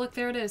hospital. Look,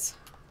 there it is.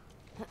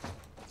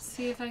 Let's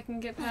see if I can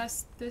get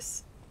past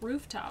this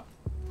rooftop.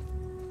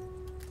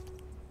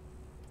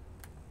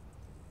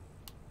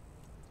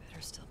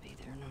 Better still be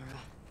there. better, Nora.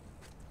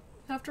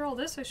 After all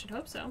this, I should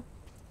hope so.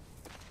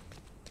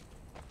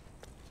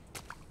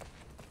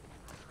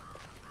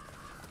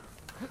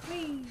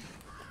 Whee!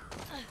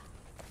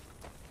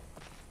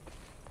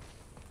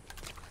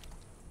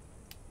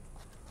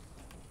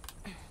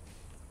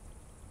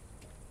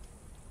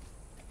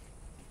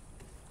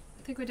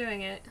 I think we're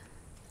doing it.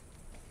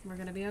 We're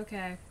gonna be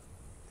okay.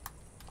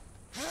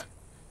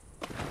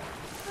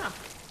 Oh,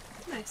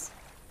 nice.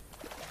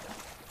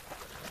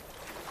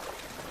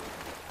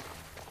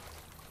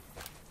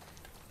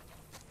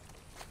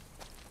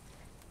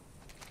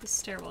 This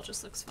stairwell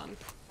just looks fun.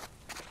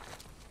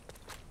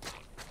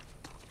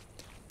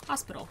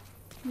 Hospital.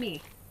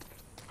 Me.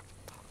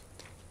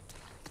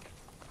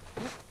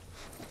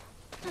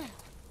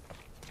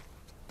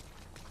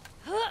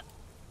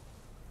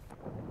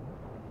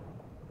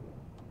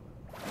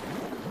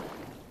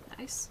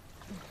 Nice.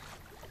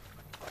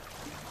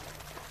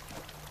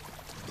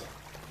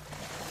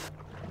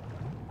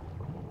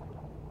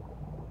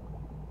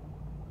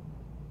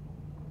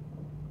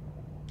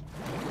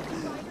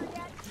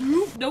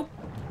 Nope.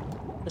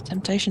 The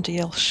temptation to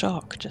yell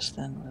shock just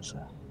then was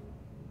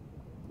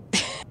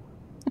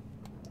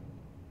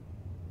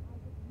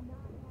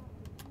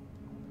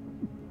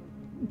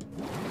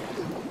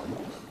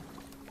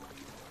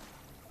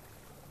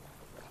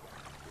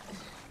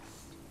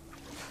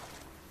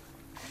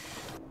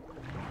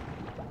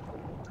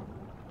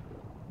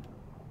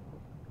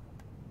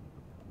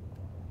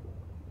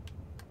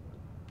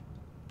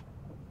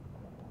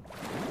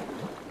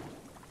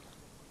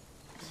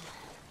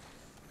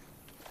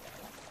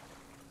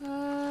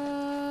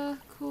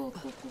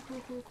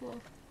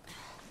Cool.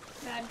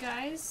 Bad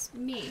guys,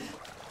 me.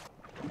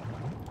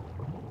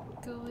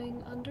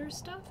 Going under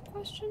stuff,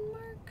 question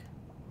mark?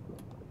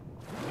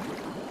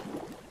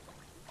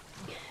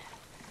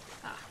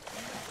 Ah.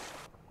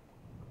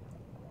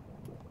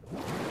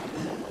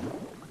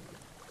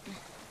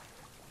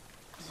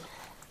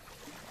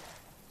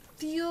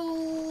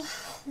 Feel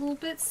a little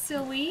bit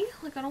silly,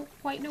 like I don't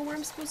quite know where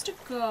I'm supposed to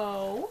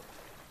go.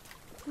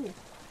 Ooh,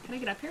 can I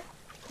get up here?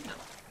 No.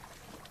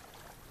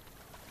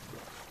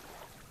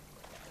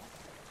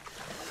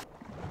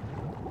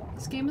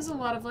 This game is a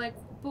lot of like,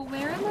 but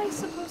where am I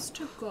supposed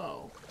to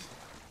go?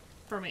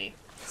 For me,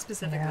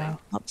 specifically. yeah,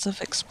 lots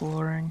of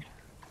exploring.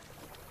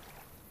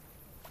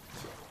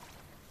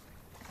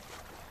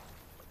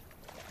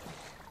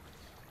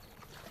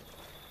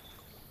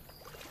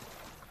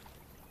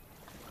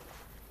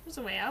 There's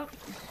a way out.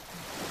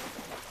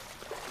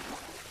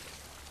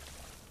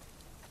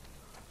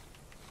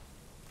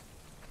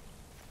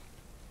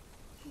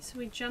 Okay, so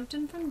we jumped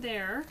in from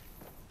there.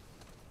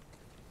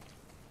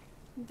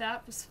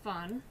 That was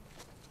fun.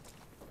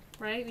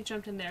 Right? We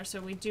jumped in there, so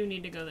we do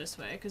need to go this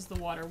way, because the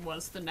water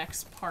was the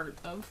next part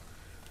of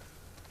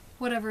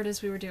whatever it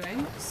is we were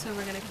doing. So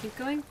we're gonna keep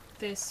going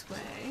this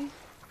way.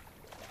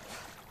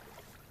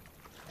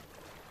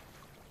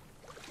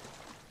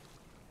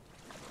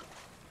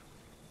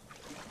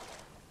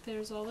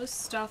 There's all this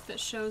stuff that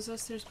shows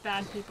us there's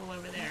bad people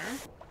over there.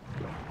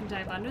 We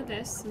dive under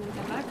this, and then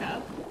come back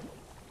up.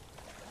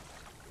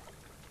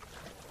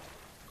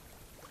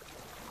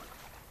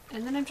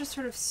 And then I'm just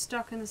sort of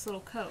stuck in this little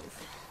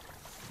cove.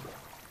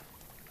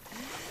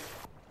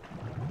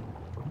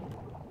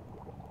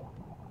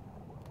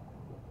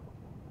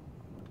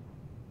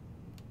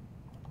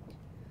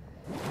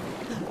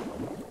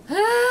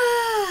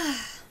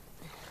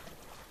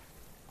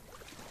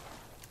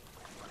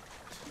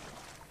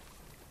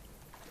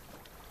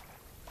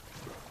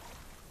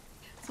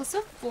 It's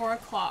also 4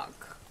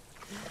 o'clock.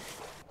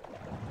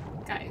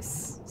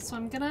 Guys, so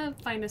I'm gonna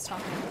find a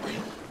stopping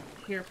point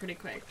here pretty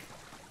quick.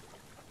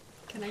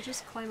 Can I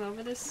just climb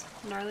over this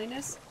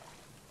gnarliness?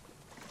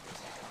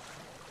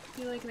 I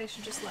feel like they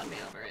should just let me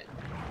over it.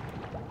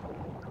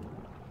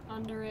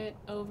 Under it,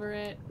 over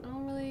it. I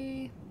don't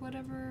really...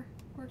 whatever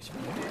works for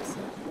you guys.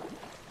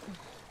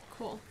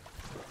 Cool.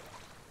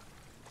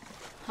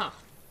 Huh.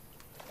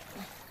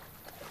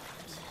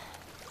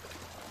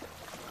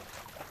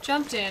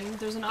 Jumped in.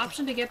 There's an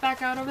option to get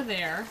back out over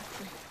there.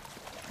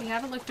 We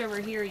haven't looked over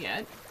here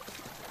yet.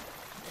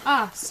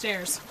 Ah,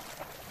 stairs.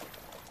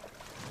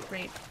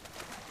 Great.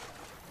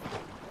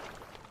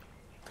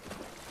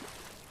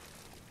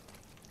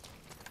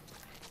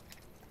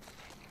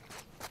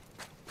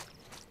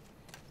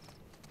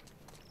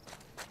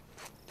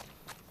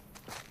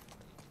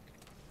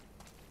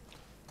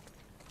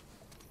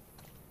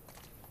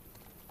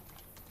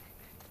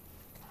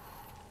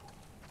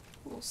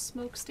 Little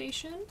smoke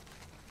station.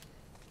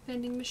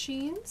 Vending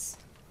machines.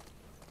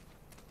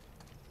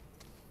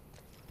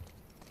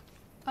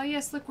 Oh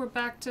yes, look, we're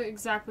back to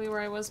exactly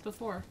where I was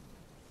before.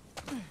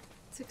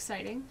 It's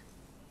exciting.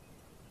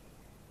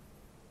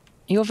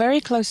 You're very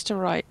close to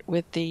right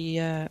with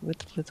the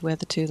with where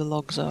the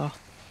logs are.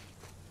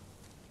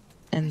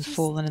 And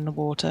fallen in the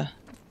water.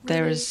 Really?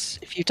 There is,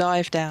 if you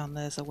dive down,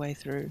 there's a way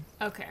through.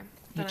 Okay,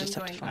 then just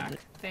I'm have to going find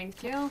back. it.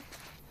 Thank you.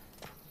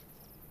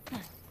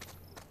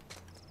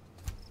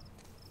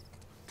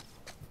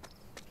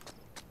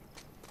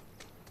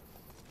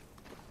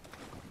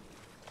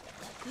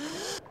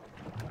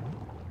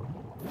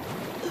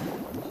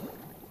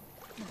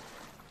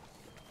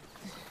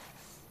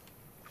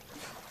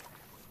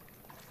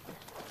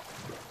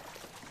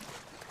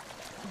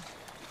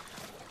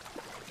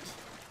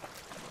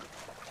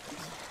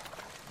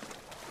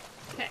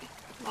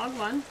 Hog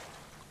one.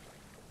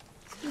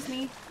 Excuse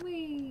me.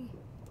 Whee.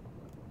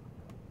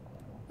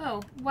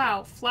 Oh,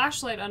 wow.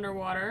 Flashlight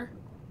underwater.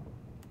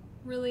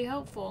 Really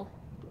helpful.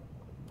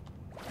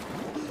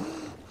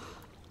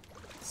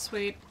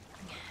 Sweet.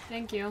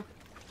 Thank you.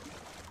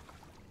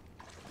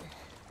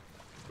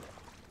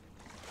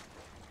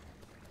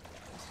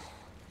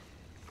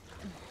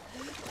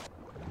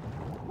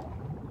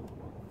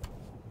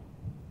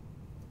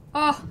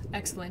 Oh,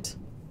 excellent.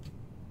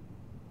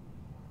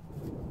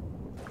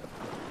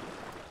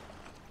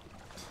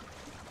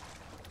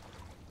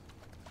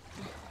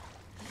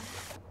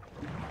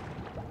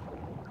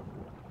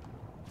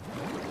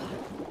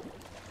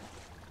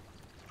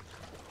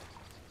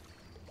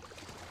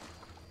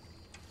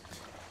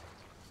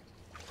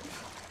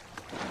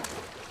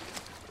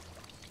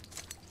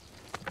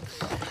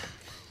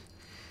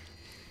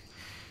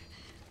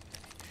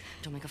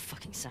 Don't make a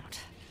fucking sound.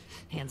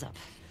 Hands up.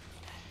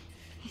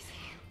 Easy.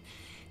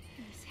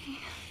 Easy.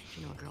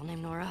 Do you know a girl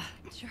named Nora?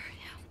 Sure,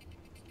 yeah.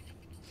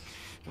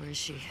 Where is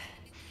she?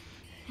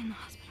 In the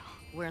hospital.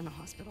 Where in the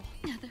hospital?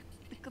 Yeah,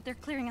 they're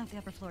clearing out the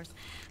upper floors.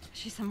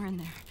 She's somewhere in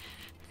there.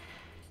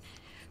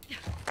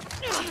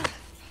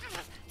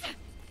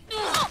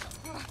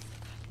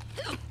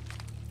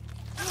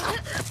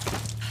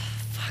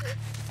 Fuck.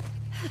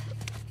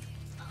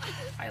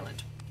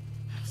 Island.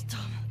 That's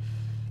dumb.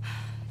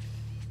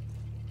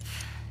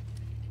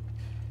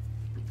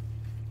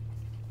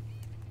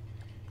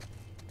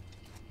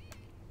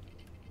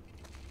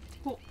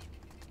 Cool.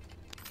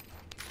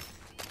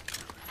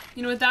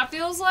 You know what that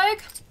feels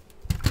like?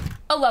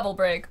 A level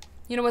break.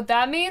 You know what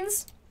that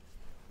means?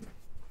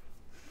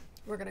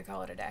 We're gonna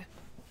call it a day.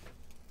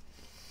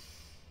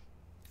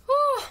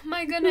 Oh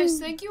my goodness,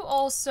 thank you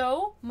all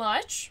so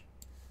much.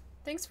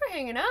 Thanks for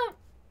hanging out.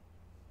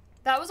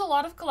 That was a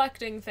lot of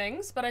collecting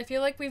things, but I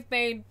feel like we've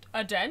made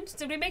a dent.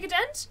 Did we make a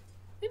dent?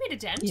 We made a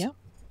dent. Yeah,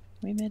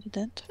 we made a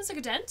dent. Feels like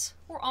a dent.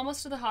 We're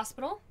almost to the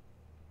hospital.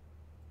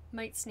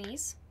 Might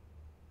sneeze.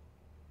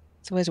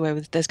 It's always a way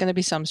with. There's going to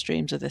be some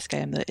streams of this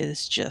game that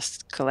is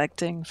just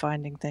collecting,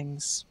 finding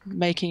things,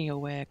 making your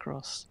way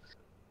across,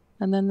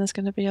 and then there's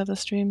going to be other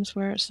streams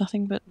where it's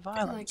nothing but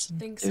violence. Like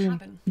things doom.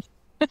 happen.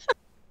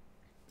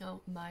 Oh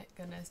my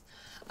goodness.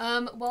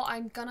 Well,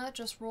 I'm gonna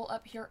just roll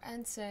up here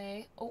and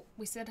say, oh,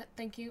 we said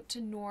thank you to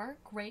Nor.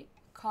 Great,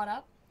 caught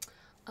up.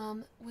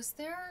 Was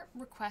there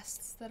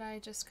requests that I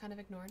just kind of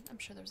ignored? I'm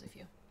sure there's a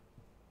few.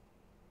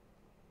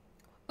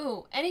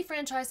 Ooh, any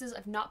franchises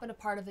I've not been a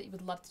part of that you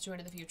would love to join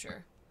in the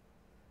future?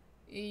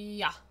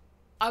 Yeah.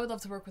 I would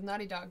love to work with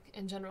Naughty Dog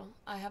in general.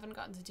 I haven't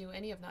gotten to do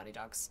any of Naughty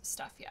Dog's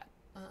stuff yet.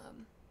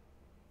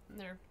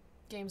 Their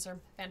games are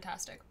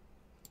fantastic.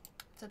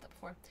 I've said that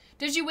before.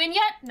 Did you win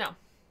yet? No.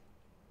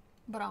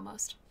 But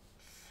almost.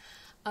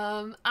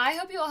 I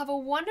hope you all have a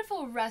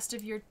wonderful rest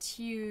of your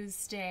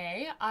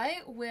Tuesday. I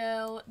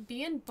will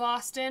be in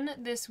Boston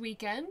this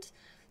weekend,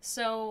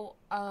 so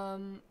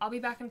I'll be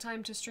back in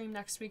time to stream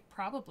next week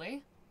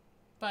probably.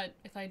 But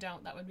if I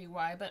don't, that would be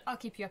why. But I'll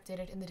keep you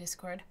updated in the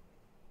Discord.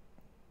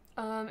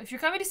 If you're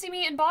coming to see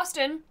me in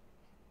Boston,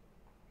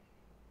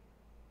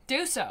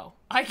 do so.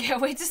 I can't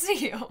wait to see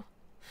you.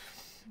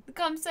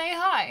 Come say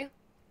hi.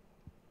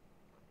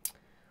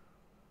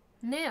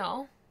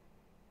 Now,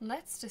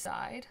 let's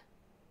decide,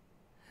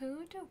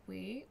 who do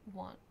we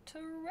want to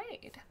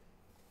raid?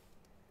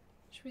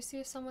 Should we see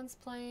if someone's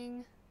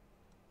playing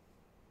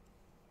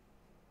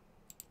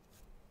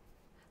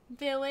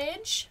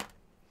Village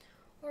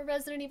or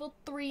Resident Evil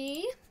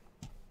 3?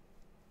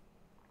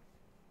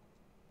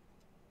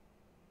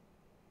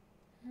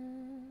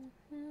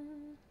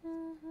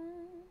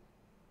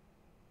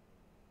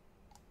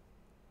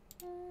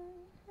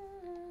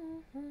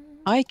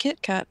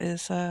 iKitKat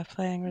is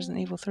playing Resident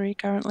Evil 3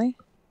 currently.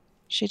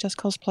 She does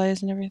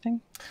cosplays and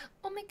everything.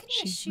 Oh my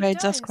goodness, She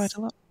raids us quite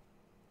a lot.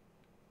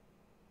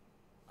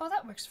 Oh,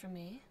 that works for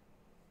me.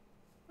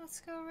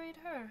 Let's go raid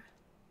her.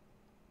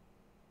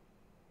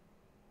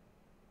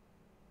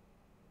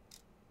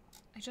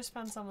 I just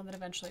found someone that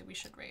eventually we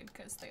should raid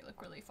because they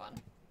look really fun.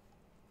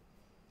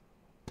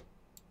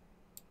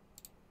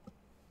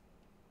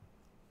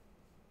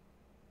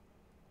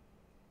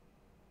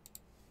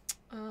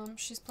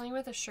 She's playing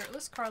with a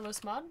shirtless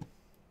Carlos mod,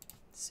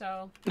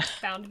 so it's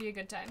bound to be a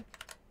good time.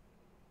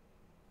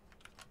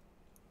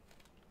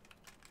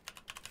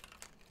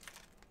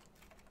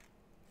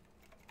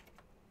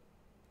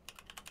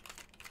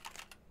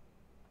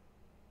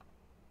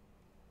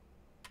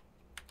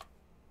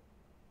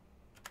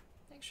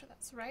 Make sure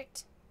that's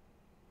right.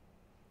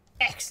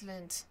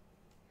 Excellent.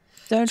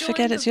 Don't Join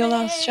forget the it's your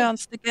last raid.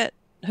 chance to get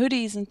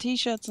hoodies and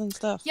t-shirts and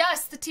stuff.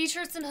 Yes, the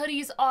t-shirts and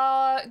hoodies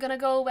are gonna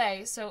go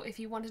away, so if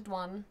you wanted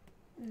one,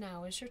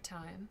 now is your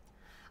time.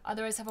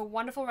 Otherwise, have a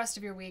wonderful rest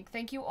of your week.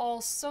 Thank you all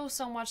so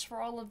much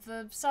for all of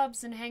the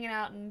subs and hanging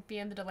out and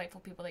being the delightful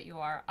people that you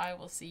are. I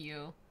will see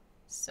you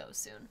so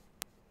soon.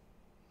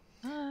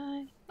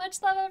 Bye.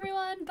 Much love,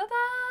 everyone.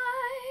 Bye-bye.